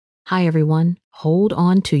Hi everyone, hold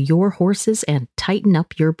on to your horses and tighten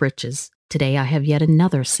up your britches. Today I have yet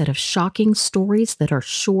another set of shocking stories that are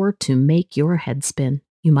sure to make your head spin.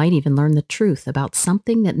 You might even learn the truth about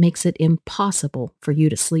something that makes it impossible for you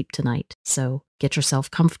to sleep tonight. So get yourself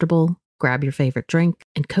comfortable, grab your favorite drink,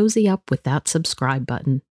 and cozy up with that subscribe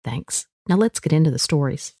button. Thanks. Now let's get into the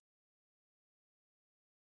stories.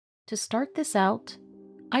 To start this out,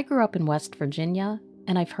 I grew up in West Virginia,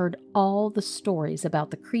 and I've heard all the stories about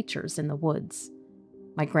the creatures in the woods.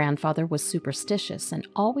 My grandfather was superstitious and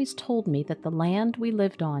always told me that the land we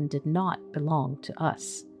lived on did not belong to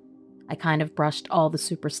us. I kind of brushed all the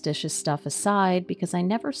superstitious stuff aside because I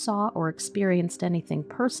never saw or experienced anything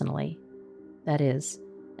personally. That is,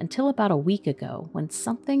 until about a week ago when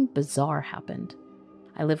something bizarre happened.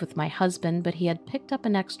 I live with my husband, but he had picked up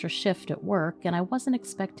an extra shift at work and I wasn't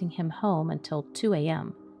expecting him home until 2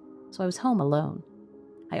 a.m., so I was home alone.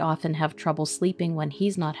 I often have trouble sleeping when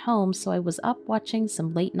he's not home, so I was up watching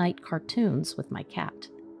some late-night cartoons with my cat.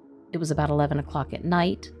 It was about 11 o'clock at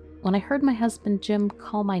night when I heard my husband Jim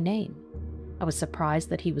call my name. I was surprised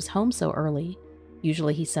that he was home so early.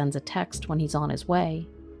 Usually he sends a text when he's on his way.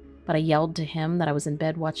 But I yelled to him that I was in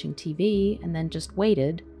bed watching TV and then just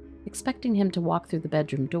waited, expecting him to walk through the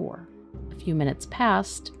bedroom door. A few minutes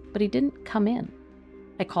passed, but he didn't come in.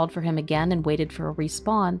 I called for him again and waited for a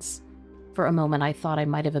response. For a moment, I thought I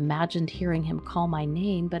might have imagined hearing him call my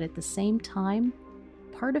name, but at the same time,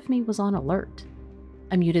 part of me was on alert.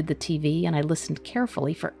 I muted the TV and I listened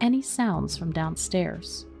carefully for any sounds from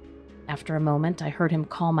downstairs. After a moment, I heard him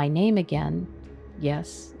call my name again.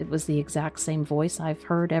 Yes, it was the exact same voice I've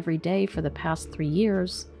heard every day for the past 3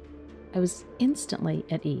 years. I was instantly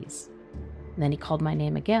at ease. And then he called my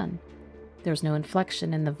name again. There was no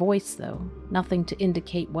inflection in the voice, though, nothing to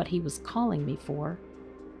indicate what he was calling me for.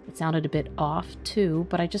 It sounded a bit off, too,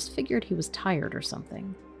 but I just figured he was tired or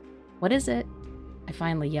something. "What is it?" I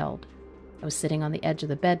finally yelled. I was sitting on the edge of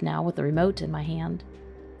the bed now with the remote in my hand.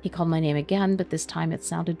 He called my name again, but this time it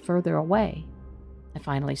sounded further away. I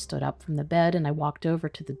finally stood up from the bed and I walked over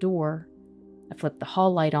to the door. I flipped the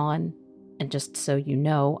hall light on, and just so you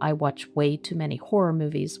know, I watch way too many horror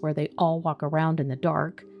movies where they all walk around in the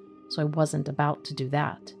dark, so I wasn't about to do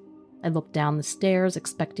that. I looked down the stairs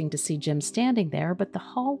expecting to see Jim standing there, but the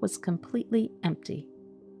hall was completely empty.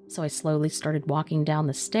 So I slowly started walking down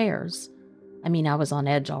the stairs. I was on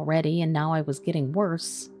edge already, and now I was getting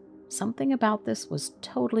worse. Something about this was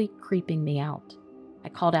totally creeping me out. I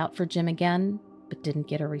called out for Jim again, but didn't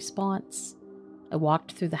get a response. I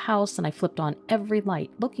walked through the house and I flipped on every light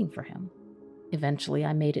looking for him. Eventually,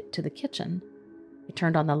 I made it to the kitchen. I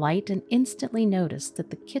turned on the light and instantly noticed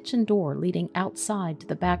that the kitchen door leading outside to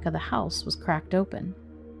the back of the house was cracked open.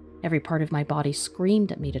 Every part of my body screamed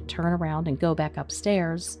at me to turn around and go back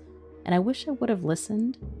upstairs, and I wish I would have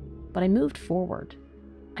listened, but I moved forward.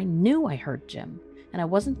 I knew I heard Jim, and I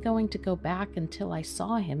wasn't going to go back until I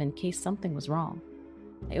saw him in case something was wrong.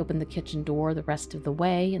 I opened the kitchen door the rest of the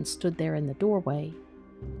way and stood there in the doorway.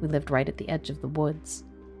 We lived right at the edge of the woods.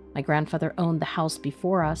 My grandfather owned the house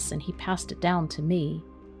before us, and he passed it down to me,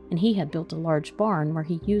 and he had built a large barn where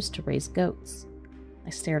he used to raise goats. I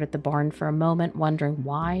stared at the barn for a moment, wondering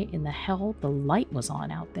why in the hell the light was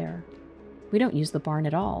on out there. We don't use the barn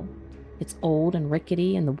at all. It's old and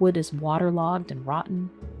rickety, and the wood is waterlogged and rotten.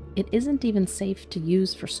 It isn't even safe to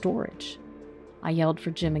use for storage. I yelled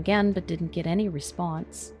for Jim again, but didn't get any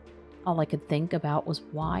response. All I could think about was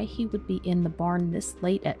why he would be in the barn this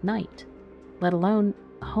late at night, let alone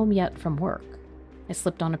home yet from work. I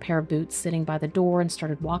slipped on a pair of boots sitting by the door and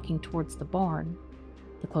started walking towards the barn.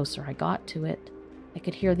 The closer I got to it, I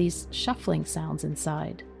could hear these shuffling sounds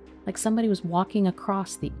inside, like somebody was walking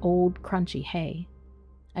across the old crunchy hay.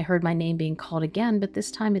 I heard my name being called again, but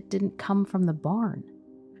this time it didn't come from the barn.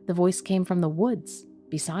 The voice came from the woods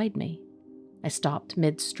beside me. I stopped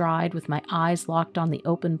mid-stride with my eyes locked on the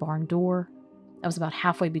open barn door. I was about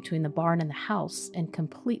halfway between the barn and the house and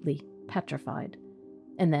completely petrified.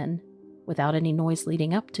 And then, without any noise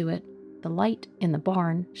leading up to it, the light in the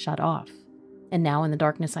barn shut off. And now in the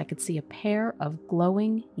darkness I could see a pair of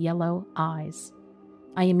glowing yellow eyes.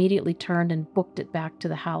 I immediately turned and booked it back to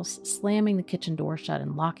the house, slamming the kitchen door shut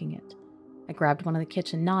and locking it. I grabbed one of the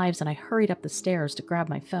kitchen knives and I hurried up the stairs to grab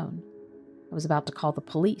my phone. I was about to call the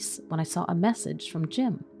police when I saw a message from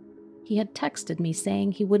Jim. He had texted me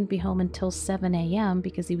saying he wouldn't be home until 7 a.m.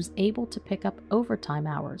 because he was able to pick up overtime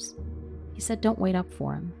hours. He said don't wait up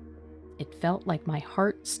for him. It felt like my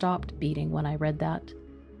heart stopped beating when I read that.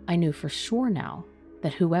 I knew for sure now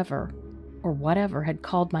that whoever or whatever had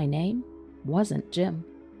called my name wasn't Jim.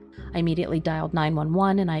 I immediately dialed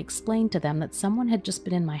 911 and I explained to them that someone had just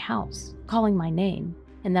been in my house, calling my name,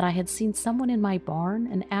 and that I had seen someone in my barn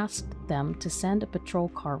and asked them to send a patrol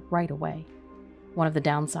car right away. One of the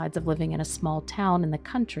downsides of living in a small town in the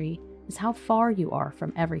country is how far you are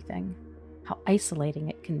from everything, how isolating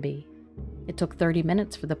it can be. It took 30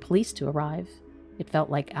 minutes for the police to arrive. It felt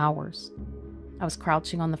like hours. I was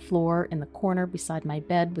crouching on the floor in the corner beside my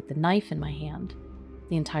bed with the knife in my hand.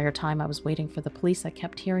 The entire time I was waiting for the police, I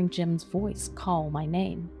kept hearing Jim's voice call my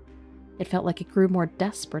name. It felt like it grew more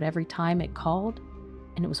desperate every time it called,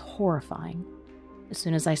 and it was horrifying. As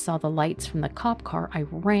soon as I saw the lights from the cop car, I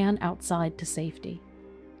ran outside to safety.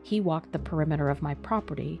 He walked the perimeter of my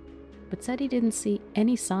property, but said he didn't see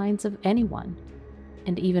any signs of anyone.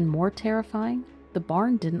 And even more terrifying, the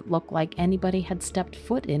barn didn't look like anybody had stepped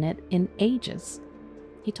foot in it in ages.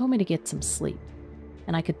 He told me to get some sleep,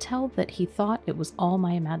 and I could tell that he thought it was all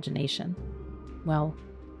my imagination. Well,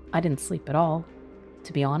 I didn't sleep at all.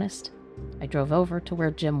 To be honest, I drove over to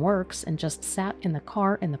where Jim works and just sat in the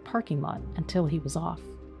car in the parking lot until he was off.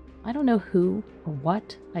 I don't know who or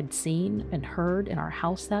what I'd seen and heard in our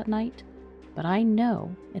house that night, but I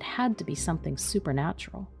know it had to be something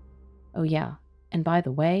supernatural. Oh yeah, and by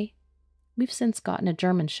the way, we've since gotten a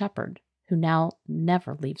German Shepherd who now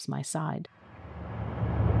never leaves my side.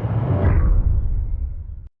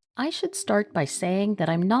 I should start by saying that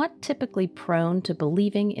I'm not typically prone to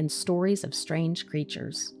believing in stories of strange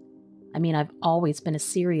creatures. I mean, I've always been a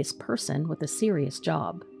serious person with a serious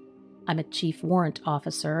job. I'm a chief warrant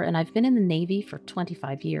officer, and I've been in the Navy for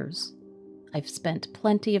 25 years. I've spent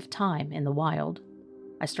plenty of time in the wild.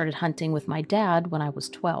 I started hunting with my dad when I was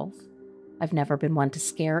 12. I've never been one to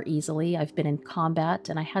scare easily. I've been in combat,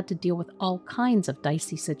 and I had to deal with all kinds of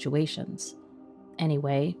dicey situations.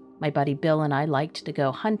 Anyway, my buddy Bill and I liked to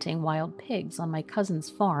go hunting wild pigs on my cousin's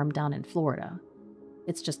farm down in Florida.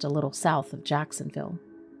 It's just a little south of Jacksonville.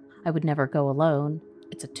 I would never go alone.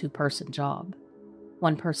 It's a two-person job.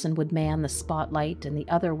 One person would man the spotlight and the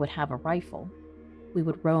other would have a rifle. We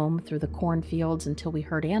would roam through the cornfields until we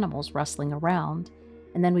heard animals rustling around,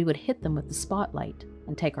 and then we would hit them with the spotlight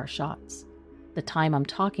and take our shots. The time I'm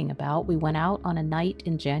talking about, we went out on a night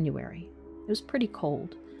in January. It was pretty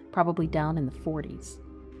cold, probably down in the 40s.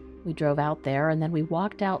 We drove out there and then we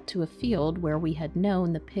walked out to a field where we had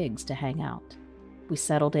known the pigs to hang out. We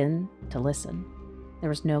settled in to listen. There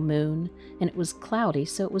was no moon, and it was cloudy,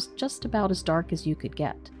 so it was just about as dark as you could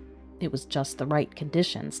get. It was just the right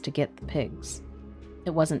conditions to get the pigs. It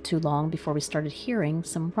wasn't too long before we started hearing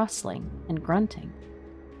some rustling and grunting.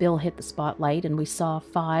 Bill hit the spotlight, and we saw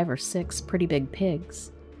 5 or 6 pretty big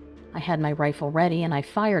pigs. I had my rifle ready, and I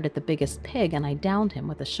fired at the biggest pig, and I downed him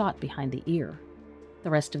with a shot behind the ear. The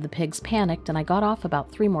rest of the pigs panicked, and I got off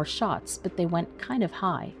about 3 more shots, but they went kind of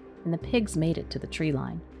high, and the pigs made it to the tree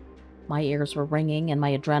line. My ears were ringing and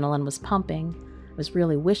my adrenaline was pumping. I was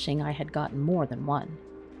really wishing I had gotten more than one.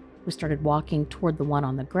 We started walking toward the one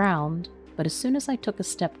on the ground, but as soon as I took a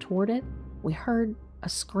step toward it, we heard a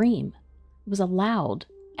scream. It was a loud,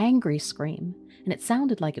 angry scream, and it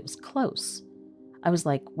sounded like it was close. I was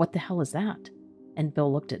like, "What the hell is that?" And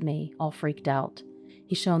Bill looked at me, all freaked out.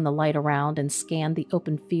 He shone the light around and scanned the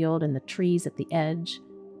open field and the trees at the edge.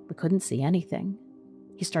 We couldn't see anything.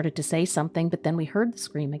 He started to say something, but then we heard the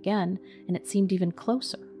scream again, and it seemed even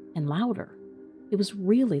closer and louder. It was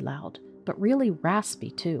really loud, but really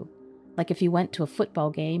raspy too, like if you went to a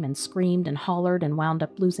football game and screamed and hollered and wound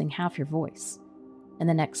up losing half your voice. And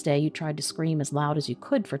the next day you tried to scream as loud as you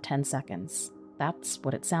could for 10 seconds. That's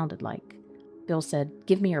what it sounded like. Bill said,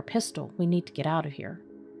 "Give me your pistol, we need to get out of here."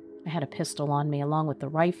 I had a pistol on me along with the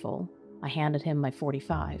rifle. I handed him my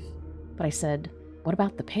 .45. But I said, "What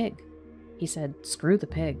about the pig?" He said, "Screw the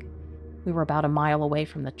pig." We were about a mile away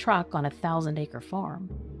from the truck on a 1,000-acre farm,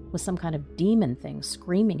 with some kind of demon thing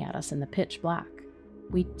screaming at us in the pitch black.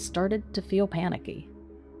 We started to feel panicky.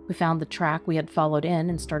 We found the track we had followed in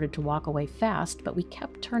and started to walk away fast, but we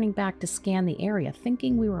kept turning back to scan the area,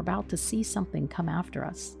 thinking we were about to see something come after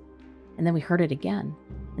us. And then we heard it again,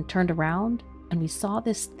 and turned around, and we saw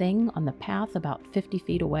this thing on the path about 50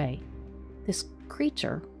 feet away. This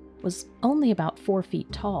creature was only about 4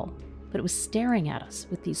 feet tall, but it was staring at us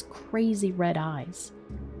with these crazy red eyes.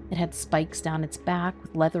 It had spikes down its back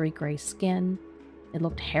with leathery gray skin. It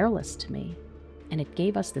looked hairless to me, and it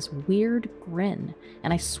gave us this weird grin,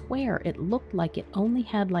 and I swear it looked like it only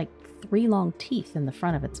had like 3 long teeth in the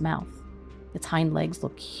front of its mouth. Its hind legs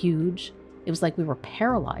looked huge. It was like we were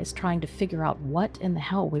paralyzed trying to figure out what in the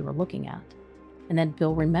hell we were looking at. And then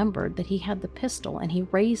Bill remembered that he had the pistol, and he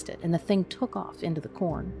raised it, and the thing took off into the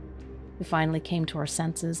corn. We finally came to our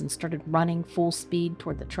senses and started running full speed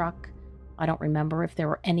toward the truck. I don't remember if there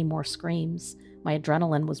were any more screams, My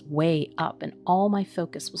adrenaline was way up, and all my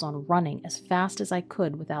focus was on running as fast as I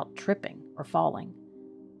could without tripping or falling.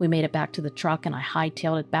 We made it back to the truck, and I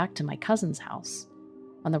hightailed it back to my cousin's house.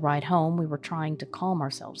 On the ride home, we were trying to calm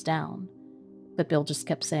ourselves down. But Bill just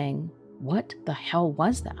kept saying, "What the hell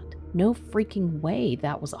was that? No freaking way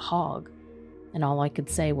that was a hog." And all I could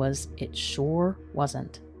say was, "It sure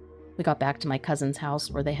wasn't." We got back to my cousin's house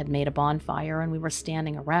where they had made a bonfire, and we were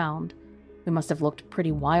standing around. We must have looked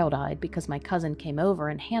pretty wild-eyed because my cousin came over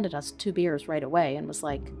and handed us 2 beers right away and was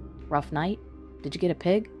like, "Rough night? Did you get a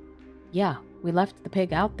pig?" "Yeah, we left the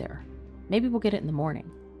pig out there. Maybe we'll get it in the morning."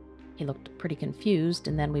 He looked pretty confused,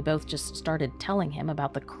 and then we both just started telling him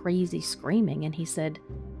about the crazy screaming, and he said,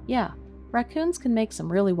 "Yeah, raccoons can make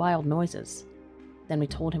some really wild noises." Then we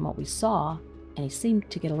told him what we saw, and he seemed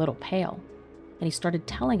to get a little pale. And he started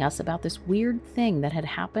telling us about this weird thing that had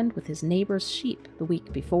happened with his neighbor's sheep the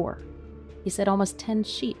week before. He said almost 10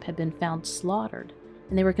 sheep had been found slaughtered,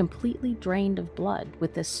 and they were completely drained of blood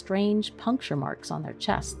with this strange puncture marks on their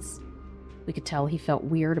chests. We could tell he felt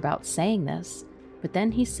weird about saying this, but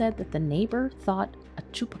then he said that the neighbor thought a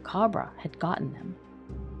chupacabra had gotten them.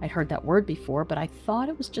 I'd heard that word before, but I thought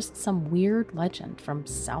it was just some weird legend from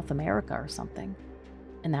South America or something.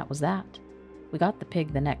 And that was that. We got the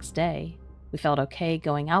pig the next day. We felt okay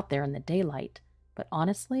going out there in the daylight, but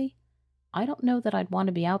honestly, I don't know that I'd want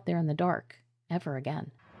to be out there in the dark ever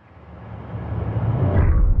again.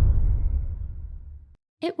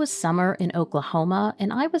 It was summer in Oklahoma,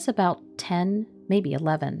 and I was about 10, maybe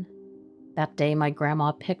 11. That day, my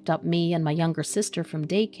grandma picked up me and my younger sister from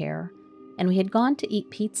daycare, and we had gone to eat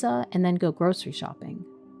pizza and then go grocery shopping.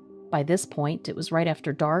 By this point, it was right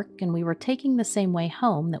after dark, and we were taking the same way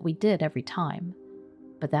home that we did every time.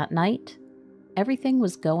 But that night, everything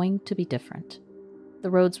was going to be different. The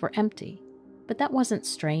roads were empty, but that wasn't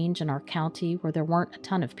strange in our county where there weren't a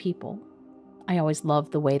ton of people. I always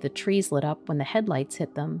loved the way the trees lit up when the headlights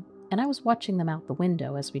hit them, and I was watching them out the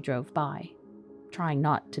window as we drove by, trying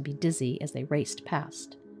not to be dizzy as they raced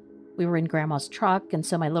past. We were in Grandma's truck, and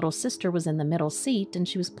so my little sister was in the middle seat, and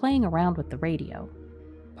she was playing around with the radio.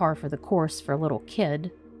 Par for the course for a little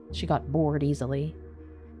kid. She got bored easily.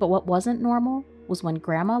 But what wasn't normal was when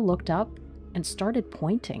Grandma looked up and started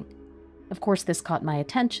pointing. Of course, this caught my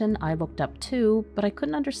attention. I looked up too, but I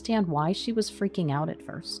couldn't understand why she was freaking out at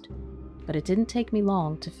first. But it didn't take me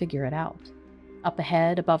long to figure it out. Up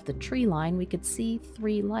ahead, above the tree line, we could see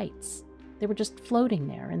 3 lights. They were just floating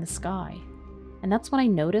there in the sky. And that's when I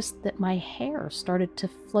noticed that my hair started to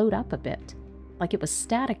float up a bit, like it was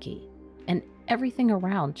staticky, and everything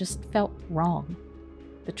around just felt wrong.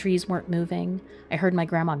 The trees weren't moving. I heard my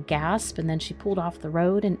grandma gasp, and then she pulled off the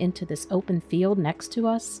road and into this open field next to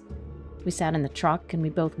us. We sat in the truck, and we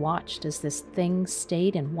both watched as this thing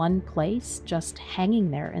stayed in one place, just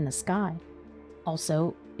hanging there in the sky.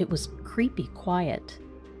 Also, it was creepy quiet.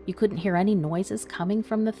 You couldn't hear any noises coming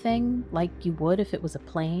from the thing, like you would if it was a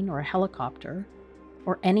plane or a helicopter,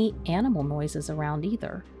 or any animal noises around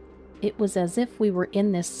either. It was as if we were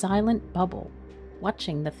in this silent bubble,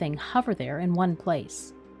 watching the thing hover there in one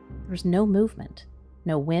place. There was no movement,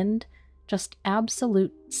 no wind, just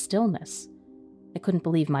absolute stillness. I couldn't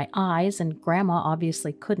believe my eyes, and Grandma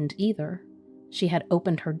obviously couldn't either. She had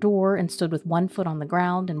opened her door and stood with one foot on the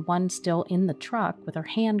ground and one still in the truck with her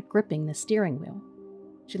hand gripping the steering wheel.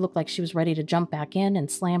 She looked like she was ready to jump back in and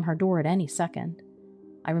slam her door at any second.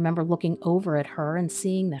 I remember looking over at her and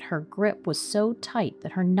seeing that her grip was so tight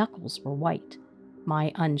that her knuckles were white.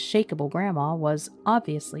 My unshakable grandma was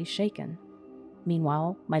obviously shaken.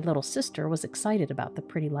 Meanwhile, my little sister was excited about the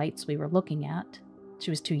pretty lights we were looking at. She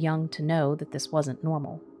was too young to know that this wasn't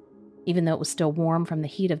normal. Even though it was still warm from the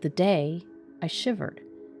heat of the day, I shivered,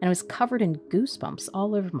 and I was covered in goosebumps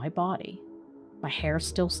all over my body. My hair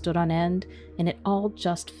still stood on end, and it all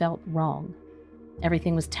just felt wrong.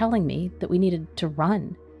 Everything was telling me that we needed to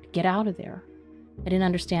run, to get out of there. I didn't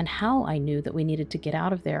understand how I knew that we needed to get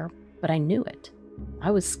out of there, but I knew it. I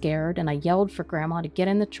was scared, and I yelled for Grandma to get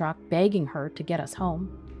in the truck, begging her to get us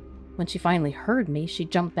home. When she finally heard me, she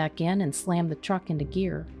jumped back in and slammed the truck into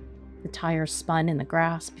gear. The tires spun in the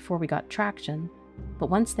grass before we got traction, but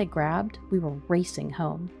once they grabbed, we were racing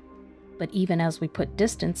home. But even as we put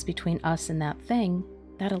distance between us and that thing,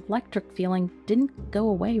 that electric feeling didn't go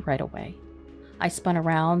away right away. I spun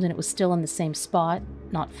around, and it was still in the same spot,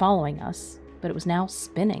 not following us, but it was now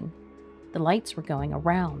spinning. The lights were going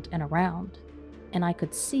around and around, and I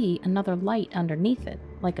could see another light underneath it,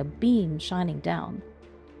 like a beam shining down.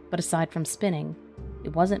 But aside from spinning,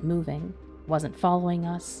 it wasn't moving, it wasn't following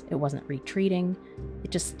us, it wasn't retreating.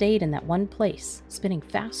 It just stayed in that one place, spinning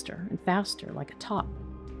faster and faster like a top.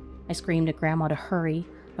 I screamed at Grandma to hurry.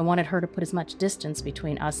 I I wanted her to put as much distance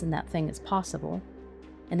between us and that thing as possible.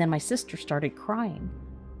 And then my sister started crying.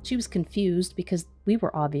 She was confused because we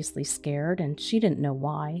were obviously scared and she didn't know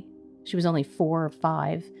why. She was only 4 or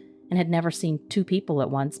 5 and had never seen 2 people at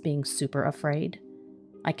once being super afraid.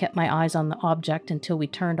 I kept my eyes on the object until we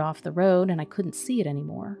turned off the road and I couldn't see it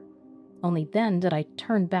anymore. Only then did I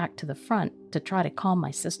turn back to the front to try to calm my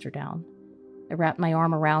sister down. I wrapped my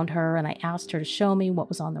arm around her and I asked her to show me what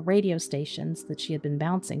was on the radio stations that she had been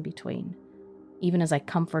bouncing between. Even as I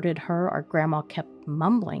comforted her, our grandma kept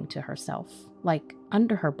mumbling to herself, like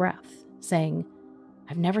under her breath, saying,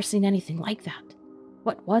 "I've never seen anything like that.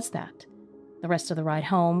 What was that?" The rest of the ride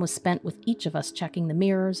home was spent with each of us checking the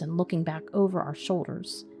mirrors and looking back over our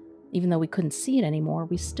shoulders. Even though we couldn't see it anymore,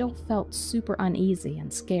 we still felt super uneasy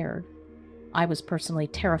and scared. I was personally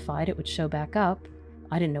terrified it would show back up.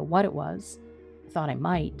 I didn't know what it was. I thought I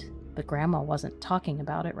might, but Grandma wasn't talking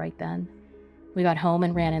about it right then. We got home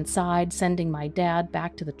and ran inside, sending my dad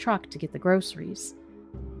back to the truck to get the groceries.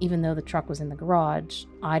 Even though the truck was in the garage,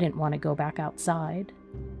 I didn't want to go back outside.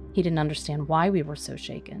 He didn't understand why we were so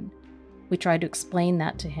shaken. We tried to explain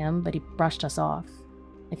that to him, but he brushed us off.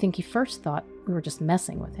 I think he first thought we were just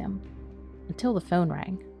messing with him, until the phone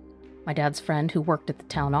rang. My dad's friend, who worked at the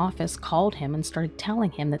town office, called him and started telling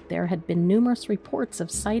him that there had been numerous reports of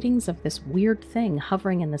sightings of this weird thing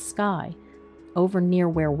hovering in the sky over near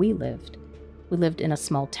where we lived. We lived in a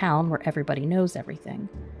small town where everybody knows everything,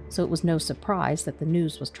 so it was no surprise that the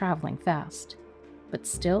news was traveling fast. But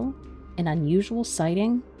still, an unusual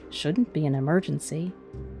sighting shouldn't be an emergency.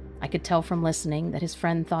 I could tell from listening that his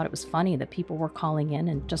friend thought it was funny that people were calling in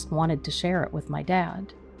and just wanted to share it with my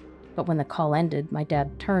dad. But when the call ended, my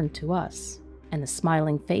dad turned to us, and the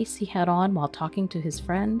smiling face he had on while talking to his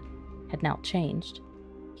friend had now changed.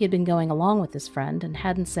 He had been going along with his friend and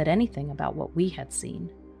hadn't said anything about what we had seen.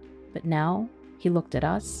 But now he looked at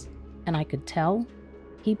us, and I could tell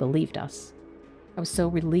he believed us. I was so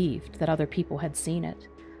relieved that other people had seen it.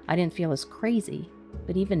 I didn't feel as crazy,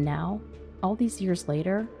 but even now, all these years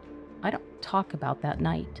later, I don't talk about that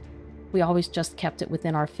night. We always just kept it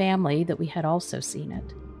within our family that we had also seen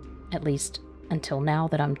it. At least until now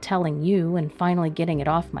that I'm telling you and finally getting it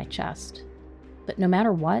off my chest. But no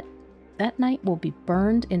matter what, that night will be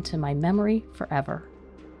burned into my memory forever.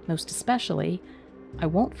 Most especially, I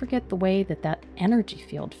won't forget the way that energy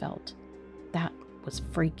field felt. That was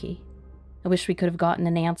freaky. I wish we could have gotten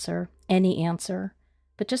an answer, any answer,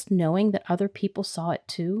 but just knowing that other people saw it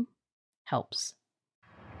too helps.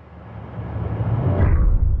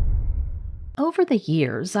 Over the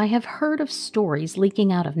years, I have heard of stories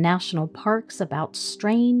leaking out of national parks about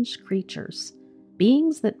strange creatures,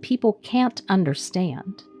 beings that people can't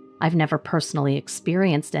understand. I've never personally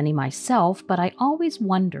experienced any myself, but I always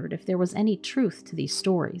wondered if there was any truth to these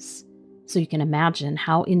stories. So you can imagine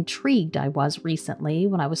how intrigued I was recently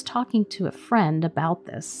when I was talking to a friend about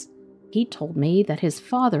this. He told me that his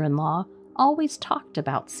father-in-law always talked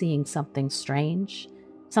about seeing something strange,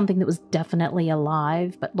 something that was definitely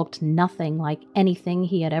alive but looked nothing like anything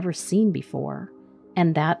he had ever seen before,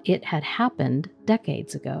 and that it had happened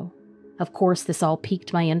decades ago. Of course, this all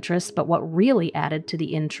piqued my interest, but what really added to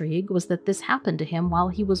the intrigue was that this happened to him while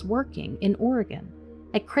he was working in Oregon,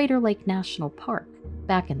 at Crater Lake National Park,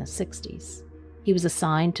 back in the 60s. He was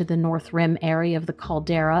assigned to the North Rim area of the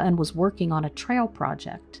caldera and was working on a trail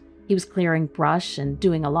project. He was clearing brush and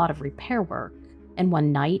doing a lot of repair work. And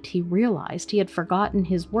one night he realized he had forgotten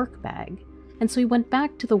his work bag, and so he went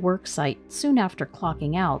back to the work site soon after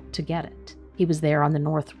clocking out to get it. He was there on the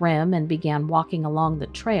North Rim and began walking along the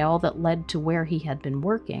trail that led to where he had been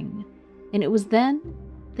working, and it was then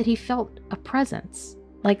that he felt a presence,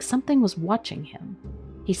 like something was watching him.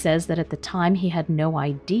 He says that at the time he had no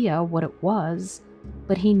idea what it was,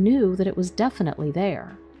 but he knew that it was definitely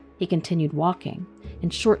there. He continued walking,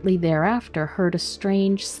 and shortly thereafter heard a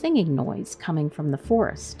strange singing noise coming from the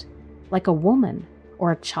forest, like a woman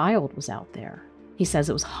or a child was out there. He says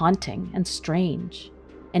it was haunting and strange,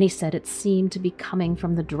 and he said it seemed to be coming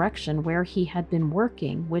from the direction where he had been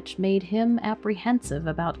working, which made him apprehensive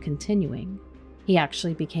about continuing. He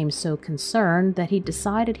actually became so concerned that he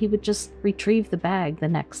decided he would just retrieve the bag the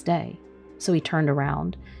next day. So he turned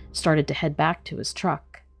around, started to head back to his truck.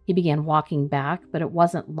 He began walking back, but it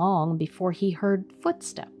wasn't long before he heard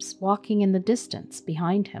footsteps walking in the distance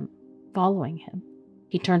behind him, following him.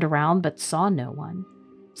 He turned around but saw no one,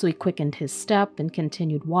 so he quickened his step and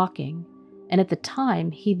continued walking, and at the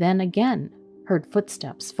time he then again heard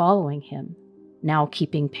footsteps following him, now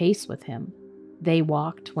keeping pace with him. They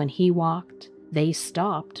walked when he walked, they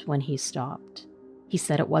stopped when he stopped. He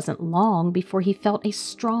said it wasn't long before he felt a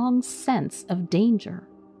strong sense of danger.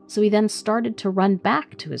 So he then started to run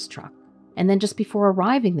back to his truck. And then just before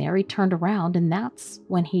arriving there, he turned around, and that's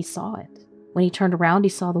when he saw it. When he turned around, he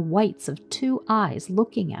saw the whites of 2 eyes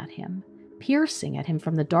looking at him, piercing at him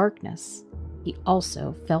from the darkness. He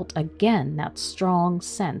also felt again that strong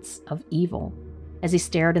sense of evil. As he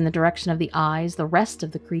stared in the direction of the eyes, the rest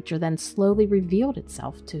of the creature then slowly revealed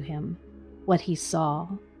itself to him. What he saw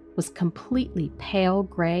was completely pale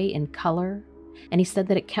gray in color, and he said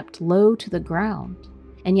that it kept low to the ground,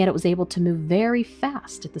 and yet it was able to move very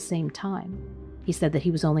fast at the same time. He said that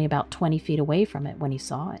he was only about 20 feet away from it when he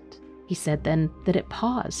saw it. He said then that it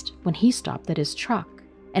paused when he stopped at his truck,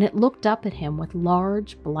 and it looked up at him with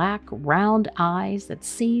large, black, round eyes that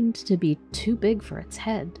seemed to be too big for its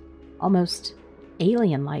head, almost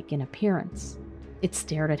alien-like in appearance. It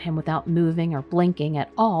stared at him without moving or blinking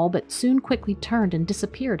at all, but soon quickly turned and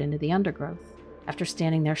disappeared into the undergrowth. After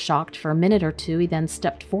standing there shocked for a minute or two, he then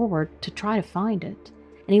stepped forward to try to find it,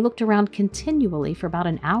 and he looked around continually for about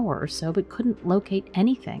an hour or so, but couldn't locate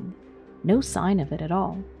anything. No sign of it at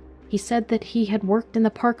all. He said that he had worked in the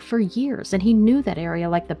park for years, and he knew that area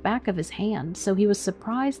like the back of his hand, so he was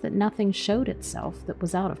surprised that nothing showed itself that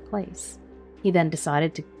was out of place. He then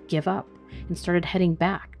decided to give up and started heading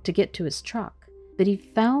back to get to his truck, but he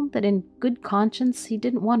found that in good conscience he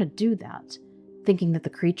didn't want to do that, thinking that the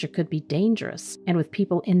creature could be dangerous, and with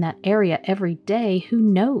people in that area every day, who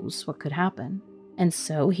knows what could happen. And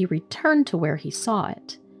so he returned to where he saw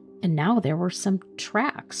it, and now there were some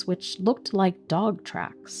tracks which looked like dog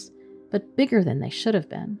tracks, but bigger than they should have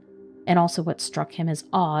been. And also what struck him as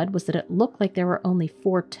odd was that it looked like there were only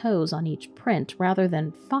 4 toes on each print rather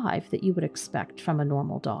than 5 that you would expect from a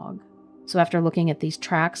normal dog. So after looking at these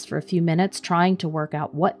tracks for a few minutes, trying to work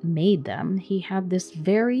out what made them, he had this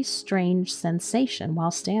very strange sensation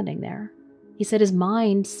while standing there. He said his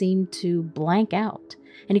mind seemed to blank out,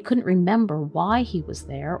 and he couldn't remember why he was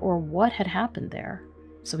there or what had happened there.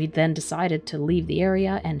 So he then decided to leave the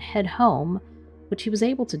area and head home, which he was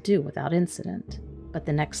able to do without incident. But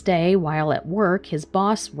the next day, while at work, his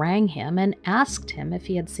boss rang him and asked him if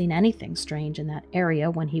he had seen anything strange in that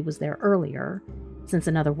area when he was there earlier, since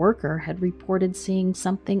another worker had reported seeing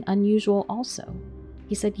something unusual also.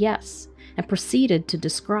 He said yes, and proceeded to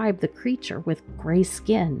describe the creature with gray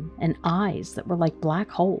skin and eyes that were like black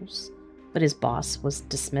holes. But his boss was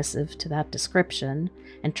dismissive to that description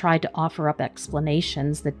and tried to offer up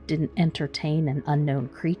explanations that didn't entertain an unknown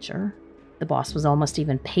creature. The boss was almost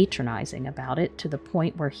even patronizing about it, to the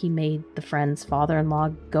point where he made the friend's father-in-law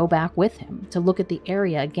go back with him to look at the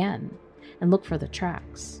area again and look for the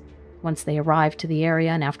tracks. Once they arrived to the area,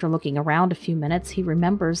 and after looking around a few minutes, he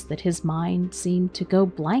remembers that his mind seemed to go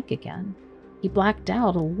blank again. He blacked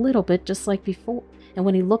out a little bit just like before, and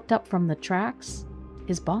when he looked up from the tracks,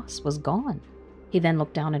 his boss was gone. He then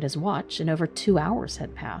looked down at his watch, and over 2 hours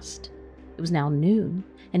had passed. It was now noon,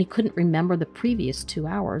 and he couldn't remember the previous 2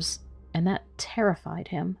 hours, and that terrified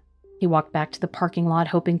him. He walked back to the parking lot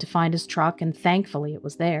hoping to find his truck, and thankfully it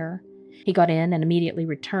was there. He got in and immediately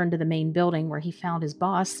returned to the main building, where he found his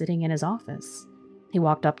boss sitting in his office. He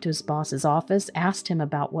walked up to his boss's office, asked him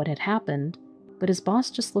about what had happened, but his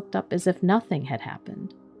boss just looked up as if nothing had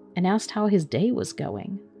happened and asked how his day was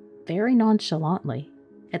going, very nonchalantly.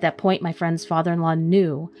 At that point, my friend's father-in-law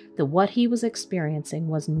knew that what he was experiencing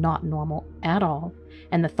was not normal at all,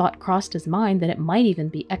 and the thought crossed his mind that it might even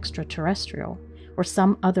be extraterrestrial or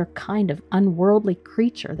some other kind of unworldly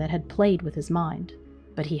creature that had played with his mind.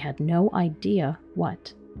 But he had no idea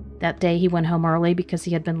what. That day he went home early because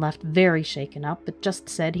he had been left very shaken up, but just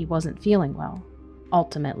said he wasn't feeling well.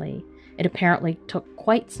 Ultimately, it apparently took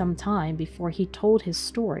quite some time before he told his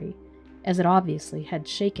story, as it obviously had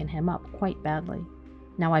shaken him up quite badly.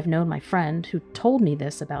 Now, I've known my friend who told me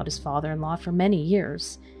this about his father-in-law for many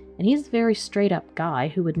years, and he's a very straight-up guy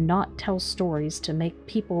who would not tell stories to make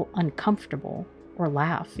people uncomfortable or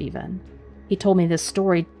laugh even. He told me this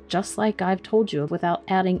story just like I've told you, without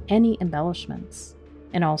adding any embellishments.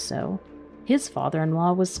 And also, his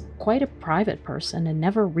father-in-law was quite a private person and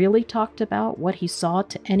never really talked about what he saw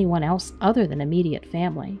to anyone else other than immediate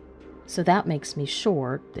family. So that makes me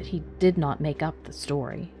sure that he did not make up the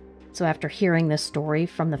story. So after hearing this story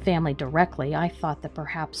from the family directly, I thought that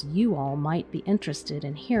perhaps you all might be interested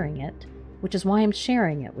in hearing it, which is why I'm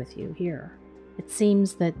sharing it with you here. It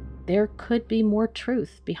seems that there could be more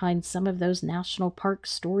truth behind some of those national park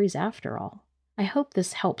stories after all. I hope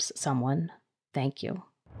this helps someone. Thank you.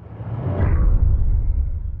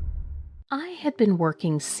 I had been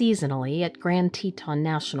working seasonally at Grand Teton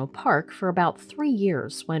National Park for about 3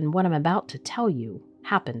 years when what I'm about to tell you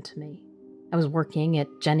happened to me. I was working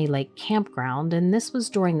at Jenny Lake Campground, and this was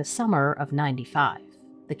during the summer of '95.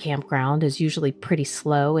 The campground is usually pretty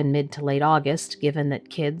slow in mid to late August, given that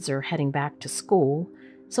kids are heading back to school,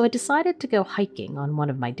 so I decided to go hiking on one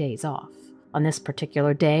of my days off. On this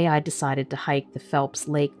particular day, I decided to hike the Phelps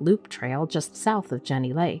Lake Loop Trail just south of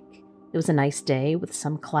Jenny Lake. It was a nice day with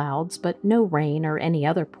some clouds, but no rain or any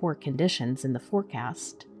other poor conditions in the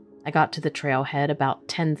forecast. I got to the trailhead about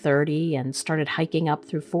 10:30 and started hiking up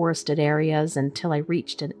through forested areas until I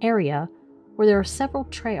reached an area where there are several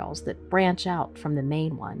trails that branch out from the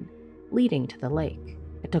main one, leading to the lake.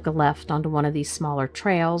 I took a left onto one of these smaller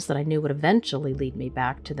trails that I knew would eventually lead me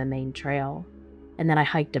back to the main trail. And then I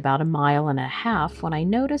hiked about 1.5 miles when I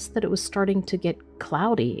noticed that it was starting to get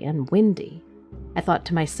cloudy and windy. I thought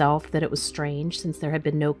to myself that it was strange since there had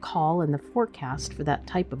been no call in the forecast for that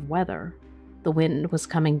type of weather. The wind was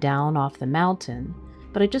coming down off the mountain,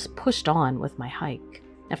 but I just pushed on with my hike.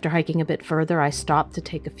 After hiking a bit further, I stopped to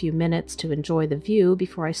take a few minutes to enjoy the view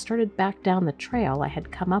before I started back down the trail I had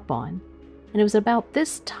come up on. And it was about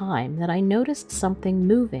this time that I noticed something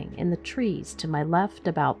moving in the trees to my left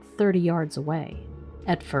about 30 yards away.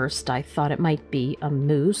 At first, I thought it might be a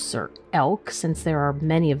moose or elk, since there are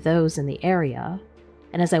many of those in the area,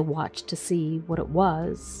 and as I watched to see what it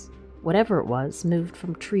was, whatever it was moved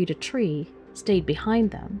from tree to tree, stayed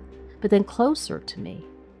behind them, but then closer to me,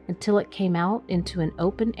 until it came out into an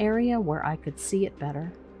open area where I could see it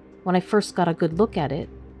better. When I first got a good look at it,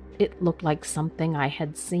 it looked like something I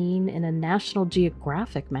had seen in a National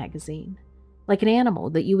Geographic magazine. Like an animal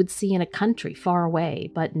that you would see in a country far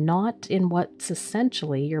away, but not in what's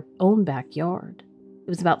essentially your own backyard. It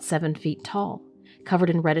was about 7 feet tall, covered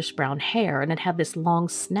in reddish-brown hair, and it had this long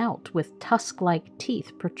snout with tusk-like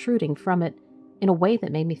teeth protruding from it in a way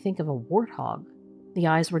that made me think of a warthog. The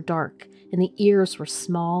eyes were dark, and the ears were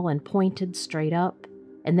small and pointed straight up,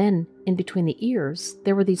 and then, in between the ears,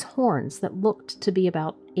 there were these horns that looked to be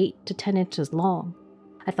about 8 to 10 inches long.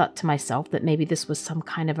 I thought to myself that maybe this was some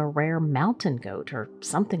kind of a rare mountain goat or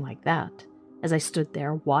something like that, as I stood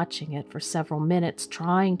there watching it for several minutes,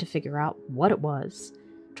 trying to figure out what it was,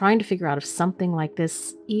 trying to figure out if something like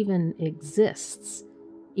this even exists,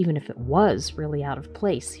 even if it was really out of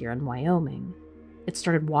place here in Wyoming. It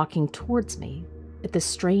started walking towards me at this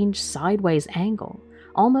strange sideways angle,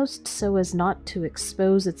 almost so as not to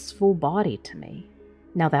expose its full body to me.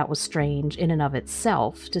 Now that was strange in and of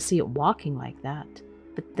itself to see it walking like that.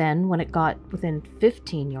 But then when it got within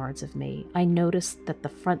 15 yards of me, I noticed that the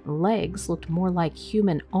front legs looked more like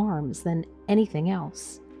human arms than anything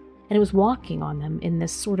else. And it was walking on them in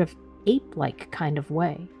this sort of ape-like kind of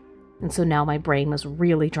way. And so now my brain was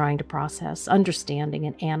really trying to process understanding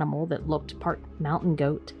an animal that looked part mountain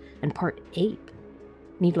goat and part ape.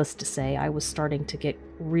 Needless to say, I was starting to get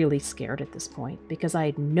really scared at this point because I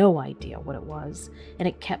had no idea what it was, and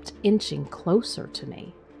it kept inching closer to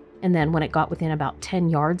me. And then when it got within about 10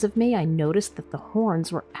 yards of me, I noticed that the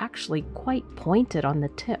horns were actually quite pointed on the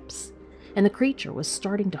tips, and the creature was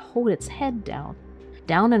starting to hold its head down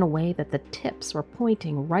in a way that the tips were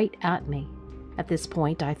pointing right at me. At this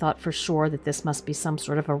point, I thought for sure that this must be some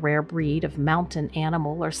sort of a rare breed of mountain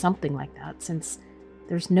animal or something like that, since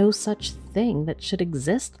there's no such thing that should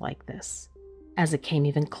exist like this. As it came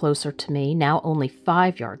even closer to me, now only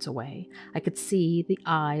 5 yards away, I could see the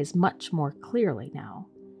eyes much more clearly now,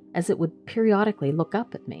 as it would periodically look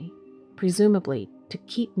up at me, presumably to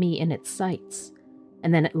keep me in its sights.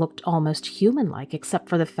 And then it looked almost human-like, except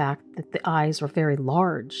for the fact that the eyes were very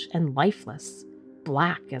large and lifeless,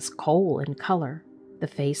 black as coal in color. The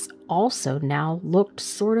face also now looked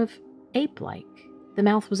sort of ape-like. The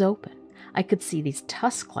mouth was open. I could see these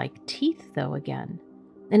tusk-like teeth, though, again.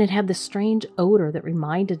 And it had this strange odor that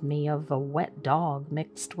reminded me of a wet dog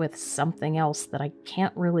mixed with something else that I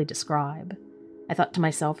can't really describe. I thought to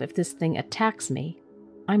myself, if this thing attacks me,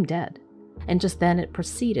 I'm dead. And just then it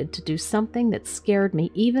proceeded to do something that scared me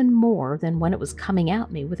even more than when it was coming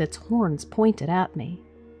at me with its horns pointed at me.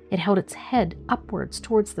 It held its head upwards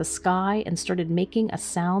towards the sky and started making a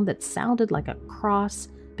sound that sounded like a cross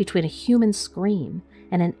between a human scream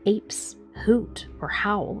and an ape's hoot or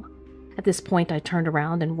howl. At this point, I turned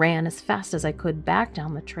around and ran as fast as I could back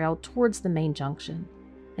down the trail towards the main junction.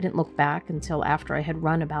 I didn't look back until after I had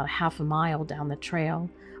run about 1/2 mile down the trail,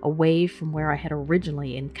 away from where I had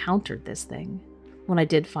originally encountered this thing. When I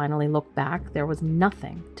did finally look back, there was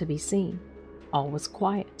nothing to be seen. All was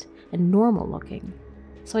quiet and normal looking.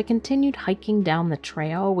 So I continued hiking down the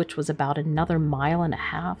trail, which was about another 1.5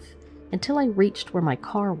 miles, until I reached where my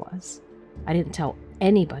car was. I didn't tell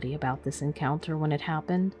anybody about this encounter when it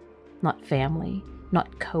happened. Not family,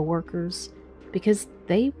 not coworkers, because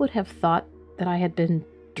they would have thought that I had been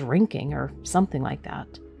drinking or something like that.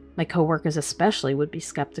 My coworkers especially would be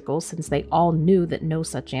skeptical since they all knew that no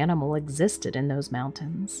such animal existed in those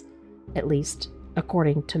mountains, at least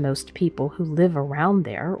according to most people who live around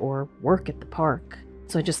there or work at the park.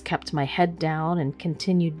 So I just kept my head down and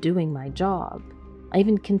continued doing my job. I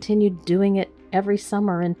even continued doing it every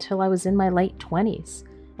summer until I was in my late 20s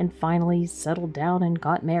and finally settled down and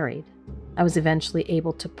got married. I was eventually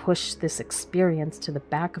able to push this experience to the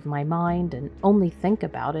back of my mind and only think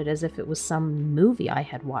about it as if it was some movie I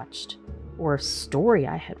had watched or a story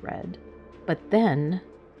I had read. But then,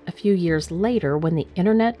 a few years later, when the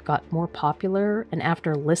internet got more popular and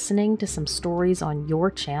after listening to some stories on your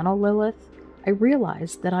channel, Lilith, I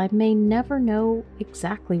realized that I may never know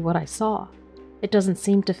exactly what I saw. It doesn't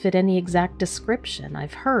seem to fit any exact description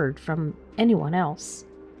I've heard from anyone else.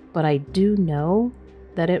 But I do know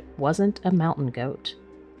that it wasn't a mountain goat,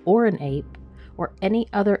 or an ape, or any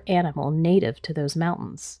other animal native to those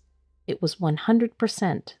mountains. It was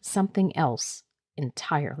 100% something else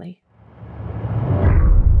entirely.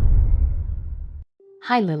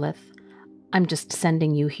 Hi, Lilith. I'm just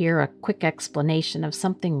sending you here a quick explanation of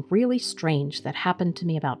something really strange that happened to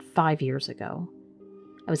me about 5 years ago.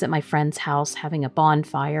 I was at my friend's house having a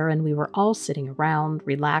bonfire, and we were all sitting around,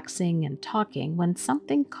 relaxing and talking, when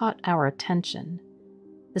something caught our attention.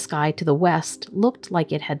 The sky to the west looked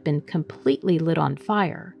like it had been completely lit on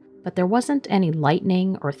fire, but there wasn't any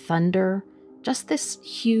lightning or thunder, just this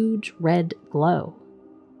huge red glow.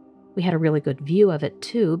 We had a really good view of it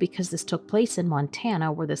too, because this took place in Montana,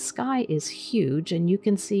 where the sky is huge and you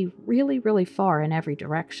can see really, really far in every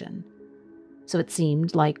direction. So it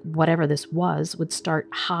seemed like whatever this was would start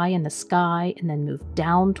high in the sky and then move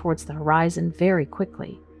down towards the horizon very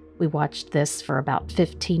quickly. We watched this for about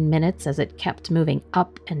 15 minutes as it kept moving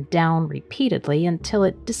up and down repeatedly until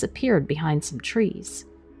it disappeared behind some trees.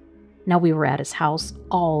 Now, we were at his house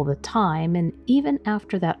all the time, and even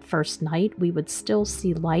after that first night, we would still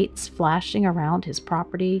see lights flashing around his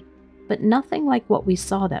property, but nothing like what we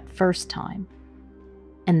saw that first time.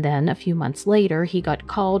 And then, a few months later, he got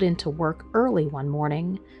called into work early one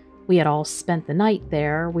morning. We had all spent the night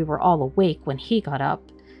there. We were all awake when he got up,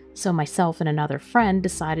 so myself and another friend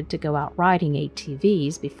decided to go out riding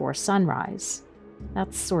ATVs before sunrise.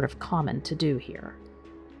 That's sort of common to do here.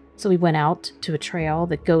 So we went out to a trail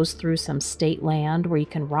that goes through some state land where you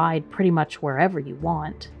can ride pretty much wherever you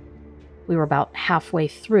want. We were about halfway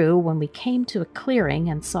through when we came to a clearing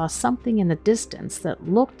and saw something in the distance that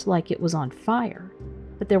looked like it was on fire,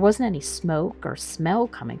 but there wasn't any smoke or smell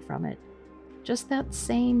coming from it, just that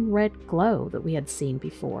same red glow that we had seen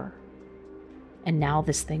before. And now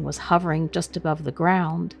this thing was hovering just above the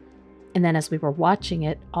ground, and then as we were watching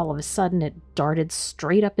it, all of a sudden it darted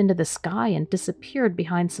straight up into the sky and disappeared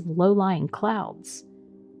behind some low-lying clouds.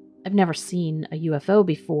 I've never seen a UFO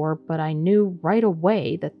before, but I knew right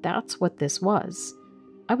away that that's what this was.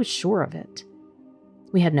 I was sure of it.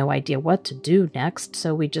 We had no idea what to do next,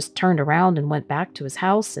 so we just turned around and went back to his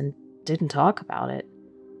house and didn't talk about it.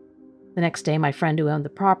 The next day, my friend who owned the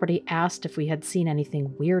property asked if we had seen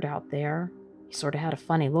anything weird out there. He sort of had a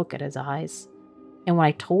funny look at his eyes. And when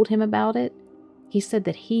I told him about it, he said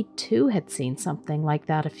that he too had seen something like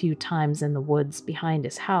that a few times in the woods behind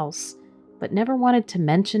his house, but never wanted to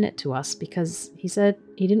mention it to us because he said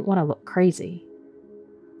he didn't want to look crazy.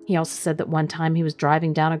 He also said that one time he was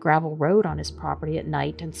driving down a gravel road on his property at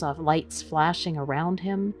night and saw lights flashing around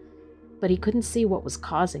him, but he couldn't see what was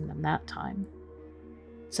causing them that time.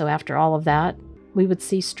 So after all of that, we would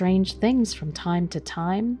see strange things from time to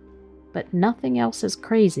time, but nothing else as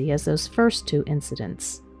crazy as those first two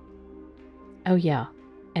incidents. Oh yeah,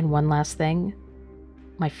 and one last thing.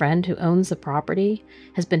 My friend who owns the property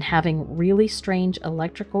has been having really strange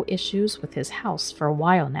electrical issues with his house for a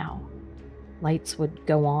while now. Lights would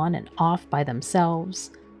go on and off by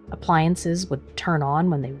themselves, appliances would turn on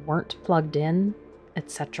when they weren't plugged in,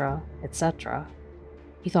 etc., etc.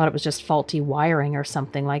 He thought it was just faulty wiring or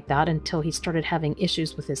something like that until he started having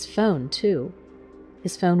issues with his phone too.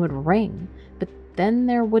 His phone would ring, but then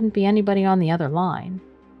there wouldn't be anybody on the other line.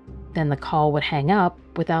 Then the call would hang up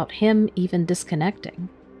without him even disconnecting.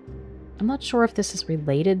 I'm not sure if this is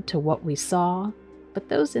related to what we saw, but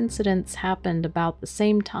those incidents happened about the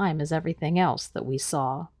same time as everything else that we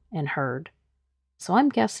saw and heard. So I'm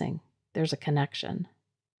guessing there's a connection.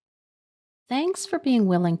 Thanks for being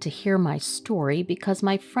willing to hear my story because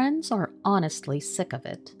my friends are honestly sick of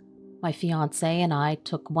it. My fiancé and I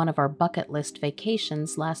took one of our bucket list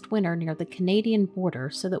vacations last winter near the Canadian border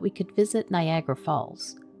so that we could visit Niagara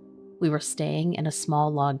Falls. We were staying in a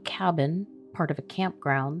small log cabin, part of a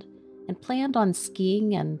campground, and planned on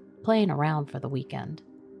skiing and playing around for the weekend.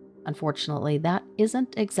 Unfortunately, that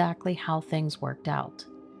isn't exactly how things worked out.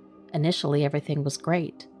 Initially, everything was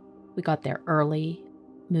great. We got there early,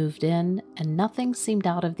 moved in, and nothing seemed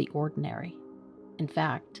out of the ordinary. In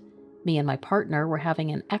fact, me and my partner were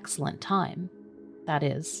having an excellent time. That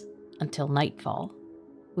is, until nightfall.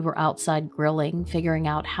 We were outside grilling, figuring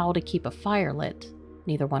out how to keep a fire lit.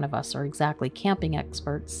 Neither one of us are exactly camping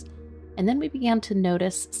experts. And then we began to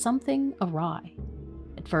notice something awry.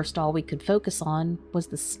 At first, all we could focus on was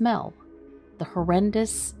the smell, the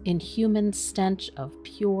horrendous, inhuman stench of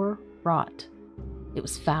pure rot. It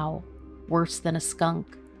was foul, worse than a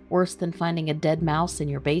skunk, worse than finding a dead mouse in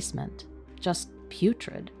your basement, just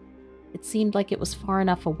putrid. It seemed like it was far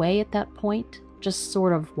enough away at that point, just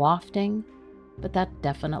sort of wafting, but that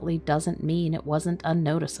definitely doesn't mean it wasn't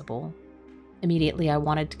unnoticeable. Immediately I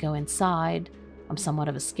wanted to go inside. I'm somewhat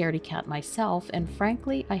of a scaredy cat myself, and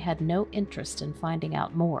frankly, I had no interest in finding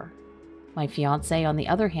out more. My fiancé, on the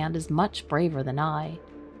other hand, is much braver than I,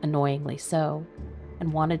 annoyingly so,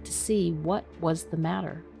 and wanted to see what was the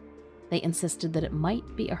matter. They insisted that it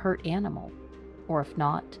might be a hurt animal, or if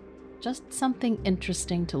not, just something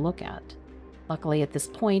interesting to look at. Luckily, at this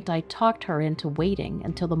point, I talked her into waiting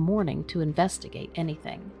until the morning to investigate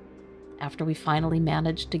anything. After we finally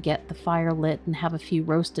managed to get the fire lit and have a few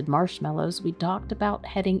roasted marshmallows, we talked about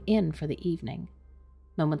heading in for the evening.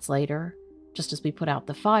 Moments later, just as we put out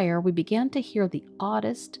the fire, we began to hear the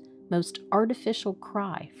oddest, most artificial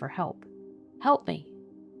cry for help. Help me!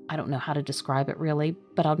 I don't know how to describe it really,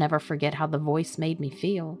 but I'll never forget how the voice made me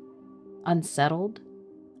feel. Unsettled,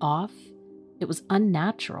 off, it was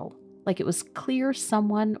unnatural, like it was clear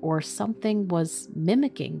someone or something was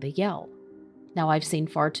mimicking the yell. Now, I've seen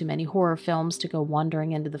far too many horror films to go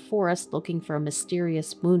wandering into the forest looking for a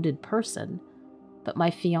mysterious wounded person, but my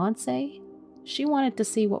fiancé, she wanted to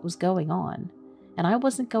see what was going on, and I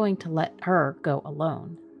wasn't going to let her go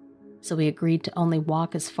alone. So we agreed to only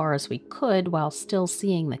walk as far as we could while still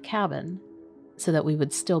seeing the cabin, so that we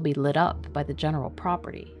would still be lit up by the general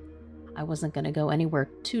property. I wasn't going to go anywhere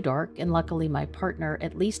too dark, and luckily my partner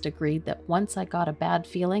at least agreed that once I got a bad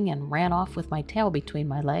feeling and ran off with my tail between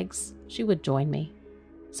my legs, she would join me.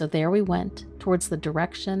 So there we went, towards the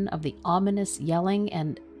direction of the ominous yelling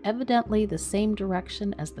and evidently the same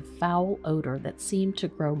direction as the foul odor that seemed to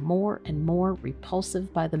grow more and more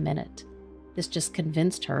repulsive by the minute. This just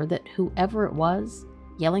convinced her that whoever it was,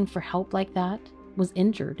 yelling for help like that, was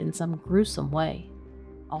injured in some gruesome way.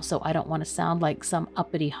 Also, I don't want to sound like some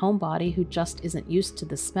uppity homebody who just isn't used to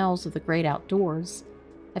the smells of the great outdoors.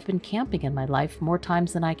 I've been camping in my life more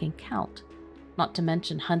times than I can count, not to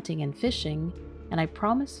mention hunting and fishing, and I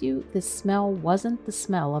promise you this smell wasn't the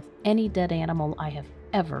smell of any dead animal I have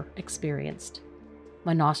ever experienced.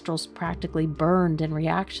 My nostrils practically burned in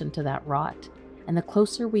reaction to that rot, and the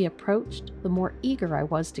closer we approached, the more eager I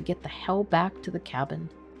was to get the hell back to the cabin.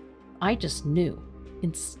 I just knew,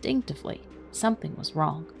 instinctively, something was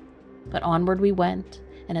wrong. But onward we went,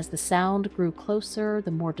 and as the sound grew closer,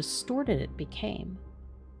 the more distorted it became.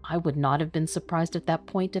 I would not have been surprised at that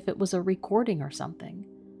point if it was a recording or something.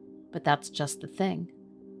 But that's just the thing.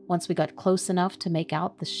 Once we got close enough to make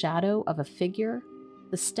out the shadow of a figure,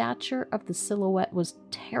 the stature of the silhouette was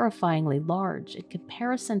terrifyingly large in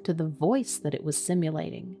comparison to the voice that it was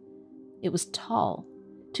simulating. It was tall,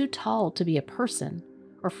 too tall to be a person,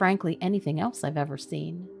 or frankly anything else I've ever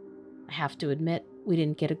seen. I have to admit, we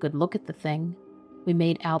didn't get a good look at the thing. We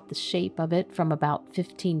made out the shape of it from about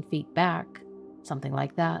 15 feet back, something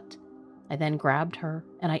like that. I then grabbed her,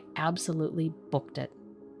 and I absolutely booked it.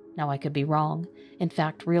 Now, I could be wrong. In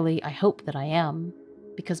fact, really, I hope that I am,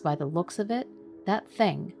 because by the looks of it, that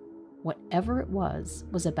thing, whatever it was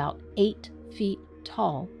about 8 feet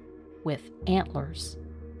tall, with antlers.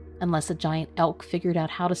 Unless a giant elk figured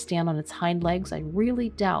out how to stand on its hind legs, I really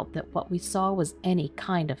doubt that what we saw was any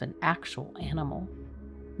kind of an actual animal.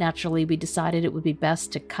 Naturally, we decided it would be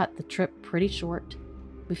best to cut the trip pretty short.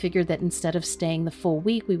 We figured that instead of staying the full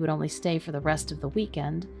week, we would only stay for the rest of the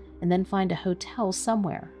weekend, and then find a hotel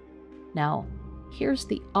somewhere. Now, here's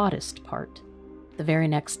the oddest part. The very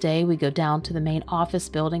next day, we go down to the main office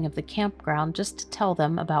building of the campground just to tell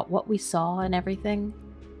them about what we saw and everything.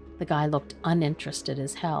 The guy looked uninterested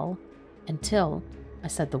as hell, until I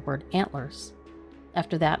said the word antlers.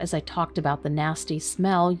 After that, as I talked about the nasty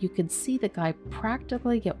smell, you could see the guy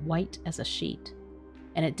practically get white as a sheet.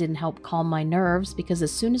 And it didn't help calm my nerves, because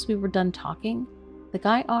as soon as we were done talking, the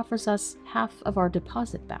guy offers us half of our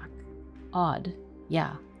deposit back. Odd,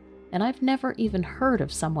 yeah. And I've never even heard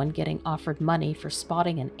of someone getting offered money for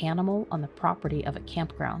spotting an animal on the property of a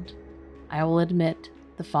campground. I will admit,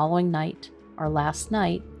 the following night, our last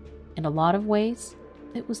night, in a lot of ways,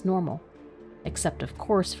 it was normal. Except, of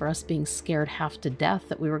course, for us being scared half to death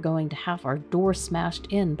that we were going to have our door smashed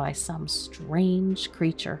in by some strange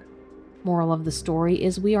creature. Moral of the story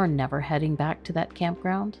is we are never heading back to that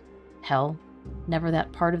campground. Hell, never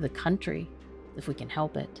that part of the country, if we can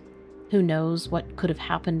help it. Who knows what could have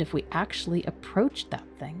happened if we actually approached that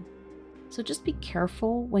thing. So just be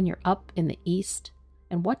careful when you're up in the east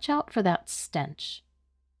and watch out for that stench.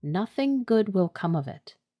 Nothing good will come of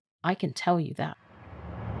it. I can tell you that.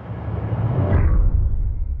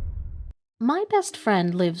 My best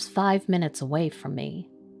friend lives 5 minutes away from me.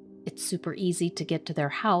 It's super easy to get to their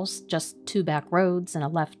house, just 2 back roads and a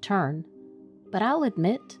left turn. But I'll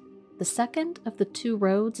admit, the second of the 2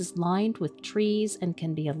 roads is lined with trees and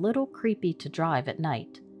can be a little creepy to drive at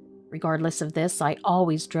night. Regardless of this, I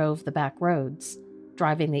always drove the back roads.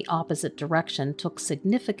 Driving the opposite direction took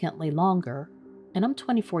significantly longer, and I'm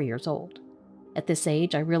 24 years old. At this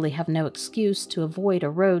age, I really have no excuse to avoid a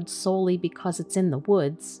road solely because it's in the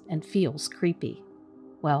woods and feels creepy.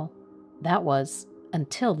 Well, that was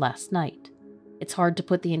until last night. It's hard to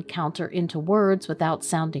put the encounter into words without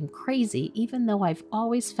sounding crazy, even though I've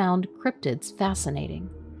always found cryptids fascinating.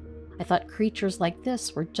 I thought creatures like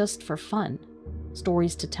this were just for fun,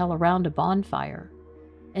 stories to tell around a bonfire.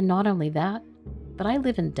 And not only that, but I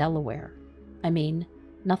live in Delaware. I mean,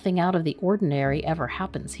 nothing out of the ordinary ever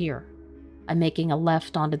happens here. I'm making a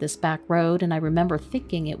left onto this back road, and I remember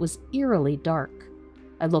thinking it was eerily dark.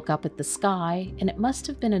 I look up at the sky, and it must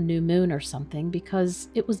have been a new moon or something because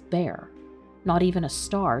it was bare. Not even a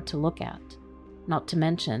star to look at. Not to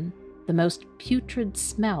mention, the most putrid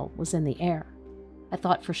smell was in the air. I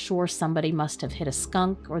thought for sure somebody must have hit a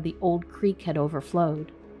skunk or the old creek had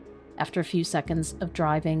overflowed. After a few seconds of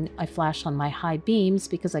driving, I flash on my high beams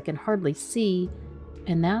because I can hardly see,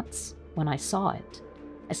 and that's when I saw it.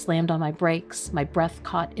 I slammed on my brakes, my breath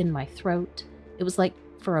caught in my throat. It was like,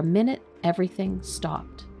 for a minute, everything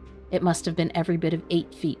stopped. It must have been every bit of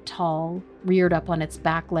 8 feet tall, reared up on its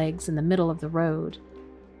back legs in the middle of the road.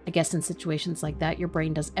 I guess in situations like that, your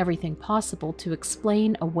brain does everything possible to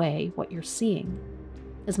explain away what you're seeing.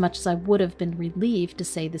 As much as I would have been relieved to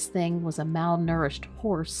say this thing was a malnourished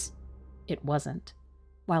horse, it wasn't.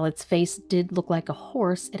 While its face did look like a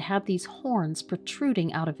horse, it had these horns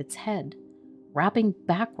protruding out of its head, wrapping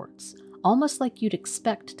backwards, almost like you'd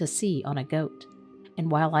expect to see on a goat. And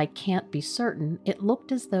while I can't be certain, it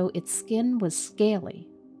looked as though its skin was scaly,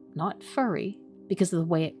 not furry, because of the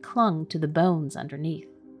way it clung to the bones underneath.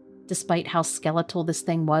 Despite how skeletal this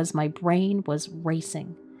thing was, my brain was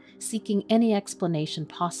racing, seeking any explanation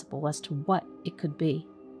possible as to what it could be.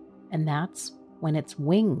 And that's when its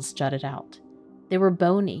wings jutted out. They were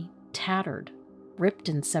bony, tattered, ripped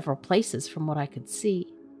in several places from what I could see.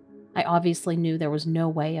 I obviously knew there was no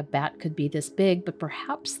way a bat could be this big, but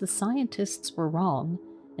perhaps the scientists were wrong,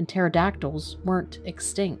 and pterodactyls weren't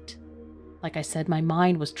extinct. Like I said, my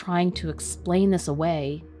mind was trying to explain this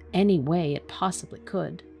away any way it possibly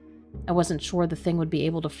could. I wasn't sure the thing would be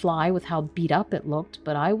able to fly with how beat up it looked,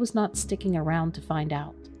 but I was not sticking around to find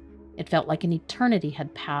out. It felt like an eternity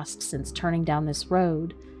had passed since turning down this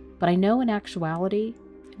road, but I know in actuality,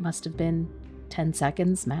 it must have been 10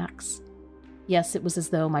 seconds max. Yes, it was as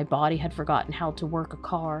though my body had forgotten how to work a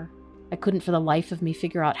car. I couldn't for the life of me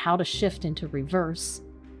figure out how to shift into reverse.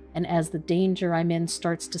 And as the danger I'm in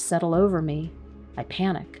starts to settle over me, I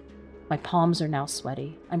panic. My palms are now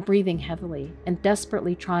sweaty. I'm breathing heavily and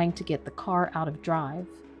desperately trying to get the car out of drive.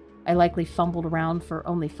 I likely fumbled around for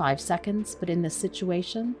only 5 seconds, but in this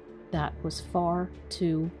situation, that was far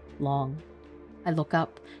too long. I look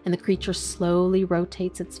up, and the creature slowly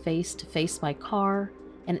rotates its face to face my car,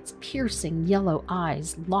 and its piercing yellow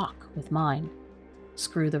eyes lock with mine.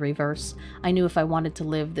 Screw the reverse. I knew if I wanted to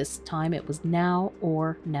live this time, it was now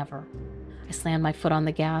or never. I slammed my foot on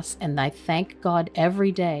the gas, and I thank God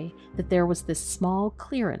every day that there was this small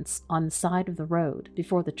clearance on the side of the road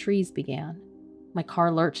before the trees began. My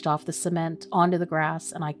car lurched off the cement onto the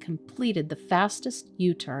grass, and I completed the fastest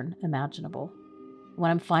U-turn imaginable.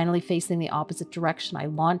 When I'm finally facing the opposite direction, I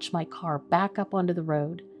launch my car back up onto the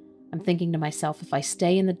road. I'm thinking to myself, if I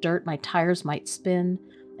stay in the dirt, my tires might spin,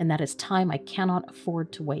 and that is time I cannot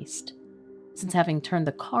afford to waste. Since having turned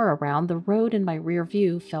the car around, the road in my rear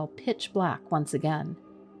view fell pitch black once again,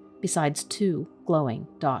 besides 2 glowing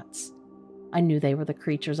dots. I knew they were the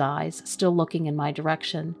creature's eyes, still looking in my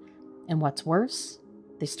direction, and what's worse,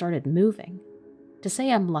 they started moving. To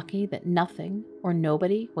say I'm lucky that nothing or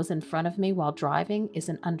nobody was in front of me while driving is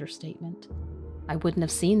an understatement. I wouldn't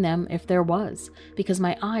have seen them if there was, because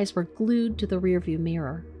my eyes were glued to the rearview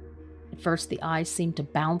mirror. At first, the eyes seemed to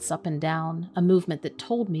bounce up and down, a movement that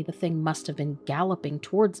told me the thing must have been galloping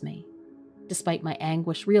towards me. Despite my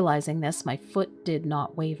anguish realizing this, my foot did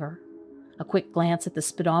not waver. A quick glance at the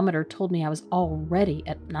speedometer told me I was already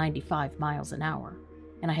at 95 miles an hour,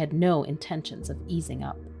 and I had no intentions of easing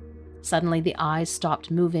up. Suddenly, the eyes stopped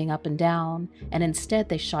moving up and down, and instead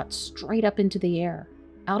they shot straight up into the air,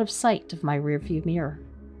 out of sight of my rearview mirror.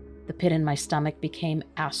 The pit in my stomach became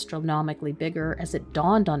astronomically bigger as it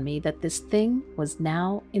dawned on me that this thing was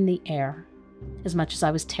now in the air. As much as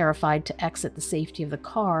I was terrified to exit the safety of the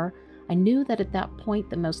car, I knew that at that point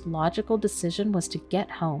the most logical decision was to get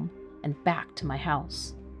home and back to my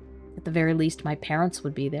house. At the very least, my parents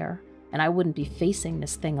would be there, and I wouldn't be facing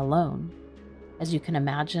this thing alone. As you can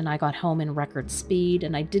imagine, I got home in record speed,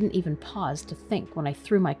 and I didn't even pause to think when I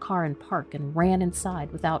threw my car in park and ran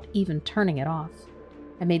inside without even turning it off.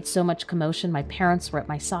 I made so much commotion my parents were at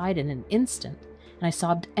my side in an instant, and I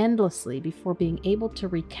sobbed endlessly before being able to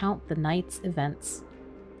recount the night's events.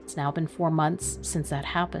 It's now been 4 months since that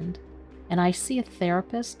happened, and I see a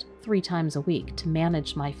therapist 3 times a week to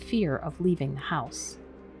manage my fear of leaving the house.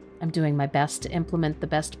 I'm doing my best to implement the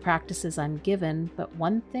best practices I'm given, but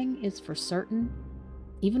one thing is for certain: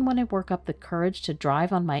 even when I work up the courage to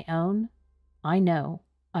drive on my own, I know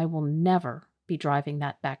I will never be driving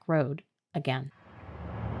that back road again.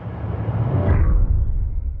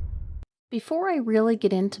 Before I really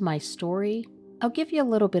get into my story, I'll give you a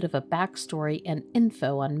little bit of a backstory and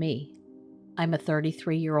info on me. I'm a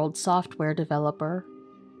 33-year-old software developer.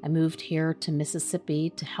 I moved here to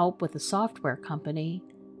Mississippi to help with a software company,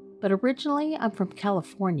 but originally I'm from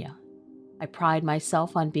California. I pride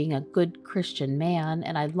myself on being a good Christian man,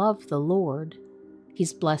 and I love the Lord.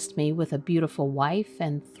 He's blessed me with a beautiful wife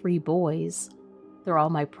and 3 boys. They're all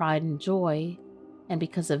my pride and joy, and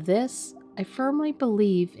because of this, I firmly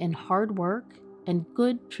believe in hard work and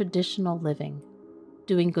good traditional living,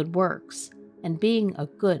 doing good works, and being a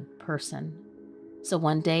good person. So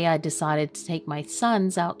one day I decided to take my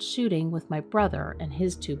sons out shooting with my brother and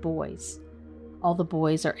his 2 boys. All the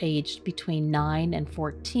boys are aged between 9 and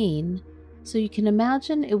 14, so you can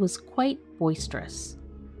imagine it was quite boisterous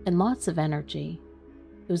and lots of energy.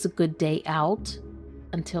 It was a good day out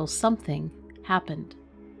until something happened.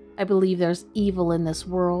 I believe there's evil in this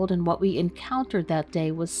world, and what we encountered that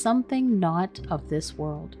day was something not of this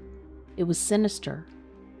world. It was sinister,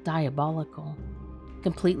 diabolical,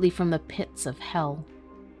 completely from the pits of hell,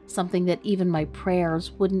 something that even my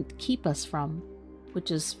prayers wouldn't keep us from,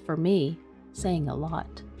 which is, for me, saying a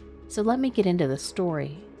lot. So let me get into the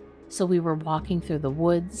story. So we were walking through the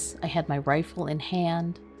woods. I had my rifle in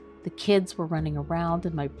hand. The kids were running around,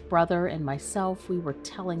 and my brother and myself, we were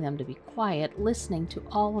telling them to be quiet, listening to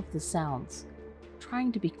all of the sounds,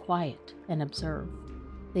 trying to be quiet and observe.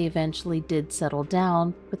 They eventually did settle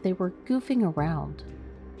down, but they were goofing around,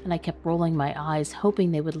 and I kept rolling my eyes,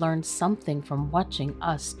 hoping they would learn something from watching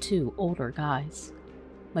us 2 older guys.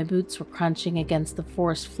 My boots were crunching against the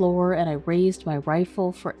forest floor, and I raised my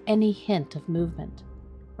rifle for any hint of movement,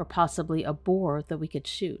 or possibly a boar that we could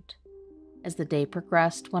shoot. As the day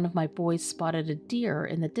progressed, one of my boys spotted a deer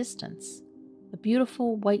in the distance, a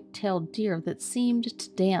beautiful white-tailed deer that seemed to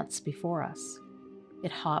dance before us.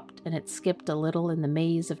 It hopped and it skipped a little in the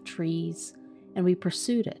maze of trees, and we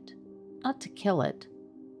pursued it, not to kill it.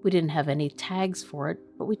 We didn't have any tags for it,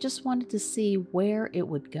 but we just wanted to see where it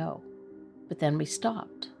would go. But then we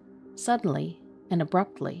stopped, suddenly and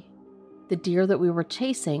abruptly. The deer that we were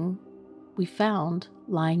chasing, we found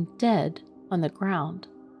lying dead on the ground.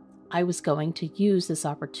 I was going to use this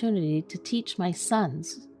opportunity to teach my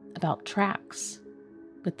sons about tracks,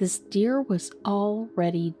 but this deer was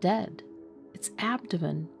already dead. Its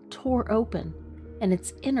abdomen tore open and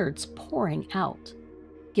its innards pouring out,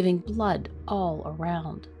 giving blood all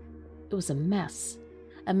around. It was a mess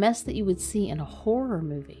that you would see in a horror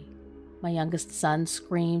movie. My youngest son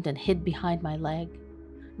screamed and hid behind my leg.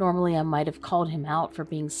 Normally I might have called him out for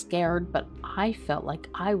being scared, but I felt like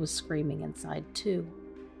I was screaming inside too.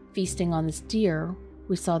 Feasting on this deer,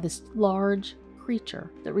 we saw this large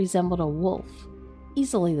creature that resembled a wolf,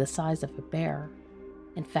 easily the size of a bear.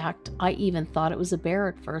 In fact, I even thought it was a bear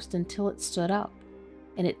at first until it stood up,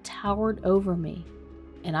 and it towered over me,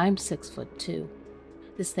 and I'm 6'2".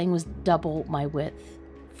 This thing was double my width,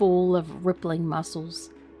 full of rippling muscles,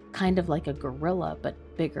 kind of like a gorilla, but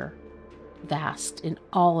bigger, vast in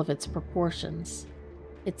all of its proportions.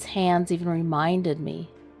 Its hands even reminded me,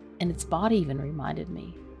 and its body even reminded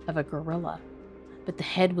me, of a gorilla. But the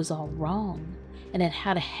head was all wrong, and it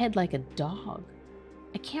had a head like a dog.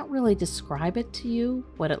 I can't really describe it to you,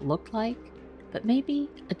 what it looked like, but maybe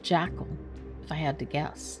a jackal, if I had to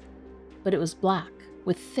guess. But it was black,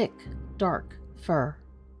 with thick, dark fur.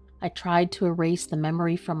 I tried to erase the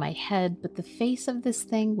memory from my head, but the face of this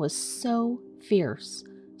thing was so fierce,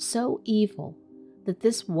 so evil, that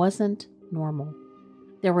this wasn't normal.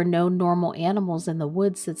 There were no normal animals in the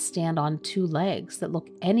woods that stand on two legs that look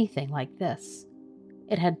anything like this.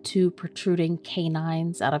 It had two protruding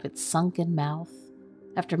canines out of its sunken mouth.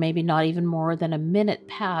 After maybe not even more than a minute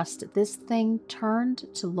passed, this thing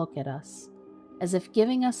turned to look at us, as if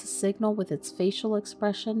giving us a signal with its facial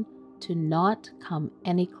expression to not come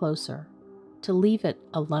any closer, to leave it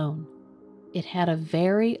alone. It had a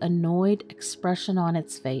very annoyed expression on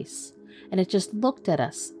its face, and it just looked at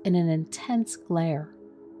us in an intense glare.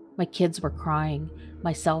 My kids were crying.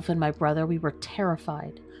 Myself and my brother, we were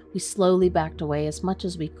terrified. We slowly backed away as much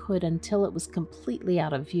as we could until it was completely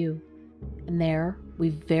out of view. And there, we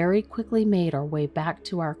very quickly made our way back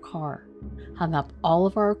to our car, hung up all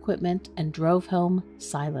of our equipment, and drove home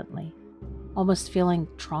silently, almost feeling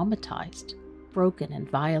traumatized, broken, and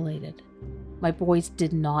violated. My boys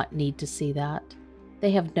did not need to see that.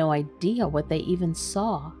 They have no idea what they even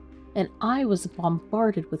saw, and I was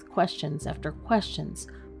bombarded with questions after questions,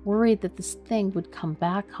 worried that this thing would come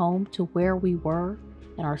back home to where we were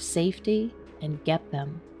and our safety and get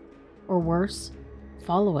them. Or worse,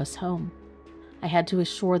 follow us home. I had to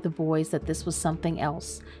assure the boys that this was something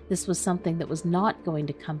else. This was something that was not going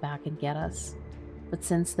to come back and get us. But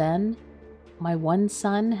since then, my one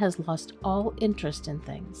son has lost all interest in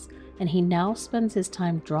things, and he now spends his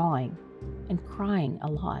time drawing and crying a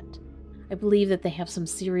lot. I believe that they have some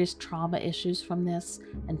serious trauma issues from this,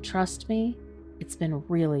 and trust me, it's been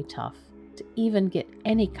really tough to even get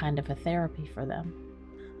any kind of a therapy for them.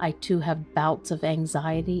 I too have bouts of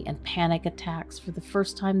anxiety and panic attacks for the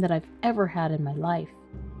first time that I've ever had in my life.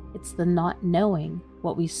 It's the not knowing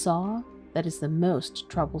what we saw that is the most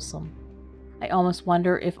troublesome. I almost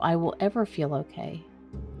wonder if I will ever feel okay.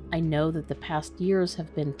 I know that the past years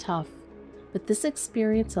have been tough, but this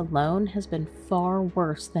experience alone has been far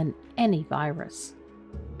worse than any virus.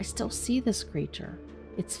 I still see this creature,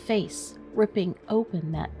 its face ripping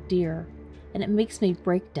open that deer, and it makes me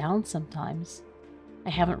break down sometimes. I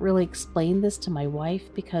haven't really explained this to my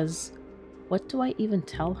wife because what do I even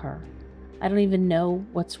tell her? I don't even know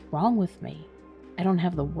what's wrong with me. I don't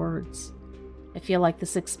have the words. I feel like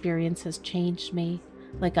this experience has changed me,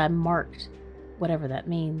 like I'm marked, whatever that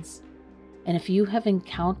means. And if you have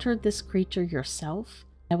encountered this creature yourself,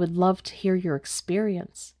 I would love to hear your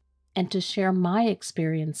experience and to share my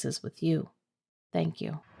experiences with you. Thank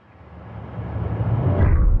you.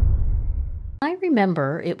 I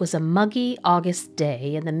remember it was a muggy August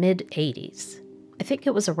day in the mid-'80s. I think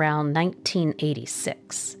it was around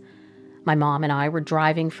 1986. My mom and I were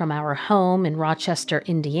driving from our home in Rochester,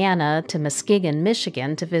 Indiana to Muskegon,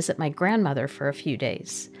 Michigan to visit my grandmother for a few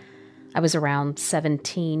days. I was around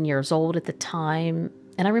 17 years old at the time,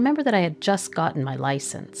 and I remember that I had just gotten my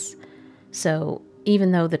license. So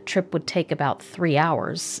even though the trip would take about 3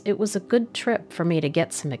 hours, it was a good trip for me to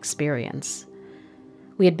get some experience.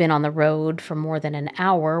 We had been on the road for more than an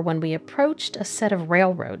hour when we approached a set of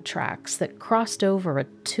railroad tracks that crossed over a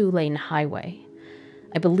 2-lane highway.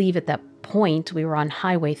 I believe at that point we were on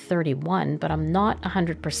Highway 31, but I'm not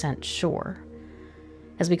 100% sure.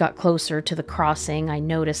 As we got closer to the crossing, I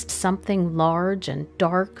noticed something large and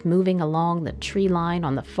dark moving along the tree line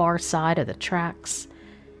on the far side of the tracks.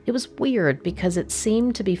 It was weird because it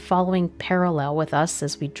seemed to be following parallel with us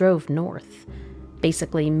as we drove north,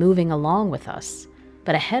 basically moving along with us,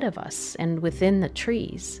 but ahead of us and within the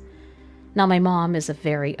trees. Now, my mom is a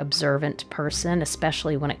very observant person,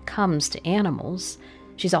 especially when it comes to animals.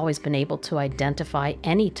 She's always been able to identify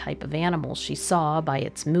any type of animal she saw by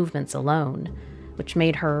its movements alone, which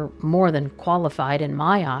made her more than qualified in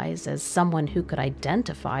my eyes as someone who could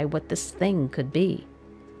identify what this thing could be.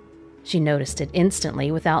 She noticed it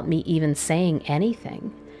instantly without me even saying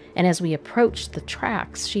anything, and as we approached the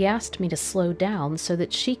tracks, she asked me to slow down so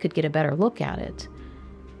that she could get a better look at it.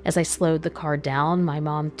 As I slowed the car down, my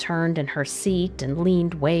mom turned in her seat and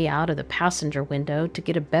leaned way out of the passenger window to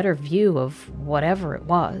get a better view of whatever it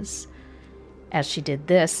was. As she did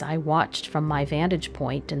this, I watched from my vantage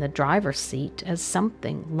point in the driver's seat as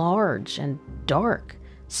something large and dark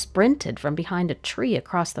sprinted from behind a tree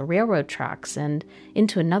across the railroad tracks and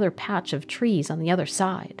into another patch of trees on the other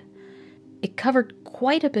side. It covered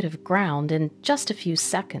quite a bit of ground in just a few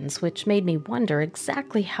seconds, which made me wonder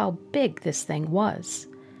exactly how big this thing was.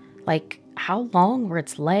 Like, how long were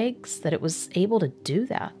its legs that it was able to do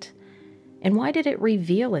that? And why did it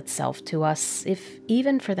reveal itself to us, if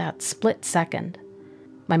even for that split second?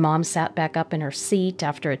 My mom sat back up in her seat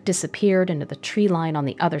after it disappeared into the tree line on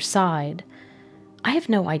the other side. "I have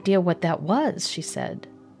no idea what that was," she said,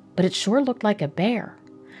 "but it sure looked like a bear.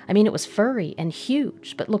 I mean, it was furry and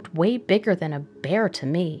huge, but looked way bigger than a bear to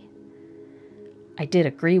me. I did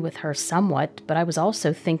agree with her somewhat, but I was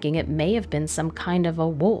also thinking it may have been some kind of a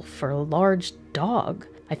wolf or a large dog.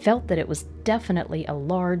 I felt that it was definitely a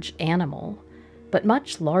large animal, but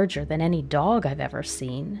much larger than any dog I've ever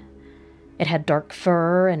seen. It had dark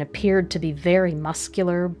fur and appeared to be very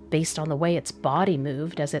muscular based on the way its body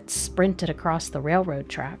moved as it sprinted across the railroad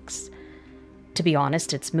tracks. To be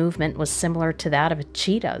honest, its movement was similar to that of a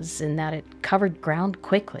cheetah's in that it covered ground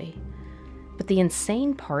quickly. But the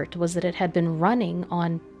insane part was that it had been running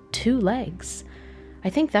on 2 legs. I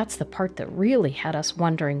think that's the part that really had us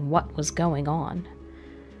wondering what was going on.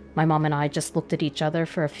 My mom and I just looked at each other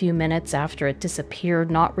for a few minutes after it disappeared,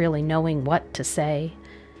 not really knowing what to say.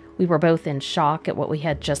 We were both in shock at what we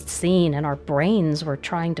had just seen, and our brains were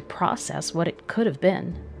trying to process what it could have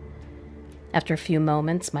been. After a few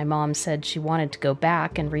moments, my mom said she wanted to go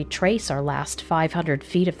back and retrace our last 500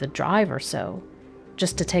 feet of the drive or so,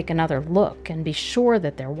 just to take another look and be sure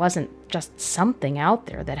that there wasn't just something out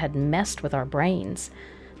there that had messed with our brains,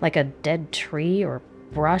 like a dead tree or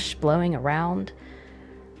brush blowing around.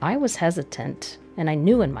 I was hesitant, and I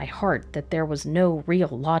knew in my heart that there was no real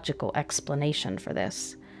logical explanation for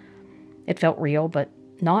this. It felt real, but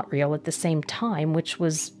not real at the same time, which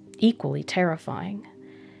was equally terrifying.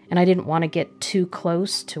 And I didn't want to get too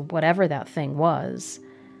close to whatever that thing was.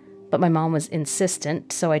 But my mom was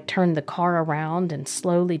insistent, so I turned the car around and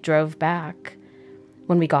slowly drove back.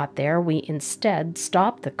 When we got there, we instead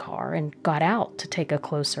stopped the car and got out to take a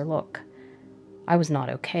closer look. I was not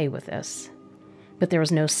okay with this. But there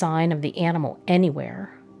was no sign of the animal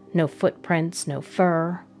anywhere. No footprints, no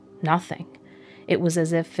fur, nothing. It was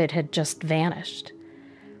as if it had just vanished.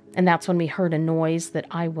 And that's when we heard a noise that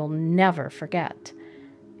I will never forget.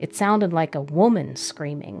 It sounded like a woman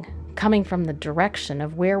screaming, coming from the direction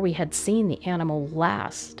of where we had seen the animal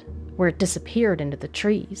last, where it disappeared into the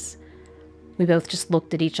trees. We both just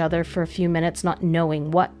looked at each other for a few minutes, not knowing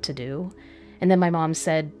what to do, and then my mom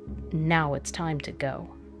said, "Now it's time to go."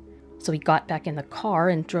 So we got back in the car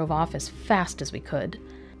and drove off as fast as we could.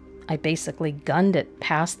 I basically gunned it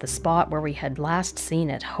past the spot where we had last seen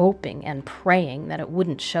it, hoping and praying that it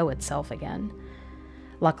wouldn't show itself again.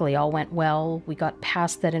 Luckily, all went well. We got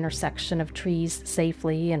past that intersection of trees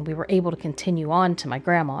safely, and we were able to continue on to my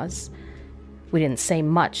grandma's. We didn't say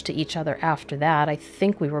much to each other after that. I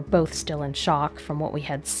think we were both still in shock from what we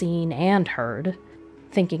had seen and heard,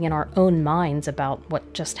 thinking in our own minds about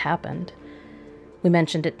what just happened. We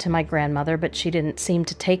mentioned it to my grandmother, but she didn't seem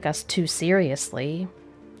to take us too seriously.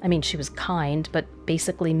 I mean, she was kind, but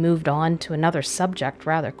basically moved on to another subject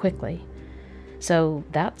rather quickly. So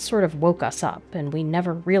that sort of woke us up, and we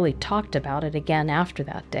never really talked about it again after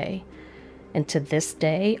that day. And to this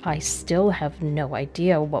day, I still have no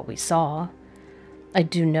idea what we saw. I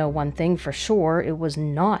do know one thing for sure, it was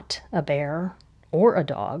not a bear or a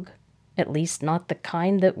dog, at least not the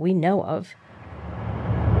kind that we know of.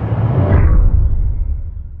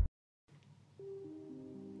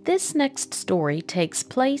 This next story takes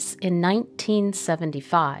place in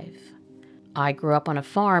 1975. I grew up on a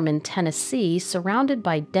farm in Tennessee surrounded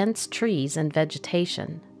by dense trees and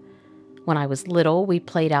vegetation. When I was little, we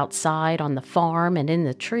played outside on the farm and in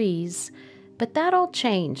the trees, but that all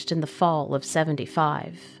changed in the fall of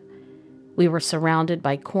 '75. We were surrounded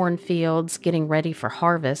by cornfields getting ready for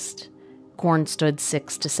harvest. Corn stood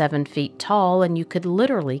 6 to 7 feet tall, and you could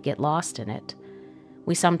literally get lost in it.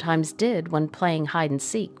 We sometimes did when playing hide and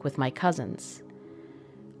seek with my cousins.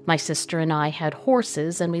 My sister and I had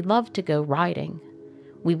horses, and we loved to go riding.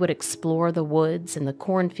 We would explore the woods and the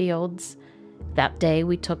cornfields. That day,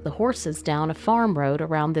 we took the horses down a farm road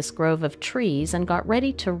around this grove of trees and got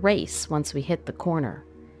ready to race once we hit the corner.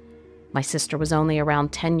 My sister was only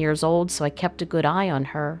around 10 years old, so I kept a good eye on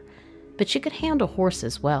her, but she could handle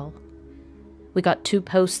horses well. We got 2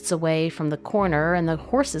 posts away from the corner, and the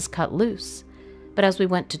horses cut loose. But as we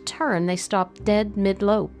went to turn, they stopped dead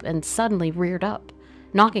mid-lope and suddenly reared up,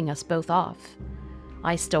 knocking us both off.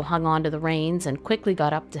 I still hung on to the reins and quickly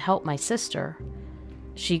got up to help my sister.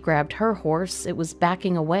 She grabbed her horse. It was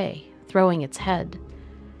backing away, throwing its head.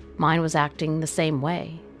 Mine was acting the same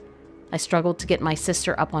way. I struggled to get my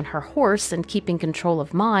sister up on her horse and keeping control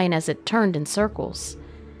of mine as it turned in circles.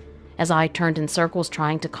 As I turned in circles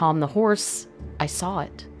trying to calm the horse, I saw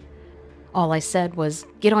it. All I said was,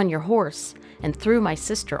 "Get on your horse," and threw my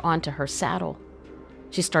sister onto her saddle.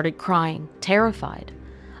 She started crying, terrified.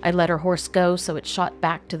 I let her horse go so it shot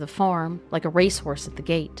back to the farm, like a racehorse at the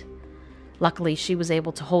gate. Luckily, she was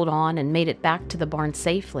able to hold on and made it back to the barn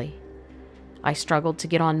safely. I struggled to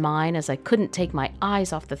get on mine as I couldn't take my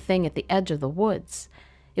eyes off the thing at the edge of the woods.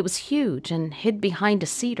 It was huge and hid behind a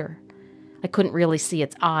cedar. I couldn't really see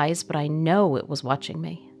its eyes, but I know it was watching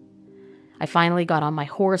me. I finally got on my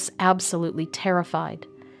horse, absolutely terrified.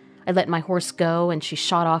 I let my horse go, and she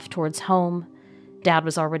shot off towards home. Dad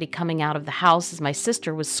was already coming out of the house as my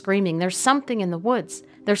sister was screaming, "There's something in the woods!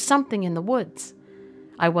 There's something in the woods!"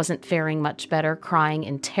 I wasn't faring much better, crying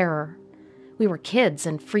in terror. We were kids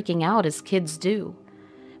and freaking out as kids do.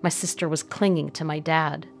 My sister was clinging to my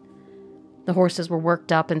dad. The horses were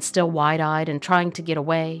worked up and still wide-eyed and trying to get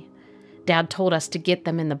away. Dad told us to get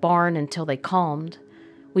them in the barn until they calmed.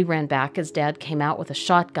 We ran back as Dad came out with a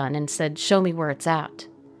shotgun and said, "Show me where it's at."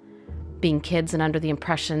 Being kids and under the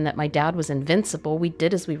impression that my dad was invincible, we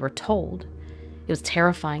did as we were told. It was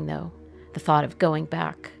terrifying, though, the thought of going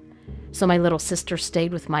back. So my little sister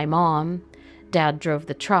stayed with my mom. Dad drove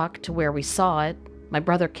the truck to where we saw it. My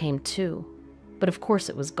brother came too. But of course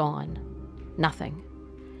it was gone. Nothing.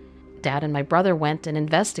 Dad and my brother went and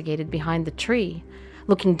investigated behind the tree,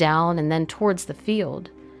 looking down and then towards the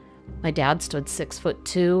field. My dad stood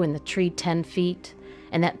 6'2" and the tree 10 feet,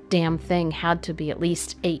 and that damn thing had to be at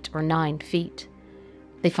least 8 or 9 feet.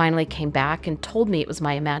 They finally came back and told me it was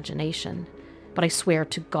my imagination, but I swear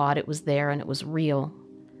to God it was there and it was real.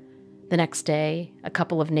 The next day, a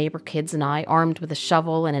couple of neighbor kids and I, armed with a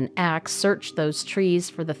shovel and an axe, searched those trees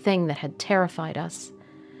for the thing that had terrified us.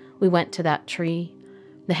 We went to that tree.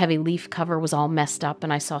 The heavy leaf cover was all messed up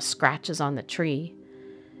and I saw scratches on the tree.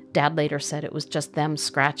 Dad later said it was just them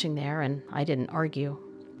scratching there, and I didn't argue.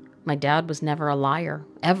 My dad was never a liar,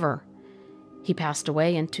 ever. He passed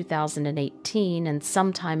away in 2018, and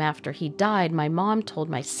sometime after he died, my mom told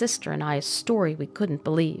my sister and I a story we couldn't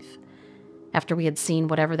believe. After we had seen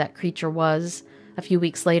whatever that creature was, a few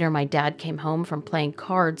weeks later my dad came home from playing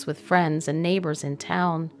cards with friends and neighbors in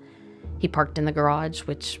town. He parked in the garage,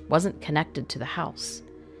 which wasn't connected to the house.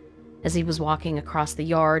 As he was walking across the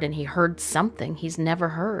yard, and he heard something he's never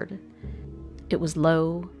heard. It was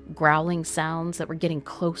low, growling sounds that were getting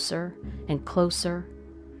closer and closer.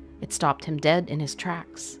 It stopped him dead in his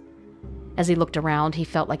tracks. As he looked around, he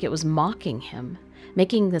felt like it was mocking him,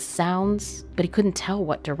 making the sounds, but he couldn't tell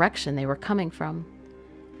what direction they were coming from.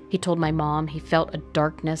 He told my mom he felt a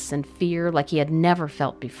darkness and fear like he had never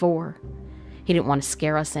felt before. He didn't want to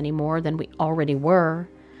scare us any more than we already were,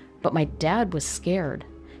 but my dad was scared,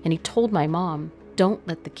 and he told my mom, "Don't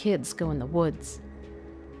let the kids go in the woods."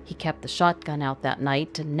 He kept the shotgun out that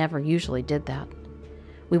night and never usually did that.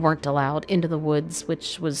 We weren't allowed into the woods,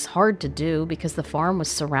 which was hard to do because the farm was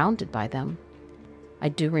surrounded by them. I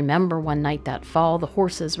do remember one night that fall, the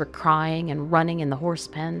horses were crying and running in the horse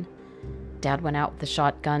pen. Dad went out with the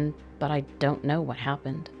shotgun, but I don't know what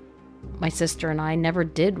happened. My sister and I never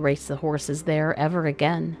did race the horses there ever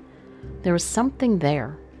again. There was something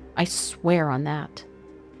there. I swear on that.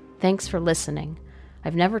 Thanks for listening.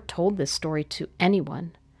 I've never told this story to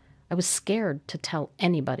anyone. I was scared to tell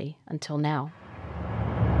anybody until now.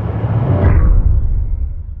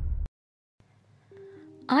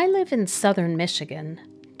 I live in southern Michigan,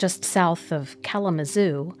 just south of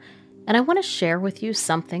Kalamazoo, and I want to share with you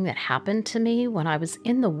something that happened to me when I was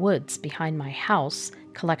in the woods behind my house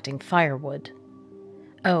collecting firewood.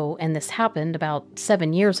 Oh, and this happened about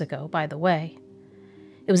 7 years ago, by the way.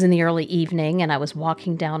 It was in the early evening, and I was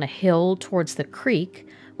walking down a hill towards the creek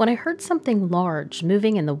when I heard something large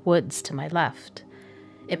moving in the woods to my left.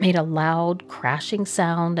 It made a loud, crashing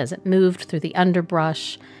sound as it moved through the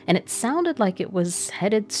underbrush, and it sounded like it was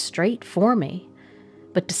headed straight for me.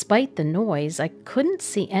 But despite the noise, I couldn't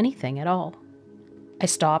see anything at all. I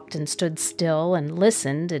stopped and stood still and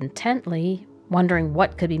listened intently, wondering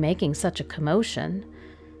what could be making such a commotion.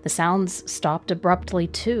 The sounds stopped abruptly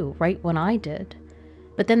too, right when I did.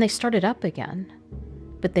 But then they started up again.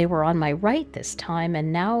 But they were on my right this time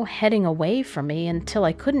and now heading away from me until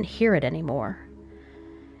I couldn't hear it anymore.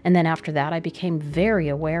 And then after that, I became very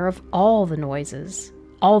aware of all the noises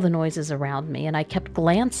around me, and I kept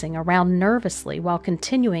glancing around nervously while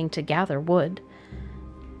continuing to gather wood.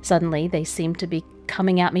 Suddenly, they seemed to be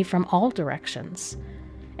coming at me from all directions.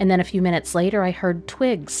 And then a few minutes later, I heard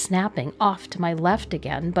twigs snapping off to my left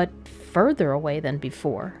again, but further away than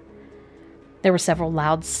before. There were several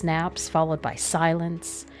loud snaps, followed by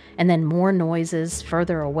silence, and then more noises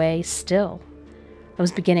further away still. I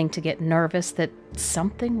was beginning to get nervous that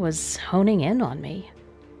something was honing in on me.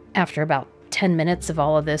 After about 10 minutes of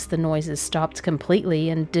all of this, the noises stopped completely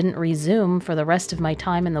and didn't resume for the rest of my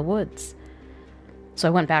time in the woods. So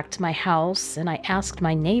I went back to my house and I asked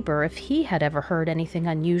my neighbor if he had ever heard anything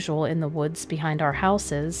unusual in the woods behind our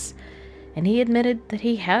houses, and he admitted that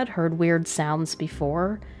he had heard weird sounds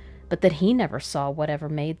before, but that he never saw whatever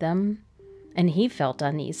made them, and he felt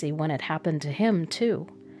uneasy when it happened to him too.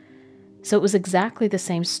 So it was exactly the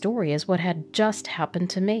same story as what had just happened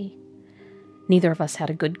to me. Neither of us had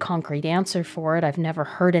a good concrete answer for it. I've never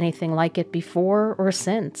heard anything like it before or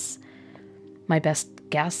since. My best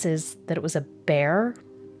guess is that it was a bear,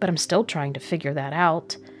 but I'm still trying to figure that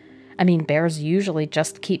out. I mean, bears usually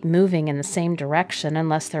just keep moving in the same direction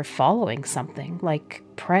unless they're following something, like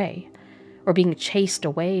prey, or being chased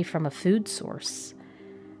away from a food source.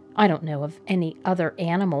 I don't know of any other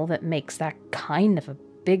animal that makes that kind of a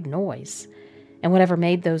big noise, and whatever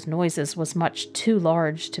made those noises was much too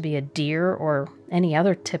large to be a deer or any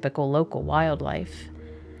other typical local wildlife.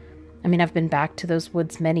 I mean, I've been back to those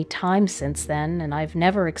woods many times since then, and I've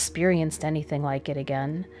never experienced anything like it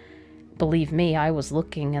again. Believe me, I was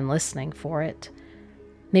looking and listening for it.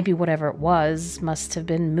 Maybe whatever it was must have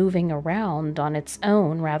been moving around on its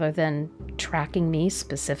own rather than tracking me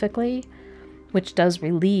specifically, which does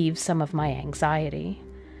relieve some of my anxiety.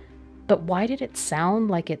 But why did it sound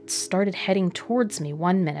like it started heading towards me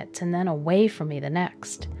one minute and then away from me the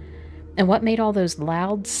next? And what made all those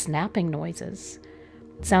loud snapping noises?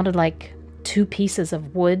 It sounded like two pieces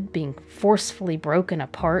of wood being forcefully broken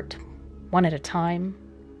apart, one at a time,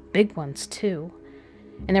 big ones too.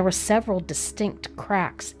 And there were several distinct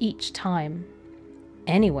cracks each time.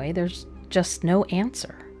 Anyway, there's just no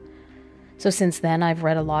answer. So since then, I've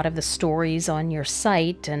read a lot of the stories on your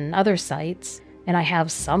site and other sites, and I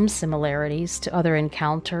have some similarities to other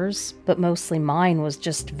encounters, but mostly mine was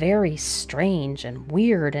just very strange and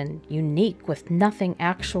weird and unique with nothing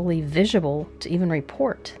actually visible to even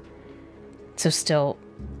report. So still,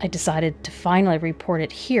 I decided to finally report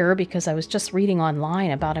it here because I was just reading online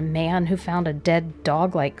about a man who found a dead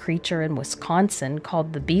dog-like creature in Wisconsin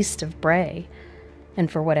called the Beast of Bray. And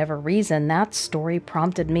for whatever reason, that story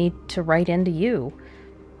prompted me to write into you.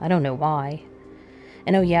 I don't know why.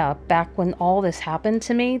 And oh yeah, back when all this happened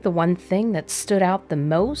to me, the one thing that stood out the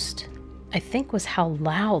most, I think, was how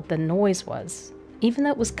loud the noise was, even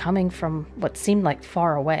though it was coming from what seemed like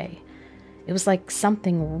far away. It was like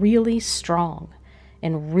something really strong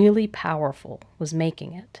and really powerful was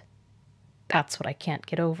making it. That's what I can't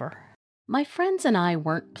get over. My friends and I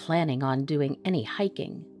weren't planning on doing any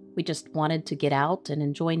hiking. We just wanted to get out and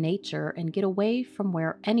enjoy nature and get away from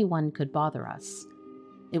where anyone could bother us.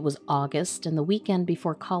 It was August and the weekend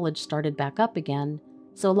before college started back up again,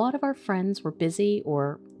 so a lot of our friends were busy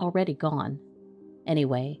or already gone.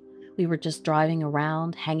 Anyway, we were just driving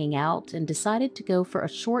around, hanging out, and decided to go for a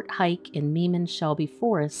short hike in Meeman-Shelby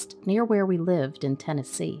Forest near where we lived in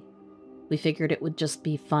Tennessee. We figured it would just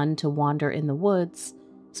be fun to wander in the woods,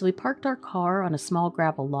 so we parked our car on a small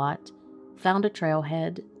gravel lot, found a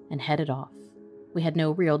trailhead, and headed off. We had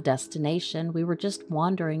no real destination, we were just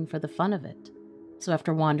wandering for the fun of it. So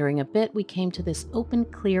after wandering a bit, we came to this open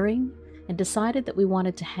clearing and decided that we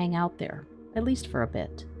wanted to hang out there, at least for a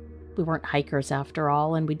bit. We weren't hikers after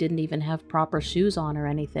all, and we didn't even have proper shoes on or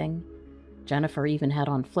anything. Jennifer even had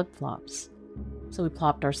on flip-flops. So we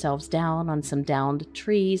plopped ourselves down on some downed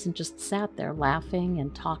trees and just sat there laughing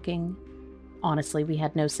and talking. Honestly, we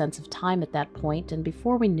had no sense of time at that point, and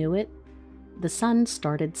before we knew it, the sun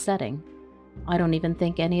started setting. I don't even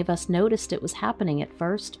think any of us noticed it was happening at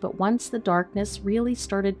first, but once the darkness really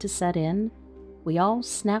started to set in, we all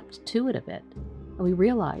snapped to it a bit, and we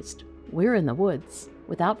realized we're in the woods,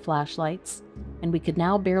 without flashlights, and we could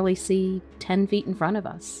now barely see 10 feet in front of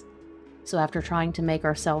us. So after trying to make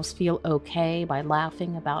ourselves feel okay by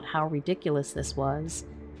laughing about how ridiculous this was,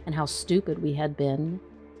 and how stupid we had been,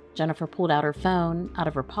 Jennifer pulled out her phone out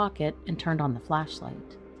of her pocket and turned on the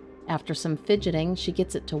flashlight. After some fidgeting, she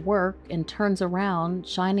gets it to work and turns around,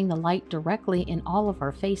 shining the light directly in all of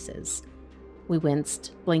our faces. We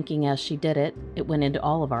winced, blinking as she did it. It went into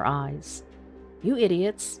all of our eyes. "You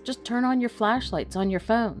idiots, just turn on your flashlights on your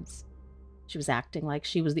phones." She was acting like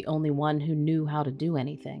she was the only one who knew how to do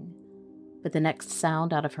anything. But the next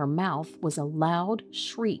sound out of her mouth was a loud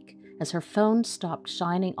shriek as her phone stopped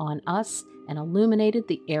shining on us and illuminated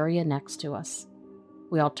the area next to us.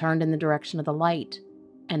 We all turned in the direction of the light,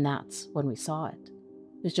 and that's when we saw it.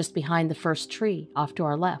 It was just behind the first tree, off to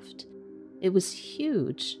our left. It was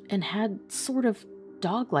huge and had sort of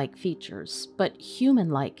dog-like features, but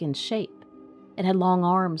human-like in shape. It had long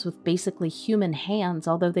arms with basically human hands,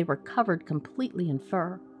 although they were covered completely in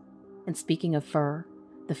fur. And speaking of fur,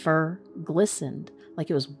 the fur glistened like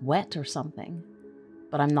it was wet or something.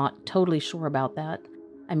 But I'm not totally sure about that.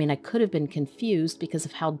 I mean, I could have been confused because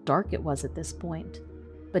of how dark it was at this point.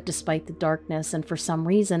 But despite the darkness, and for some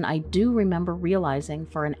reason, I do remember realizing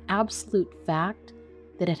for an absolute fact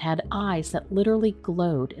that it had eyes that literally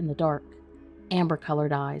glowed in the dark.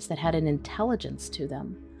 Amber-colored eyes that had an intelligence to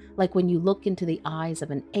them, like when you look into the eyes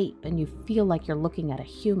of an ape and you feel like you're looking at a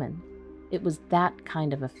human. It was that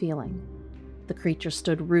kind of a feeling. The creature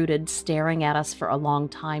stood rooted, staring at us for a long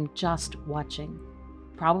time, just watching,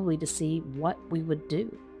 probably to see what we would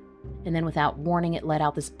do. And then without warning, it let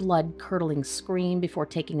out this blood-curdling scream before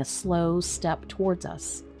taking a slow step towards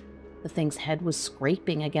us. The thing's head was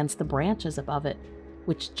scraping against the branches above it,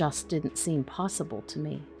 which just didn't seem possible to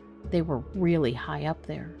me. They were really high up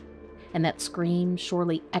there. And that scream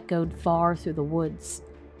surely echoed far through the woods.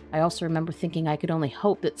 I also remember thinking I could only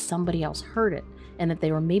hope that somebody else heard it, and that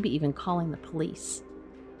they were maybe even calling the police.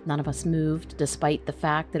 None of us moved, despite the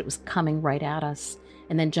fact that it was coming right at us,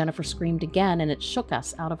 and then Jennifer screamed again, and it shook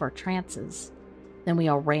us out of our trances. Then we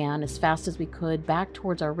all ran as fast as we could back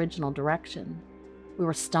towards our original direction. We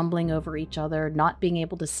were stumbling over each other, not being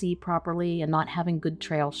able to see properly, and not having good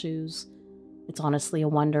trail shoes. It's honestly a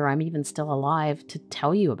wonder I'm even still alive to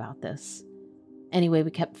tell you about this. Anyway,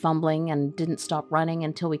 we kept fumbling and didn't stop running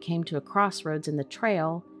until we came to a crossroads in the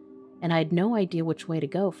trail, and I had no idea which way to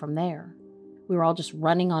go from there. We were all just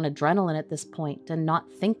running on adrenaline at this point and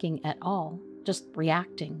not thinking at all, just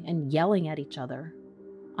reacting and yelling at each other.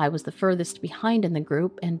 I was the furthest behind in the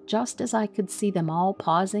group, and just as I could see them all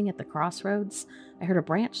pausing at the crossroads, I heard a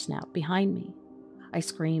branch snap behind me. I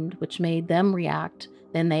screamed, which made them react,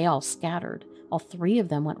 then they all scattered. All three of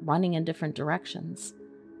them went running in different directions.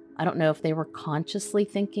 I don't know if they were consciously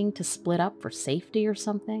thinking to split up for safety or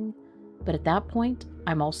something, but at that point,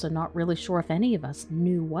 I'm also not really sure if any of us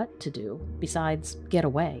knew what to do, besides get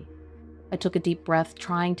away. I took a deep breath,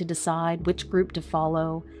 trying to decide which group to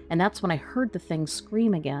follow, and that's when I heard the thing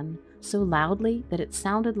scream again, so loudly that it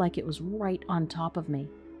sounded like it was right on top of me.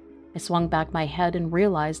 I swung back my head and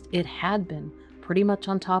realized it had been pretty much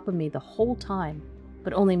on top of me the whole time,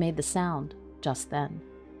 but only made the sound just then.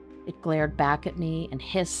 It glared back at me and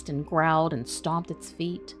hissed and growled and stomped its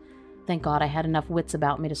feet. Thank God I had enough wits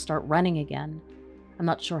about me to start running again. I'm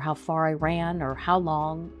not sure how far I ran or how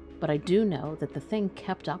long, but I do know that the thing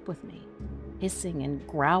kept up with me, hissing and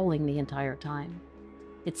growling the entire time.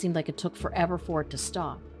 It seemed like it took forever for it to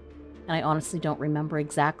stop, and I honestly don't remember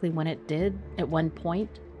exactly when it did. At one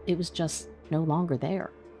point, it was just no longer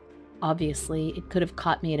there. Obviously, it could have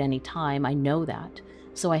caught me at any time, I know that,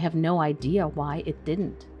 so I have no idea why it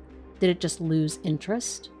didn't. Did it just lose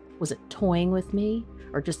interest? Was it toying with me,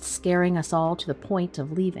 or just scaring us all to the point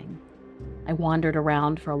of leaving? I wandered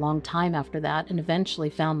around for a long time after that and eventually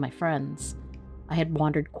found my friends. I had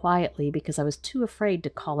wandered quietly because I was too afraid to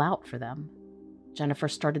call out for them. Jennifer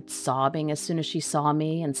started sobbing as soon as she saw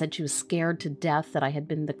me and said she was scared to death that I had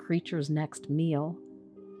been the creature's next meal.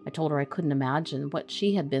 I told her I couldn't imagine what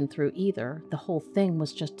she had been through either. The whole thing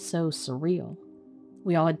was just so surreal.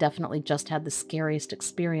 We all had definitely just had the scariest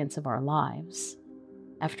experience of our lives.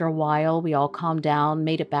 After a while, we all calmed down,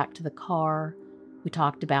 made it back to the car. We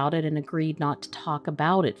talked about it and agreed not to talk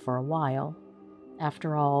about it for a while.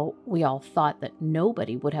 After all, we all thought that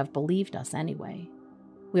nobody would have believed us anyway.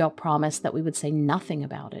 We all promised that we would say nothing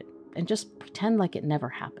about it and just pretend like it never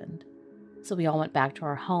happened. So we all went back to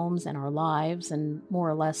our homes and our lives and more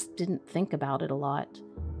or less didn't think about it a lot.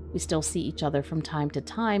 We still see each other from time to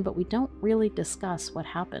time, but we don't really discuss what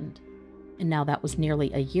happened. And now that was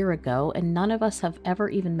nearly a year ago, and none of us have ever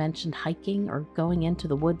even mentioned hiking or going into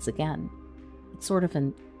the woods again. It's sort of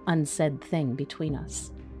an unsaid thing between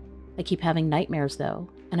us. I keep having nightmares though,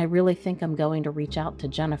 and I really think I'm going to reach out to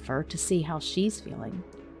Jennifer to see how she's feeling.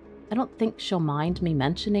 I don't think she'll mind me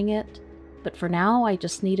mentioning it, but for now I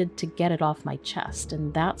just needed to get it off my chest,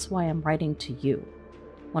 and that's why I'm writing to you.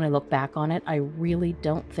 When I look back on it, I really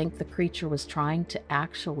don't think the creature was trying to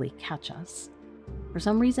actually catch us. For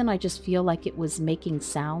some reason, I just feel like it was making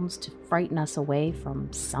sounds to frighten us away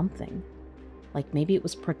from something. Like maybe it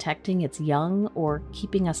was protecting its young or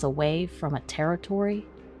keeping us away from a territory.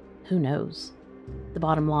 Who knows? The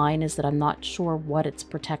bottom line is that I'm not sure what it's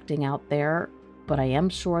protecting out there, but I am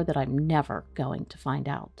sure that I'm never going to find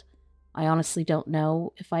out. I honestly don't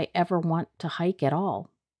know if I ever want to hike at all,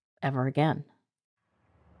 ever again.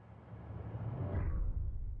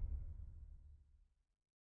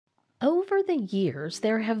 Over the years,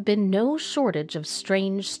 there have been no shortage of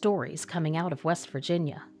strange stories coming out of West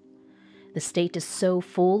Virginia. The state is so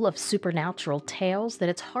full of supernatural tales that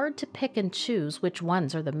it's hard to pick and choose which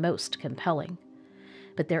ones are the most compelling.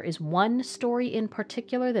 But there is one story in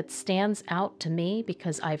particular that stands out to me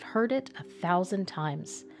because I've heard it 1,000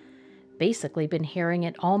 times. Basically been hearing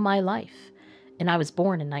it all my life, and I was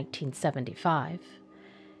born in 1975.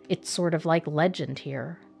 It's sort of like legend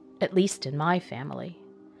here, at least in my family.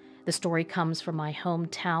 The story comes from my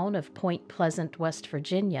hometown of Point Pleasant, West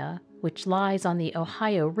Virginia, which lies on the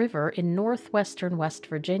Ohio River in northwestern West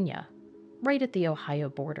Virginia, right at the Ohio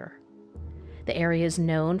border. The area is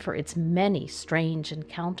known for its many strange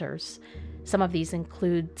encounters. Some of these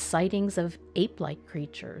include sightings of ape-like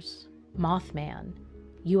creatures, Mothman,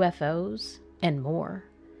 UFOs, and more.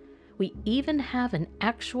 We even have an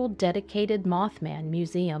actual dedicated Mothman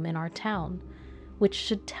museum in our town, which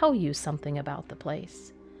should tell you something about the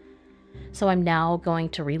place. So I'm now going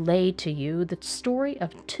to relay to you the story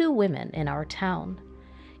of two women in our town.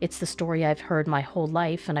 It's the story I've heard my whole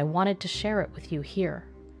life, and I wanted to share it with you here.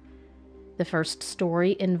 The first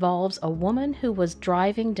story involves a woman who was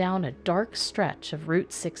driving down a dark stretch of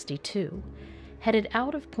Route 62, headed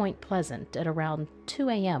out of Point Pleasant at around 2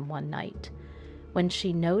 a.m. one night, when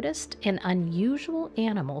she noticed an unusual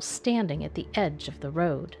animal standing at the edge of the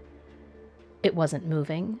road. It wasn't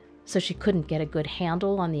moving, so she couldn't get a good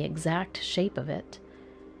handle on the exact shape of it.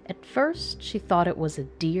 At first, she thought it was a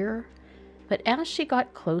deer, but as she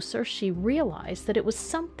got closer, she realized that it was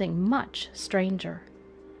something much stranger.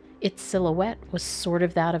 Its silhouette was sort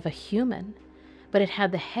of that of a human, but it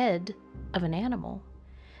had the head of an animal,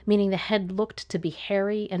 meaning the head looked to be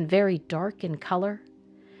hairy and very dark in color.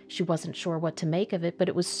 She wasn't sure what to make of it, but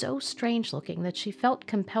it was so strange looking that she felt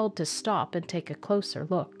compelled to stop and take a closer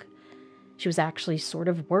look. She was actually sort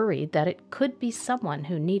of worried that it could be someone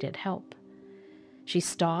who needed help. She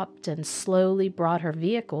stopped and slowly brought her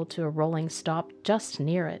vehicle to a rolling stop just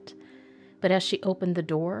near it. But as she opened the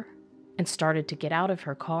door and started to get out of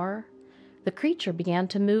her car, the creature began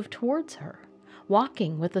to move towards her,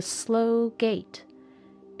 walking with a slow gait.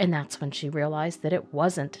 And that's when she realized that it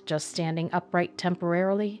wasn't just standing upright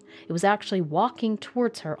temporarily. It was actually walking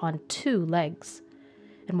towards her on two legs,